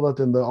should know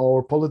that in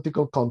our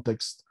political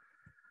context,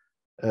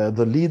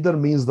 the leader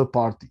means the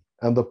party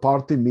and the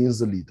party means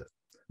the leader.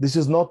 This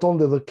is not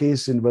only the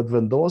case in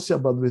Vedvendosya,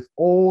 but with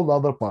all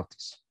other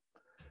parties.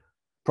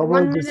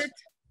 Probably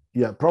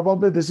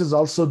this is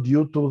also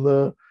due to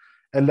the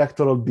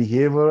electoral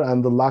behavior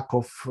and the lack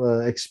of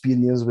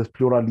experience with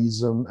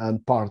pluralism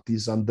and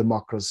parties and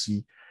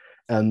democracy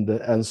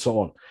and so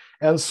on.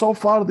 And so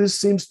far, this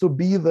seems to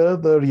be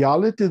the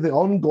reality, the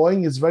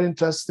ongoing. It's very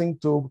interesting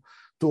to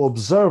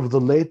observe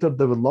the later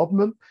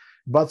development,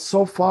 but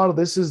so far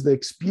this is the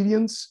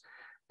experience.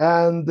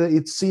 And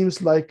it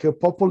seems like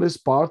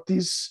populist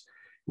parties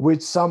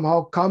which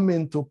somehow come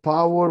into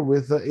power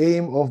with the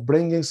aim of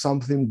bringing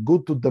something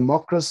good to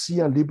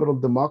democracy and liberal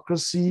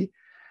democracy.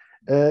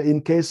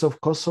 In case of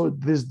Kosovo,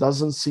 this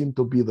doesn't seem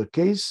to be the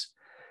case.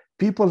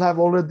 People have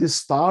already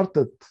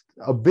started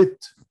a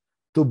bit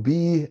to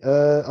be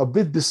a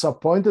bit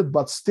disappointed,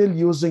 but still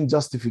using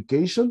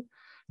justification.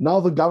 Now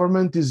the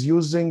government is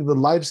using the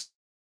live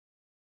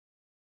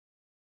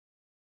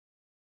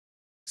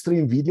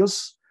stream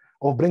videos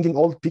of bringing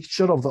old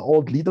picture of the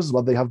old leaders,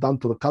 what they have done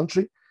to the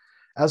country,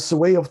 as a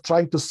way of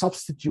trying to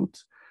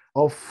substitute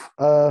of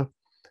a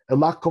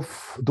lack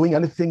of doing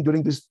anything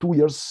during these 2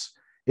 years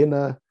in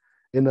a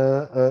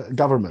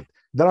government.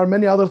 There are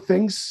many other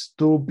things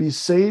to be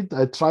said.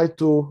 I try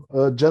to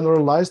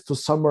generalize, to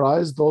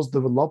summarize those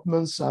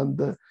developments,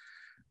 and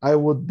I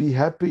would be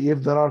happy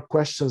if there are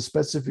questions,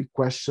 specific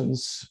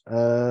questions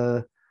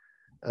to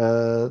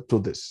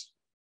this.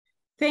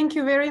 Thank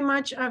you very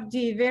much,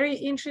 Avdi. Very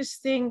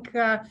interesting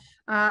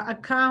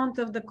account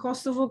of the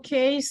Kosovo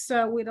case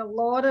with a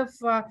lot of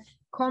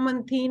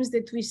common themes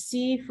that we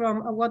see from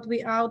what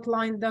we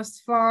outlined thus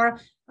far.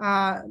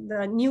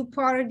 The new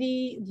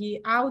party,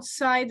 the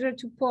outsider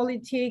to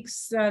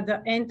politics,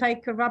 the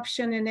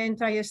anti-corruption and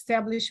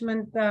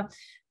anti-establishment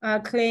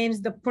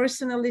claims, the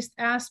personalist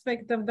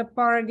aspect of the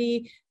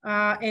party,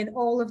 and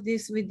all of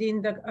this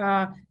within the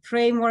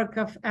framework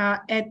of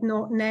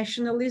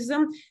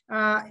ethno-nationalism.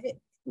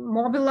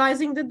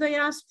 Mobilizing the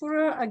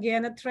diaspora,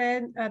 again, a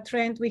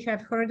trend we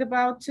have heard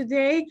about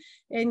today,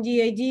 and the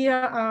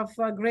idea of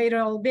greater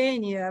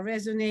Albania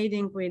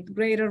resonating with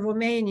greater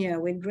Romania,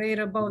 with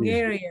greater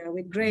Bulgaria,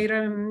 with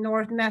greater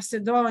North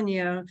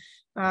Macedonia.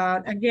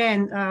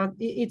 Again,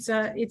 it's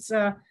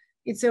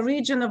a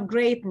region of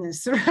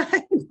greatness,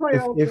 right?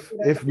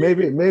 If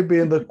maybe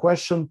in the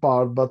question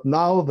part, but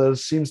now there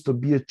seems to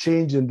be a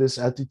change in this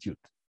attitude.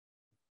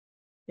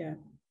 Yeah.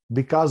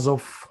 Because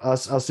of,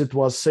 as it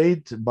was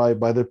said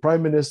by the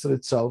Prime Minister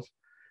itself,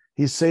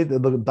 he said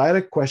the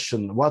direct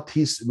question,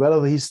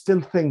 whether he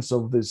still thinks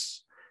of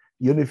this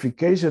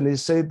unification, he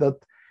said that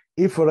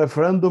if a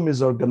referendum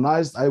is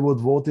organized, I would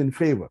vote in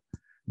favor.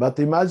 But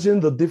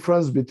imagine the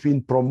difference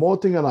between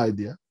promoting an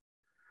idea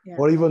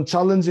or even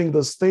challenging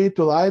the state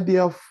to the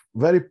idea of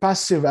very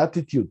passive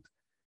attitude.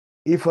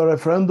 If a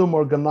referendum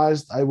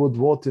organized, I would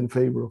vote in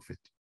favor of it.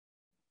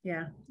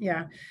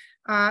 Yeah.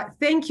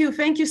 Thank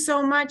you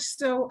so much.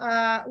 So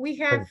we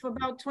have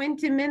about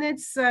 20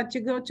 minutes to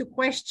go to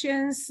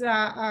questions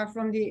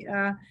from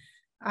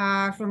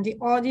the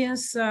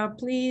audience.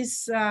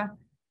 Please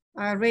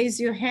raise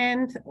your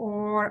hand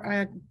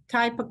or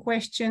type a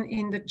question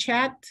in the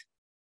chat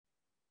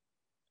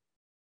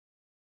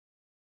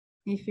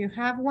if you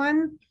have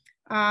one.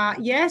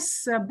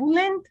 Yes,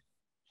 Bulent?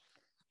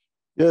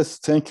 Yes,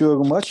 thank you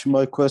very much.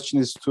 My question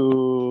is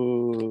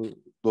to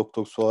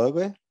Dr.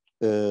 Soare.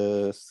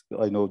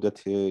 I know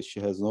that she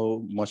has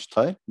no much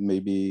time.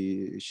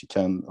 Maybe she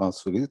can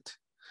answer it.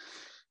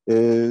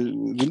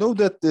 We know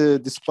that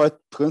despite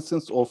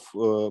presence of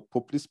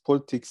populist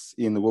politics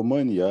in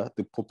Romania,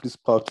 the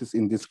populist parties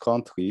in this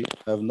country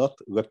have not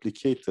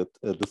replicated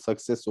the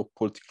success of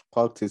political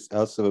parties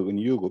elsewhere in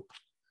Europe.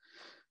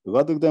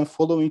 Rather than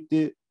following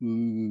the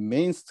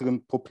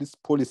mainstream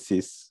populist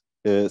policies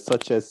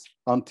such as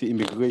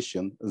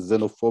anti-immigration,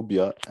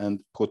 xenophobia,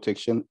 and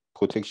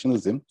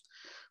protectionism,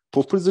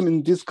 populism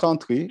in this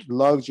country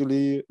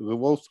largely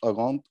revolves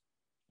around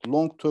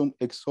long-term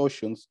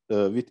extortions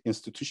with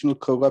institutional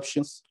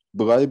corruptions,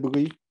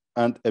 bribery,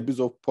 and abuse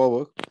of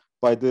power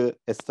by the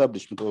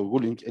establishment or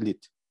ruling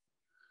elite.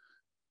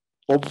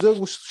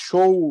 Observers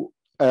show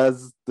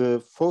as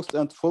the first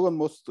and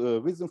foremost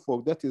reason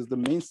for that is the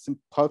mainstream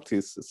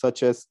parties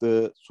such as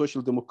the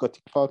Social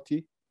Democratic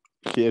Party,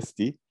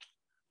 PSD,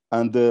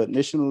 and the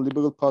National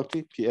Liberal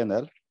Party,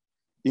 PNL,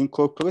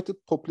 incorporated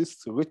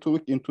populist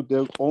rhetoric into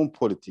their own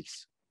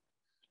politics.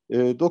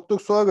 Dr.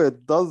 Soare,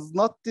 does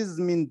not this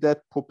mean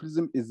that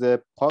populism is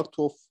a part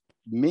of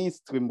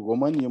mainstream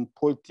Romanian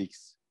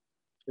politics?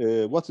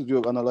 What is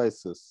your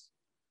analysis?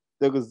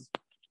 There is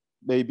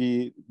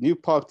maybe new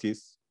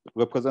parties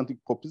representing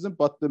populism,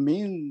 but the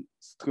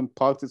mainstream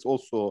parties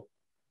also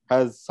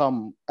has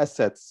some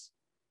assets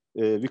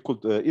we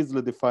could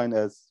easily define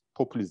as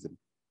populism.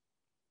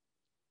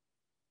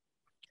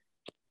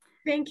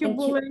 Thank you,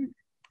 Bullen.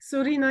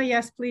 Sorina,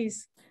 yes,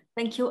 please.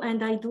 Thank you,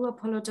 and I do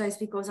apologize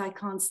because I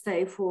can't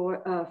stay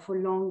for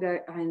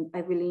longer, and I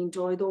really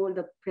enjoyed all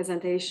the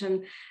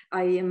presentation.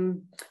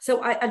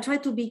 I'll try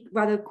to be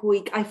rather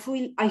quick. I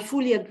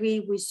fully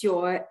agree with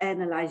your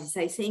analysis.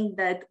 I think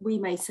that we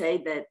may say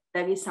that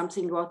there is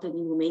something rotten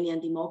in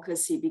Romanian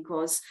democracy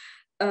because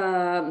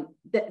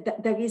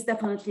there is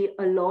definitely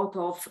a lot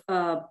of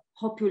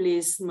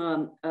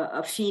populism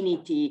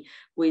affinity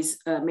with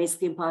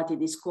mainstream party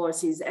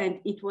discourses. And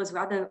it was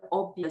rather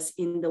obvious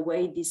in the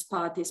way these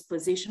parties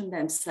positioned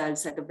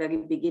themselves at the very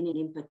beginning,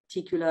 in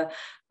particular,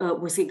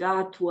 with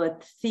regard to a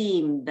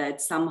theme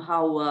that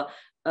somehow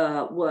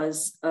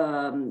was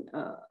a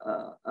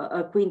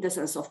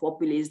quintessence of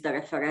populism, the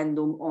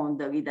referendum on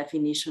the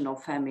redefinition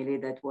of family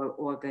that were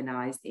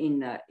organized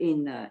in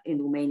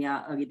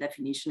Romania, a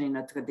redefinition in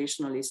a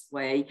traditionalist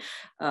way,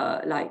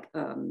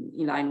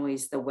 in line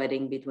with the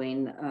wedding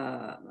between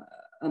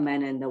a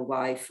man and a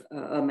wife,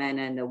 a man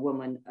and a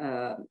woman,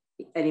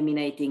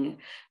 eliminating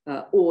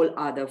all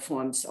other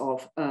forms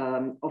of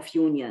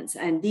unions.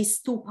 And these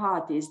two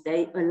parties,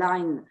 they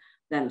align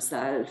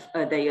themselves,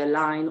 they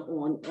align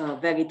on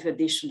very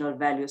traditional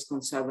values,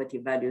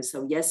 conservative values.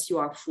 So yes, you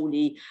are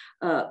fully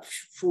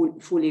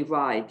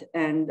right.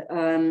 And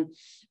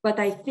but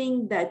I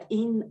think that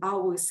in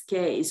our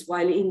case,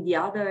 while in the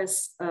other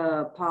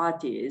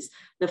parties,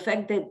 the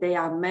fact that they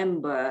are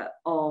member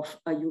of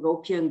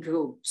European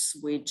groups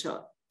which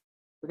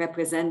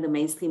represent the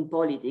mainstream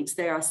politics,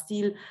 there are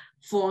still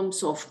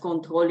forms of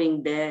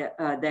controlling their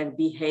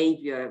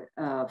behavior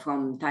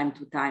from time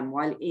to time.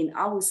 While in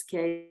our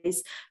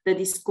case, the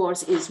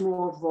discourse is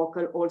more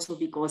vocal also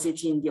because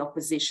it's in the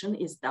opposition.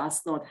 It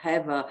does not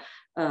have a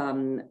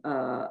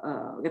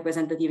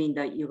representative in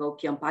the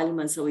European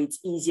Parliament, so it's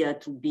easier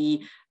to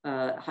be,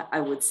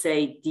 I would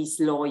say,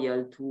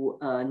 disloyal to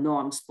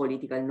norms,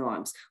 political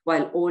norms,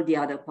 while all the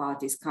other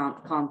parties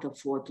can't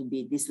afford to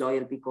be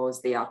disloyal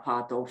because they are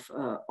part of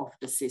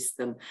the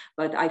system.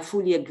 But I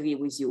fully agree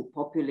with you,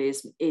 populism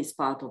is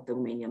part of the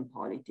Romanian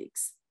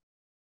politics.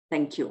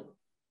 Thank you.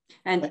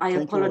 And I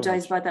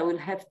apologize, but I will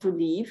have to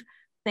leave.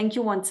 Thank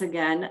you once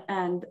again.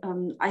 And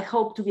I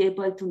hope to be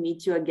able to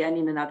meet you again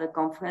in another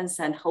conference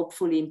and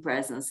hopefully in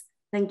presence.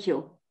 Thank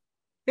you.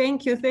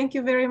 Thank you. Thank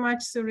you very much,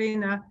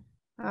 Sorina.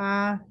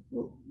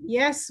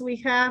 Yes, we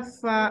have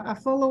a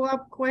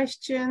follow-up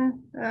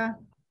question.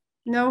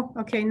 No?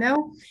 Okay,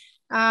 no.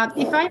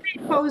 If I may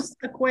pose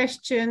a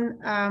question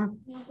to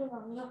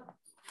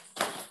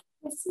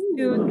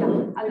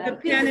the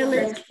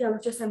panelists.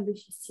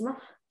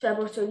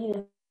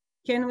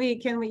 Can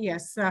we,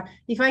 yes.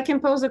 If I can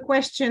pose a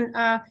question,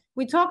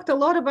 we talked a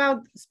lot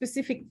about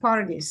specific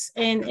parties,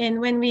 and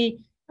when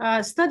we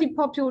study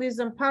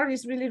populism,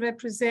 parties really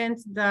represent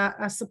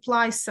the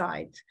supply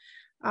side.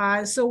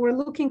 So we're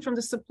looking from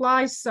the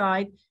supply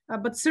side,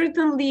 but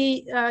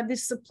certainly the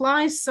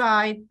supply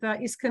side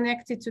is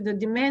connected to the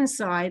demand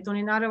side, or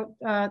in other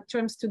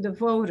terms to the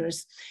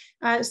voters.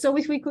 So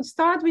if we could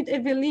start with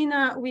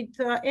Evelina, with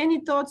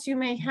any thoughts you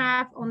may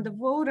have on the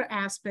voter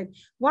aspect.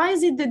 Why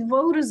is it that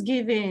voters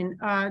give in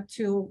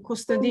to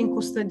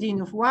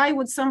Kostadinov? Why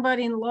would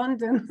somebody in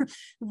London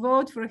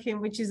vote for him,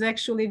 which is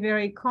actually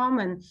very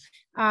common?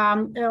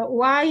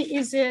 Why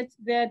is it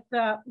that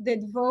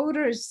that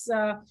voters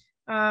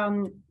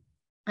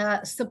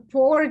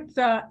support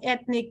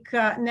ethnic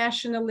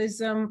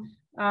nationalism?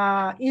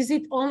 Is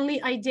it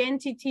only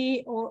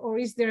identity, or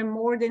is there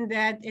more than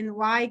that? And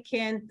why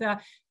can't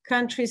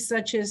countries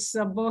such as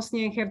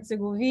Bosnia and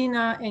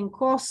Herzegovina and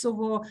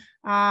Kosovo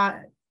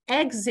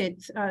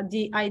exit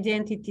the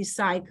identity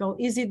cycle?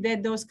 Is it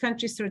that those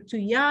countries are too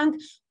young,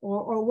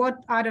 or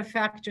what other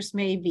factors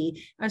may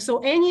be? So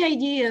any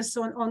ideas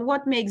on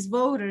what makes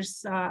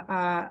voters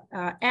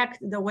act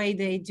the way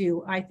they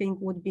do, I think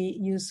would be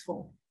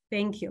useful.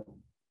 Thank you.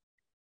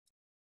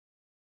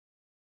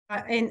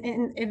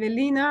 And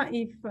Evelina,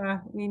 if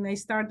we may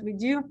start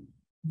with you.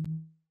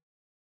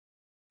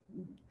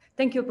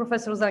 Thank you,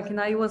 Professor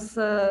Zankina. I was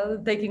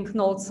taking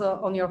notes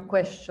on your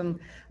question.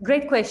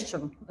 Great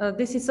question.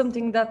 This is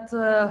something that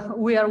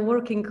we are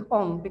working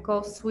on,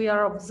 because we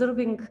are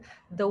observing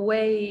the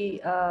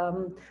way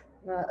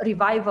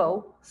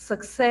revival,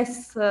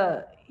 success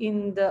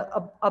in the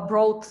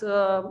abroad,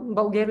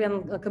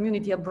 Bulgarian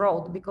community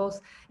abroad,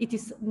 because it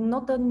is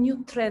not a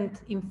new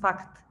trend. In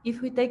fact,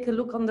 if we take a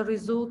look on the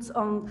results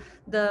on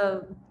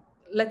the,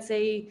 let's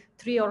say,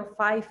 3 or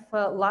 5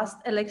 last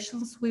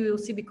elections, we will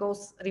see,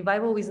 because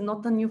revival is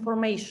not a new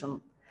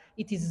formation.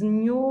 It is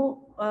new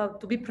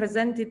to be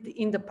presented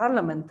in the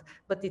parliament,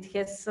 but it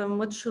has a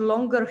much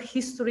longer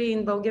history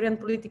in Bulgarian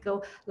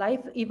political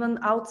life, even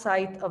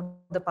outside of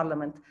the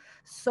parliament.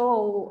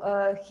 So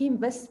he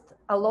invests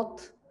a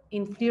lot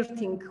in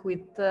flirting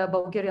with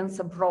Bulgarians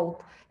abroad,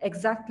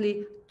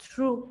 exactly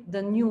through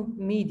the new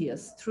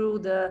medias, through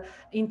the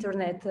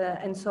internet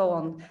and so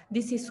on.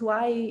 This is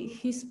why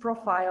his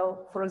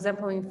profile, for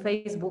example, in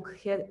Facebook,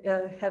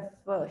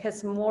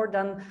 has more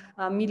than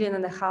 1.5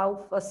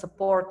 million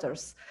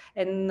supporters.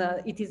 And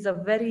it is a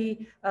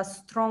very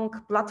strong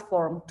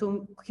platform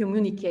to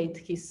communicate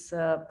his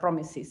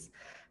promises.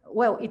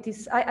 Well, it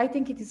is, I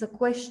think it is a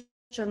question,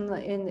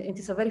 and it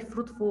is a very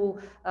fruitful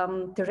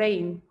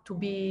terrain to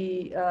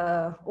be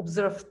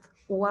observed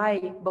why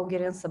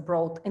Bulgarians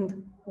abroad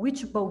and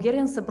which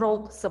Bulgarians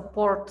abroad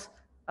support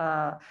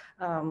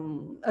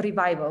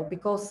revival,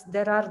 because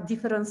there are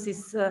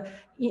differences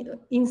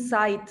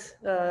inside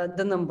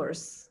the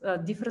numbers,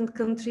 different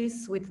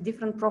countries with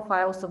different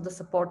profiles of the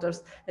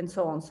supporters and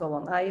so on, so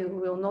on. I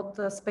will not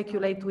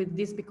speculate with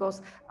this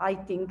because I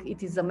think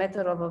it is a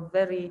matter of a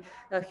very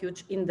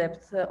huge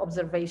in-depth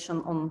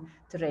observation on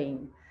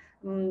terrain.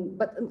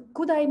 But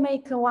could I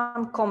make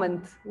one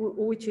comment,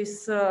 which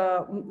is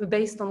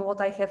based on what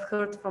I have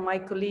heard from my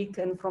colleague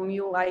and from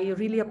you? I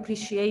really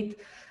appreciate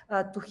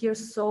to hear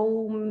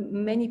so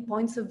many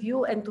points of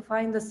view and to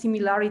find the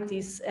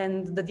similarities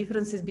and the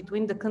differences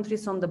between the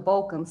countries on the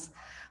Balkans.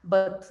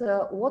 But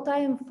what I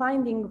am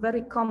finding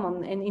very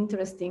common and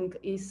interesting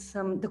is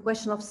the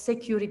question of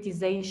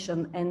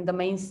securitization and the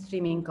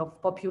mainstreaming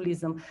of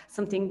populism,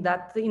 something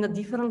that in a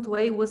different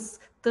way was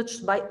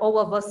touched by all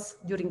of us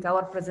during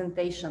our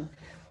presentation.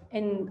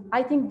 And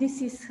I think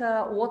this is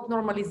what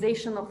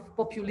normalization of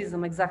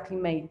populism exactly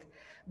made.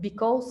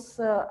 Because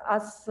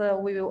as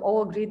we will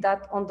all agree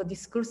that on the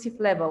discursive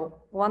level,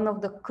 one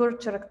of the core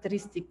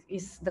characteristics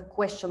is the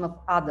question of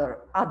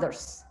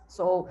others.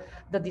 So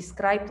the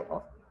describe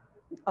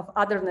of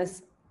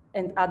otherness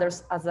and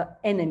others as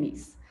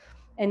enemies.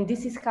 And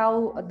this is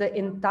how the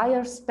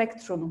entire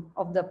spectrum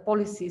of the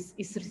policies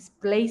is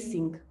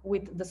replacing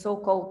with the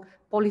so-called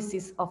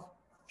policies of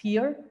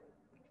fear,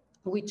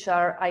 which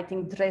are, I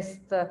think,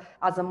 dressed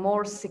as a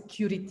more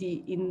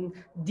security in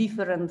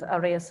different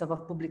areas of a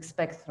public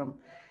spectrum.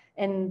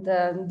 And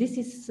this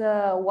is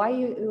why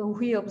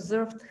we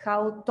observed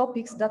how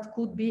topics that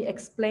could be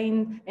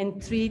explained and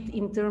treated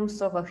in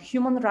terms of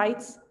human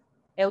rights,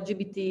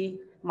 LGBT,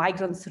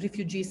 migrants,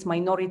 refugees,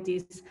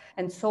 minorities,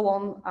 and so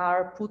on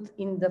are put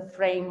in the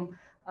frame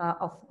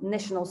of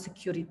national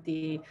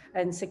security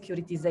and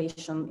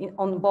securitization.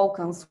 On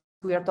Balkans,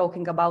 we are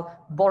talking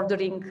about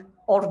bordering,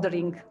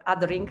 ordering,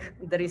 othering.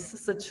 There is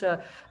such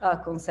a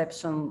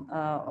conception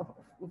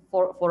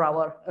for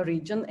our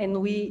region,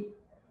 and we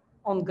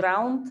on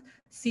ground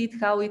see it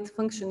how it's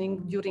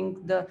functioning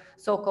during the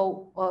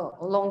so-called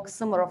long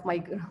summer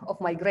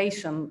of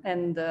migration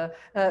and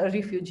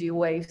refugee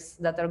waves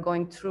that are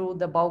going through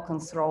the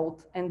Balkans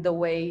road, and the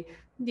way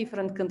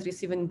different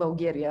countries, even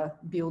Bulgaria,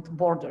 built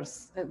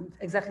borders. And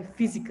exactly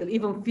physically,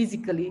 even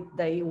physically,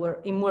 they were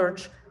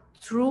emerged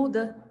through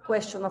the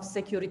question of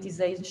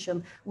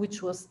securitization,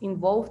 which was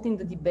involved in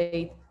the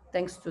debate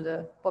thanks to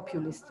the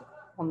populists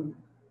on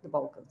the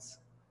Balkans.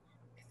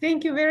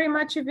 Thank you very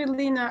much,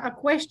 Evelina. A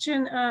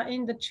question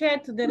in the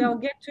chat that I'll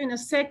get to in a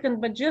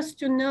second, but just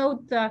to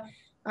note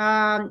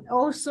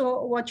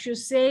also what you're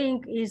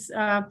saying is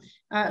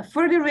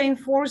further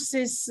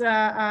reinforces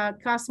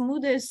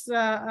Kasmude's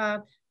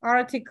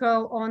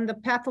article on the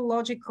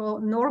pathological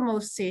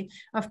normalcy.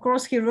 Of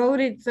course, he wrote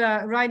it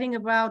writing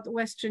about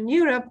Western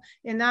Europe,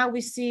 and now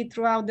we see it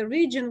throughout the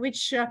region,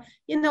 which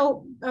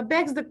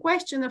begs the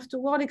question of to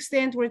what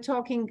extent we're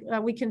talking,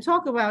 we can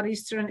talk about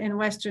Eastern and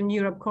Western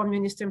Europe,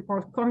 communist and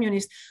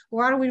post-communist,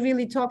 or are we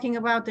really talking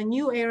about a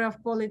new era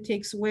of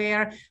politics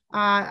where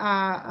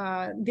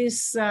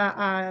this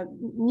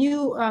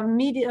new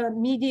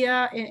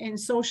media and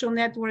social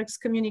networks,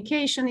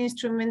 communication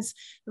instruments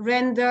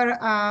render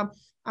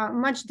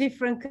much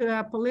different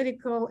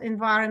political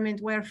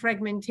environment where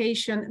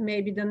fragmentation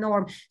may be the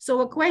norm. So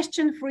a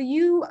question for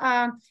you,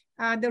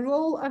 the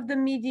role of the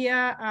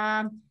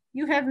media.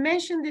 You have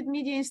mentioned that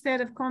media, instead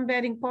of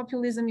combating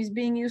populism, is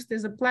being used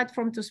as a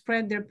platform to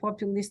spread their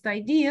populist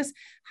ideas.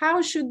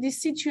 How should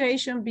this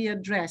situation be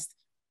addressed?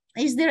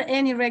 Is there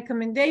any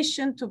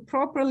recommendation to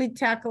properly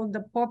tackle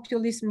the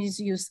populist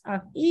misuse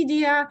of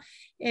media?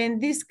 And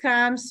this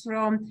comes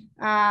from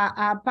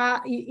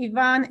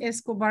Ivan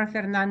Escobar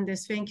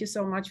Fernandez. Thank you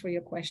so much for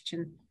your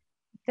question.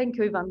 Thank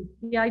you, Ivan.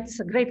 Yeah, it's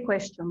a great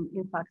question,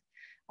 in fact.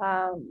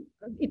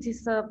 It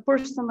is a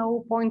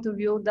personal point of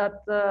view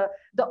that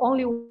the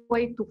only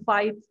way to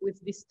fight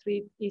with this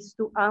threat is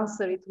to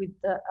answer it with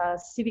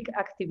civic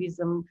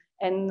activism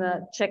and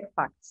check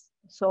facts.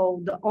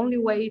 So the only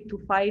way to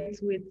fight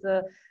with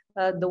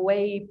the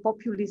way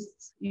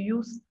populists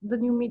use the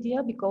new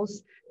media,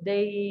 because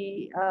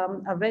they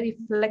are very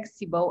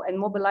flexible and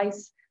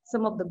mobilize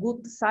some of the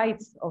good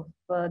sides of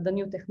the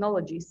new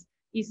technologies,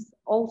 is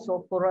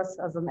also for us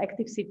as an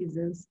active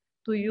citizens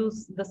to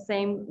use the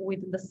same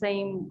with the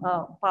same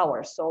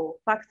power. So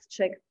fact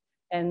check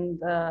and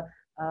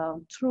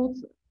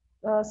truth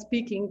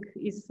speaking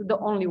is the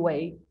only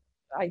way,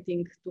 I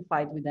think, to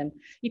fight with them.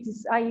 It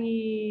is,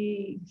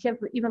 I have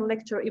even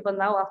lecture even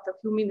now after a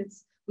few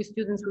minutes with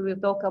students, we will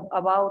talk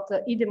about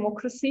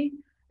e-democracy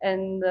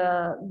and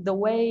the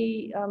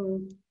way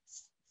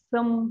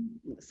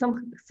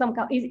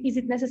is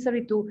it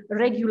necessary to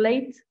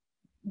regulate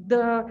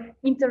the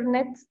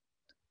internet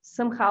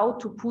somehow,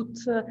 to put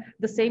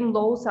the same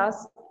laws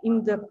as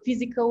in the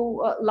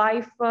physical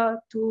life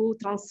to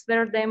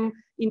transfer them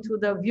into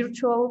the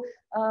virtual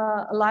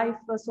life.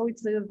 So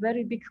it's a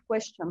very big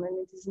question and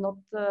it is not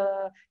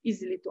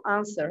easily to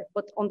answer.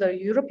 But on the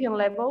European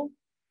level,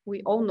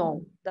 we all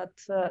know that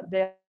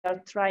they are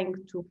trying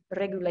to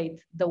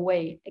regulate the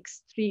way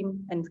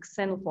extreme and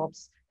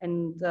xenophobes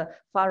and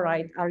far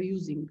right are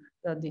using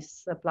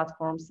these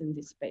platforms in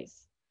this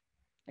space.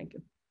 Thank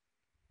you.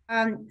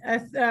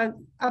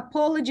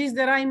 Apologies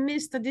that I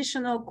missed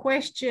additional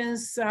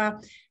questions.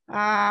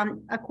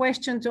 A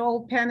question to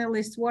all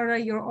panelists: what are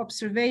your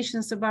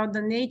observations about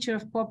the nature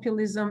of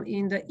populism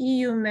in the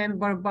EU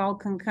member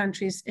Balkan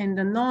countries and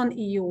the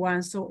non-EU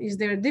ones? So is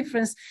there a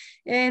difference?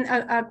 And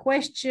a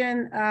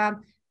question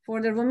for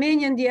the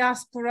Romanian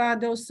diaspora,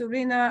 though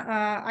Sorina,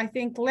 I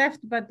think, left,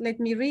 but let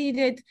me read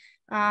it.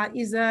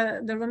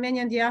 The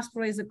Romanian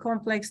diaspora is a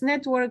complex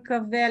network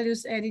of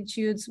values,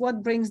 attitudes.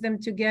 What brings them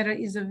together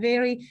is a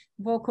very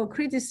vocal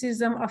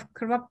criticism of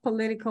corrupt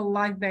political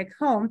life back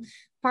home.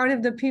 Part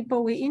of the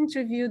people we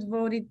interviewed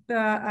voted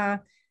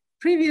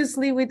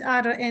previously with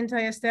other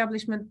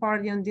anti-establishment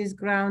party on this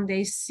ground.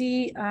 They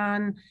see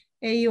on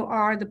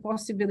AUR the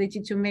possibility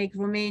to make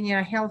Romania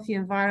a healthy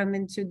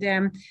environment to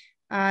them.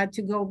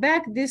 To go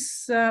back,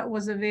 this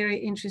was a very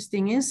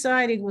interesting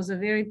insight. It was a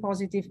very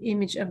positive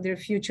image of their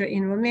future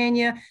in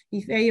Romania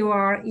if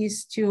AUR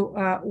is to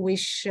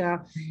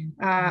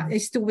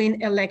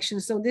win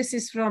elections. So this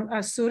is from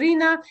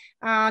Sorina.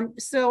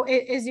 So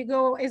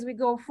as we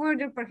go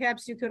further,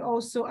 perhaps you could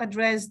also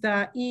address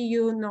the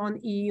EU,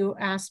 non-EU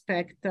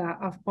aspect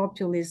of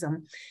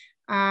populism.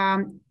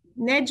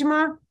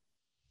 Nedžma.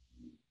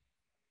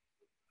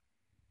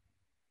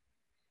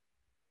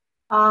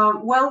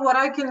 Well, what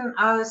I can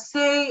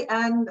say,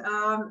 and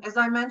as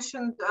I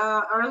mentioned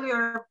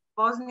earlier,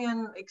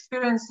 Bosnian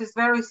experience is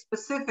very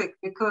specific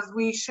because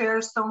we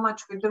share so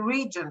much with the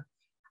region,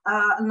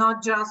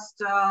 not just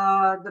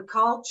the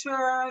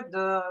culture,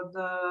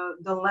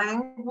 the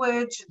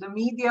language, the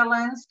media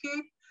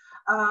landscape,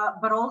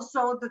 but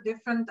also the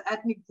different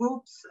ethnic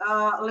groups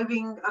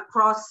living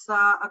across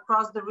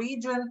the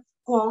region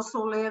who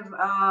also live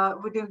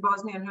within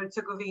Bosnia and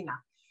Herzegovina.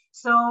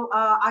 So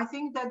I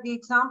think that the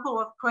example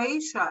of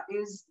Croatia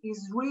is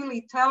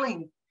really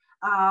telling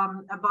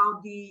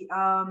about the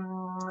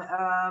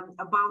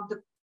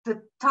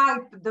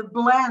type, the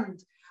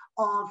blend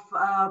of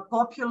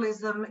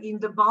populism in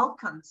the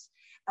Balkans.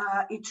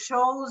 It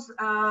shows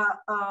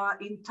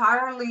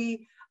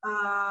entirely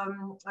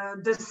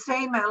the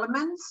same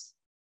elements,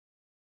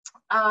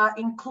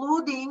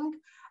 including,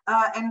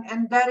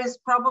 and that is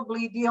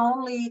probably the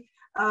only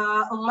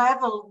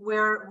level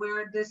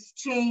where this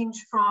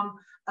change from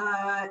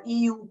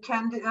EU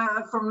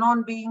from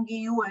non-being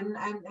EU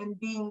and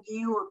being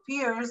EU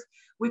appears,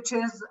 which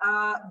is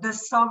the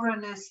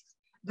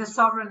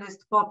sovereignist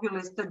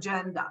populist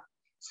agenda.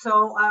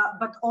 So,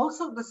 but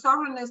also the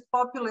sovereignist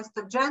populist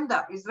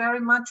agenda is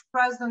very much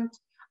present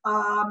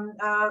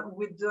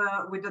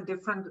with a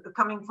different,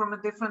 coming from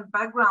a different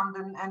background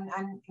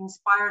and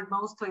inspired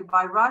mostly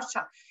by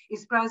Russia,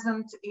 is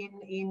present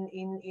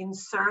in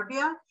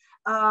Serbia.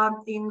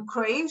 In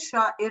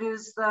Croatia, it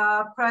is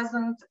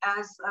present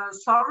as a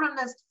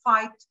sovereignist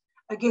fight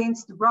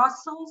against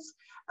Brussels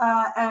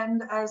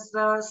and as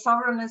a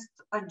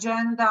sovereignist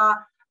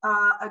agenda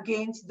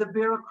against the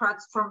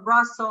bureaucrats from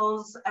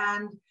Brussels,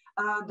 and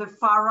the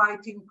far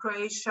right in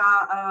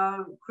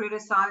Croatia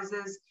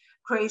criticizes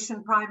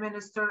Croatian Prime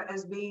Minister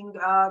as being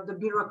the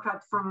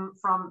bureaucrat from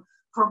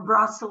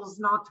Brussels,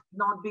 not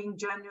being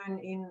genuine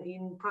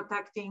in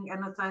protecting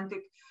and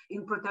authentic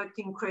in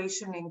protecting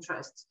Croatian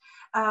interests.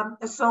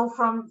 So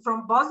from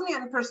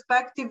Bosnian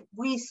perspective,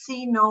 we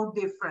see no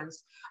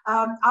difference.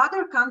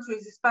 Other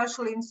countries,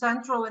 especially in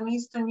Central and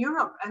Eastern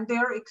Europe, and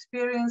their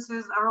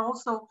experiences are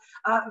also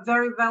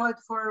very valid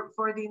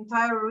for the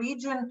entire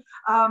region,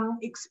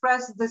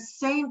 express the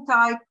same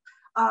type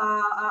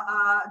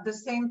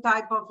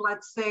of,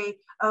 let's say,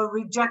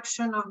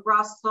 rejection of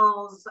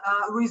Brussels,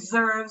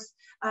 reserves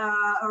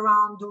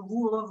around the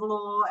rule of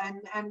law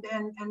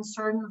and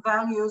certain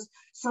values.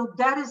 So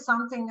that is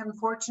something,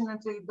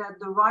 unfortunately, that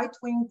the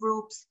right-wing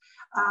groups,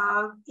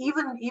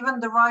 even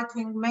the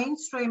right-wing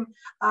mainstream,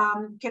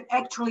 can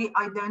actually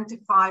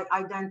identify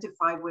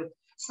with.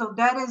 So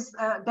that is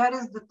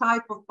the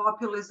type of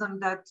populism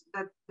that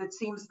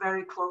seems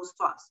very close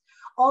to us.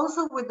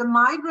 Also, with the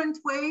migrant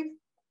wave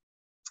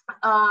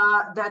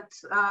that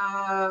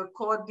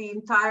caught the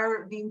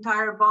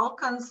entire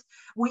Balkans,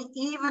 we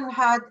even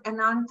had an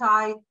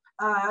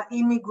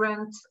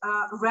anti-immigrant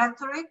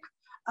rhetoric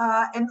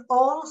and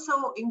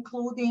also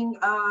including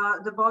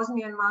the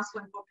Bosnian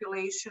Muslim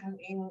population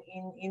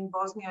in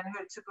Bosnia and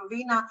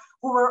Herzegovina,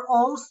 who were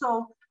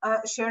also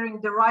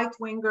sharing, the right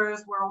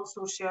wingers were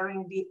also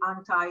sharing the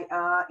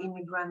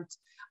anti-immigrant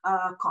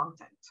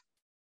content.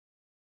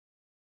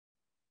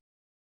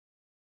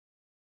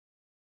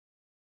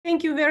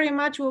 Thank you very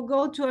much. We'll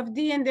go to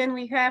Avdi, and then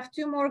we have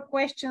two more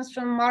questions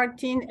from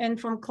Martin and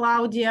from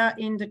Claudia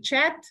in the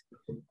chat.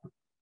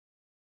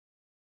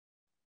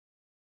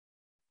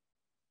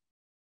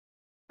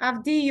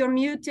 Avdi, you're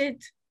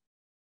muted.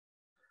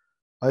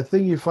 I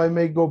think if I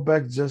may go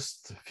back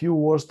just a few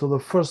words to the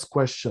first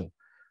question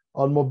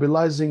on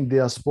mobilizing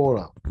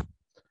diaspora.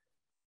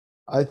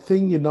 I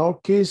think in our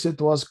case,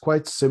 it was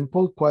quite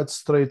simple, quite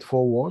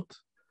straightforward.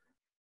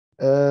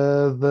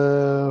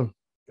 The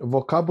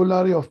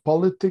vocabulary of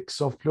politics,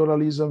 of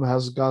pluralism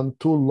has gone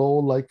too low.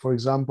 Like, for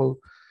example,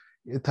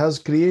 it has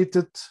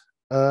created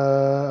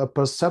a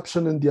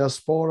perception in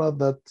diaspora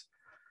that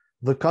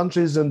the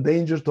country is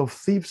endangered of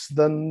thieves,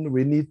 then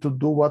we need to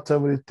do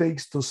whatever it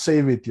takes to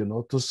save it, you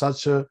know, to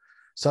such a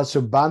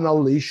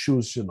banal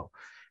issues, you know.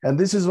 And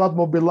this is what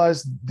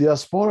mobilized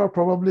diaspora,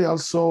 probably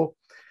also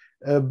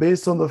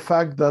based on the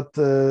fact that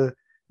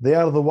they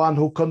are the one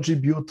who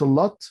contribute a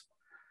lot.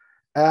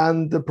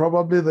 And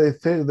probably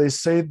they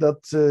say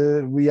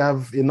that we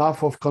have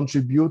enough of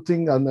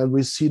contributing and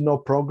we see no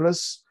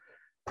progress.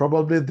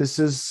 Probably this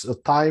is a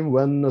time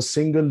when a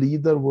single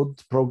leader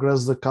would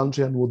progress the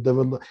country and would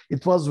develop.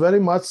 It was very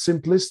much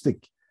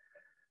simplistic,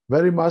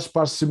 very much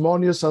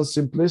parsimonious and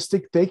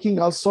simplistic, taking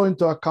also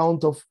into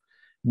account of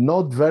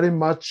not very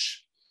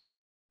much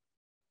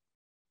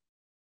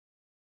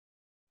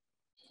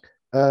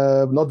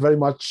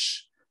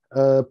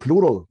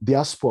plural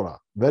diaspora,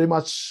 very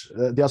much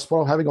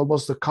diaspora having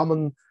almost a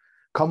common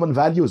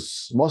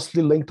values,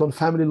 mostly linked on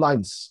family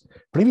lines.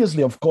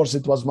 Previously, of course,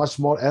 it was much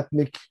more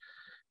ethnic,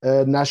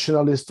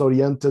 nationalist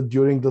oriented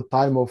during the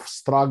time of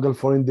struggle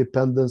for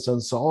independence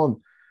and so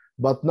on.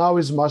 But now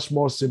is much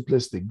more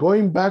simplistic.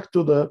 Going back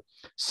to the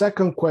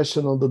second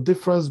question on the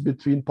difference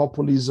between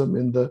populism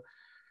in the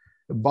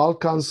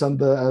Balkans and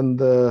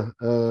the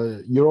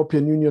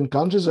European Union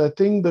countries, I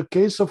think the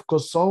case of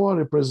Kosovo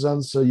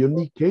represents a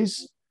unique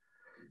case.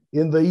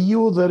 In the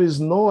EU, there is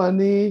no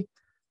any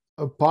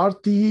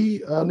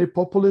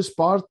populist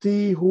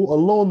party who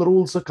alone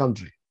rules a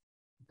country.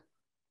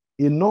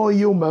 In no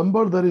EU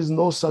member, there is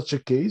no such a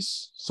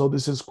case. So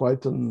this is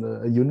quite a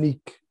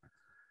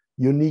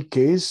unique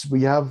case.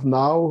 We have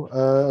now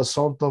a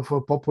sort of a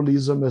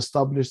populism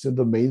established in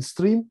the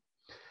mainstream.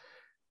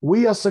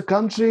 We as a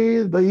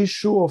country, the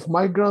issue of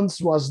migrants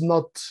was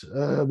not,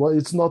 well,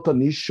 it's not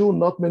an issue.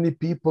 Not many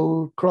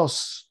people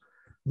cross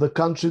the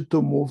country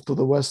to move to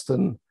the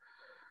Western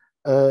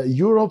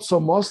Europe. So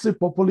mostly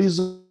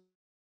populism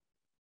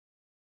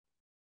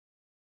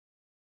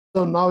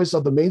now is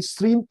at the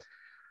mainstream,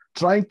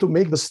 trying to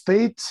make the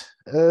state,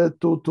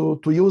 to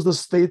use the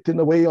state in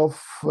a way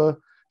of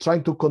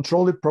trying to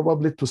control it,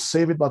 probably to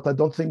save it. But I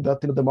don't think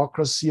that in a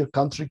democracy, a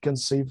country can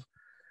save.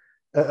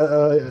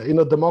 In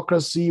a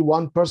democracy,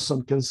 one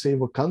person can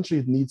save a country.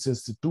 It needs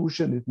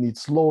institution, it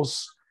needs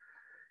laws,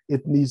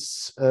 it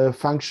needs a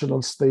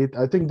functional state.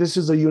 I think this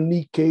is a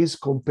unique case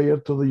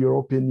compared to the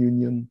European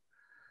Union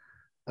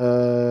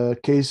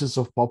cases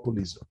of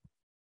populism.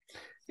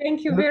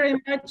 Thank you very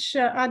much,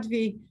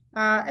 Avdi.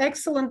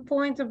 Excellent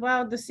point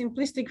about the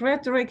simplistic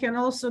rhetoric and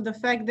also the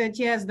fact that,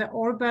 yes, the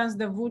Orbans,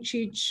 the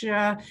Vučić,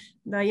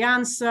 the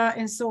Janša,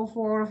 and so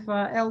forth,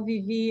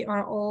 LVV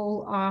are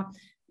all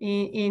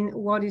in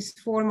what is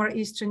former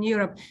Eastern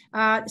Europe.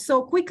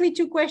 So quickly,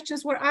 two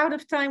questions. We're out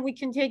of time. We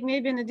can take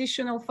maybe an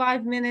additional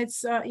 5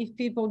 minutes if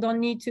people don't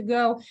need to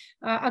go.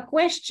 A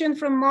question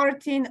from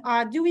Martin.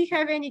 Do we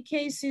have any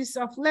cases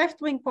of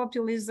left-wing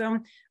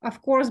populism,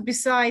 of course,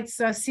 besides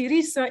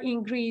Syriza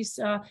in Greece?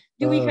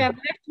 Do we have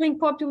left-wing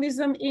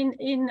populism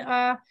in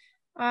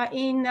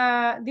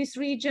this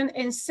region?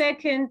 And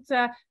second,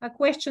 a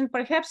question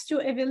perhaps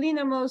to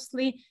Evelina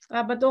mostly,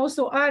 but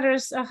also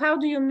others. How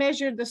do you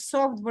measure the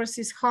soft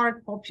versus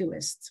hard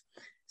populists?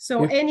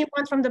 So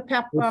anyone from the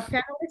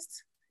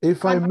panelists?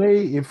 If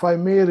I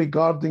may,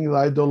 regarding the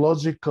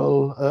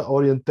ideological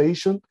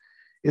orientation,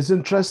 it's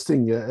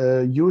interesting.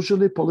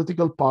 Usually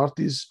political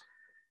parties,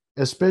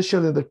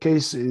 especially in the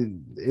case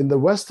in the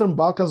Western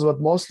Balkans, but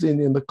mostly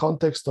in the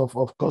context of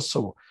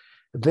Kosovo,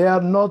 they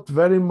are not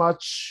very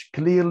much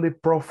clearly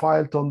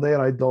profiled on their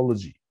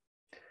ideology.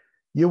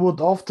 You would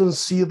often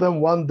see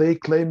them one day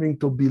claiming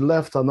to be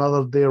left,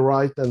 another day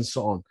right, and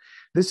so on.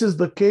 This is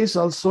the case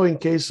also in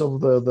case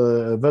of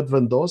the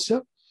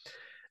Vetvendosia.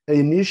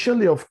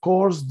 Initially, of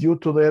course, due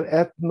to their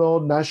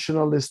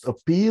ethno-nationalist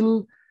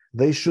appeal,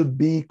 they should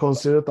be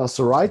considered as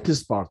a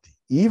rightist party,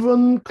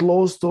 even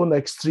close to an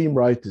extreme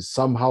rightist,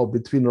 somehow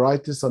between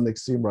rightist and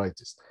extreme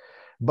rightist.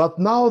 But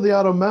now they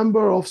are a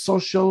member of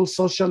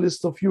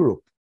Socialists of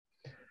Europe.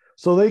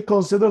 So they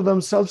consider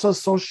themselves as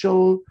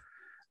social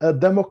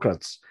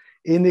democrats.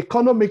 In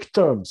economic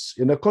terms,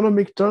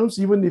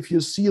 even if you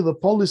see the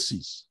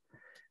policies,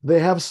 they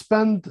have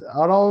spent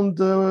around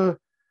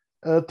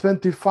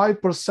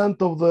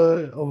 25% of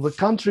the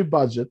country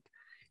budget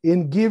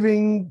in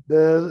giving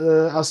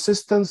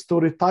assistance to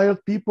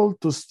retired people,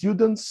 to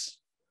students,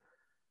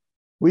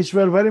 which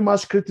were very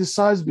much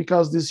criticized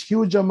because this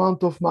huge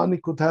amount of money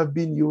could have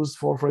been used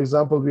for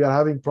example, we are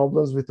having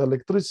problems with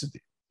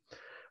electricity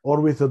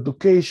or with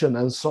education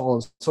and so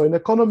on. So in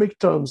economic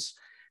terms,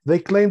 they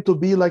claim to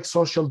be like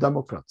social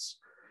democrats.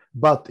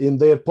 But in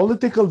their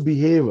political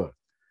behavior,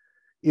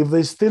 if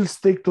they still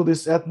stick to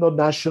this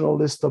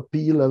ethno-nationalist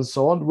appeal and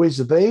so on, which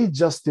they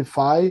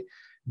justify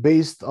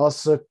based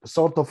as a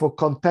sort of a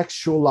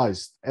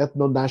contextualized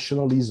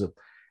ethno-nationalism,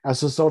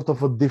 as a sort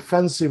of a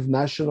defensive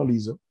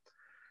nationalism,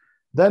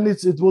 then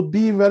it would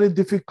be very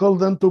difficult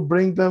then to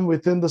bring them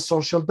within the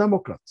social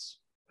democrats.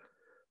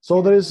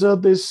 So there is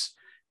this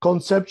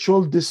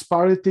conceptual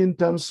disparity in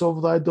terms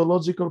of the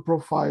ideological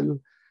profile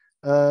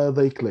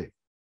they claim.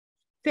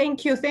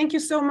 Thank you. Thank you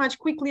so much.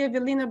 Quickly,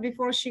 Evelina,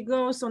 before she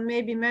goes on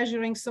maybe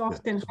measuring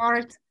soft and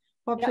hard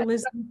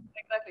populism. Yeah,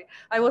 exactly.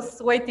 I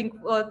was waiting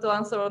to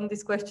answer on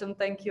this question.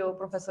 Thank you,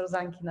 Professor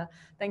Zankina.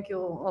 Thank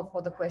you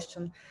for the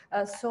question.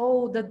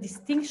 So the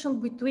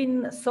distinction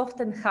between soft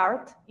and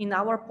hard, in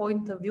our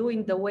point of view,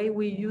 in the way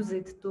we use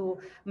it to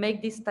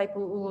make this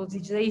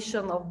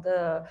typologization of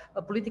the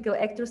political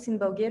actors in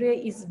Bulgaria,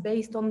 is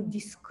based on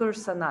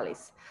discourse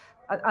analysis.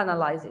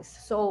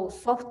 So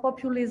soft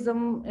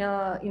populism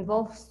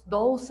involves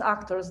those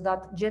actors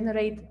that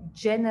generate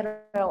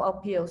general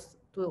appeals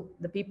to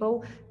the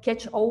people,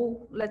 catch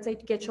all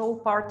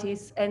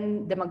parties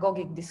and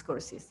demagogic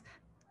discourses.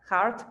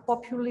 Hard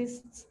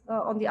populists,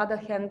 on the other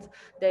hand,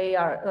 they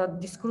are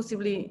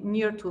discursively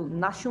near to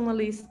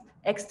nationalist,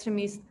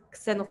 extremist,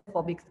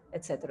 xenophobic,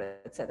 etc.,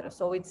 etc.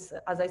 So it's,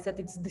 as I said,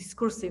 it's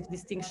discursive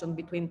distinction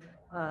between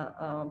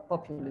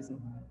populism.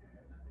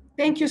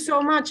 Thank you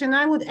so much. And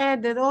I would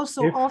add that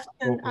also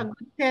often a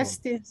good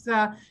test is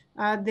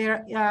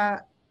their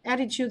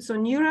attitudes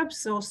on Europe.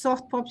 So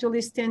soft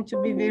populists tend to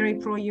be very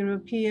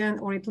pro-European,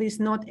 or at least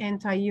not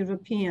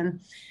anti-European.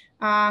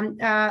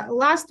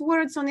 Last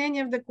words on any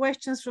of the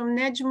questions from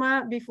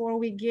Nedžma before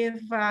we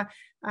give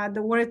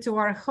the word to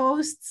our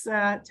hosts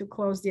to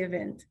close the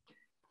event.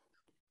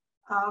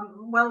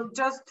 Well,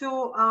 just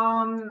to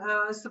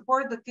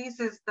support the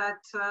thesis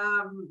that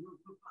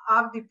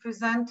Avdi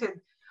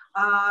presented,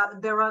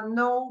 there are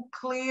no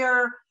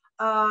clear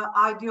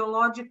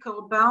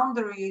ideological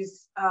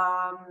boundaries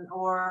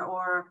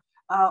or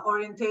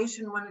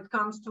orientation when it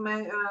comes to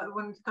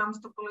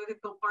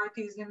political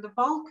parties in the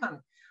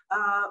Balkan.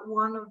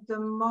 One of the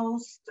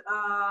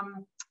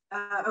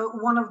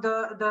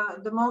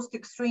most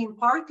extreme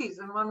parties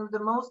and one of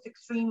the most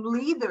extreme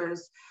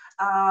leaders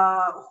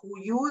who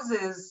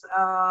uses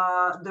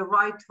the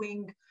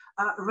right-wing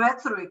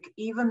rhetoric,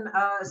 even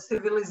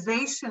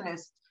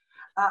civilizationist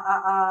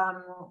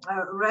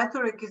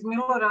rhetoric, is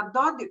Milorad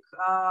Dodik,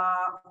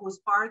 whose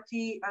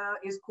party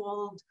is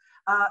called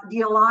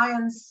the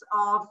Alliance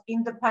of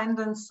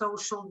Independent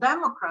Social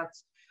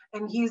Democrats,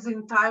 and he's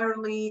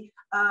entirely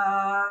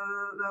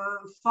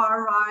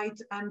far-right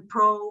and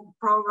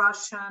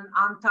pro-Russian,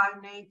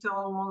 anti-NATO,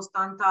 almost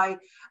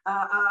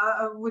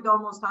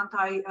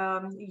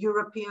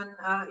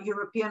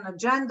anti-European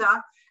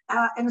agenda,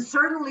 and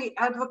certainly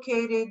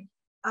advocating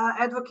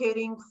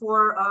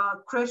for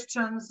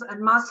Christians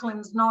and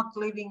Muslims not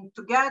living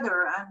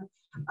together, and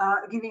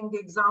giving the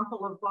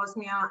example of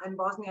Bosnia and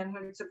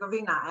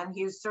Herzegovina. And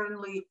he is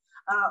certainly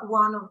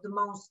one of the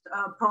most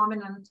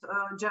prominent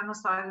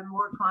genocide and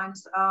war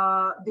crimes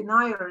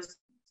deniers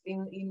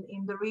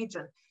in the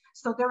region.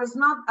 So there is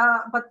not,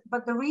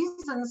 but the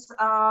reasons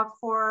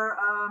for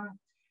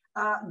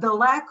the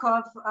lack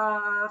of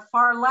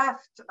far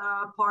left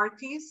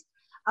parties,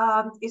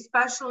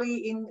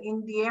 especially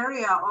in the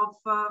area of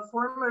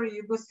former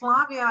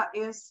Yugoslavia,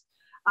 is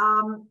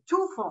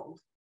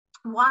twofold.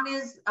 One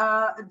is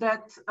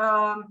that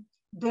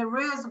there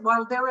is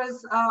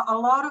a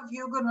lot of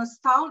Yugo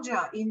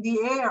nostalgia in the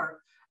air,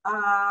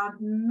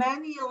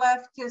 many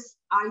leftist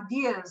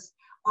ideas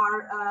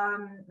are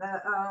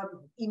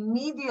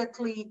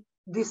immediately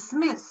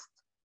dismissed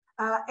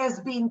as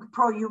being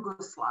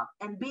pro-Yugoslav,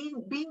 and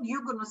being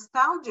Yugo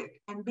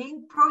nostalgic and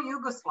being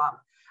pro-Yugoslav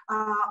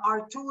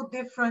are two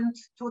different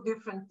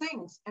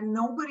things, and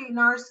nobody in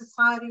our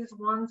societies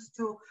wants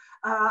to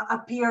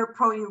appear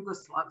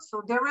pro-Yugoslav.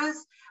 So there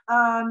is,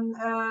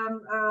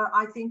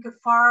 I think, a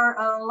far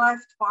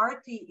left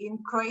party in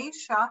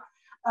Croatia,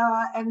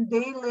 and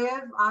they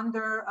live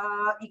under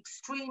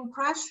extreme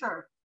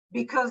pressure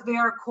because they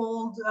are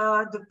called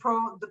the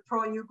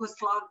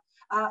pro-Yugoslav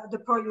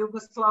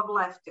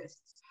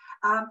leftists.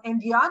 And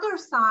the other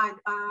side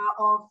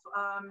of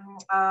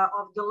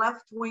the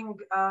left-wing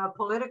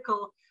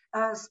political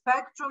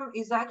spectrum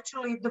is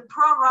actually the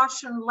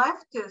pro-Russian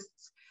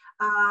leftists,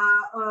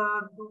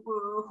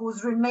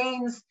 whose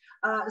remains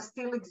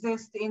still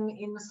exist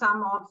in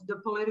some of the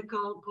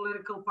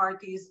political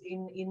parties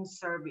in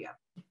Serbia.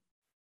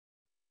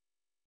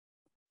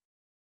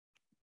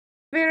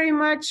 Very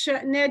much,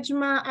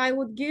 Nedžma. I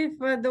would give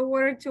the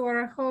word to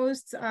our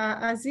host,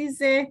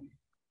 Azize,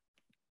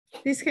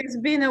 This has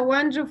been a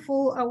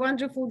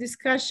wonderful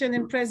discussion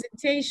and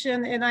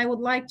presentation, and I would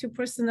like to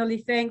personally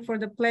thank for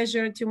the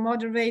pleasure to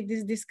moderate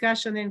this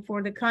discussion and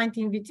for the kind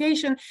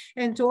invitation.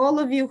 And to all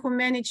of you who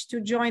managed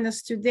to join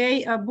us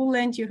today,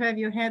 Bulent, you have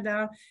your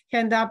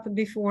hand up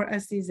before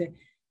Azize.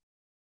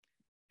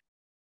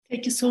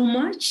 Thank you so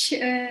much,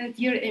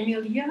 dear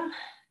Emilia,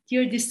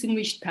 dear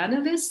distinguished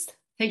panelists.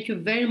 Thank you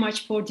very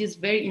much for these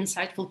very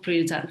insightful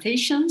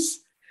presentations.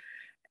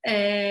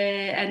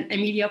 And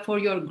Emilia, for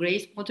your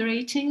great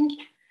moderating.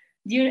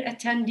 Dear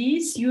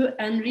attendees, you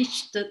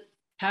enriched the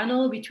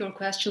panel with your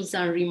questions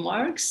and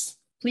remarks.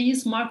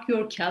 Please mark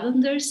your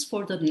calendars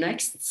for the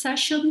next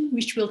session,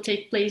 which will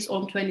take place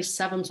on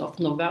 27th of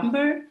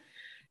November.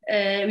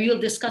 We will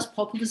discuss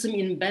populism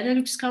in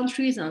Benelux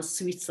countries and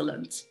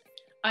Switzerland.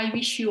 I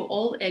wish you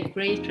all a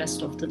great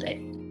rest of the day.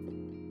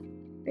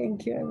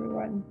 Thank you,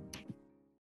 everyone.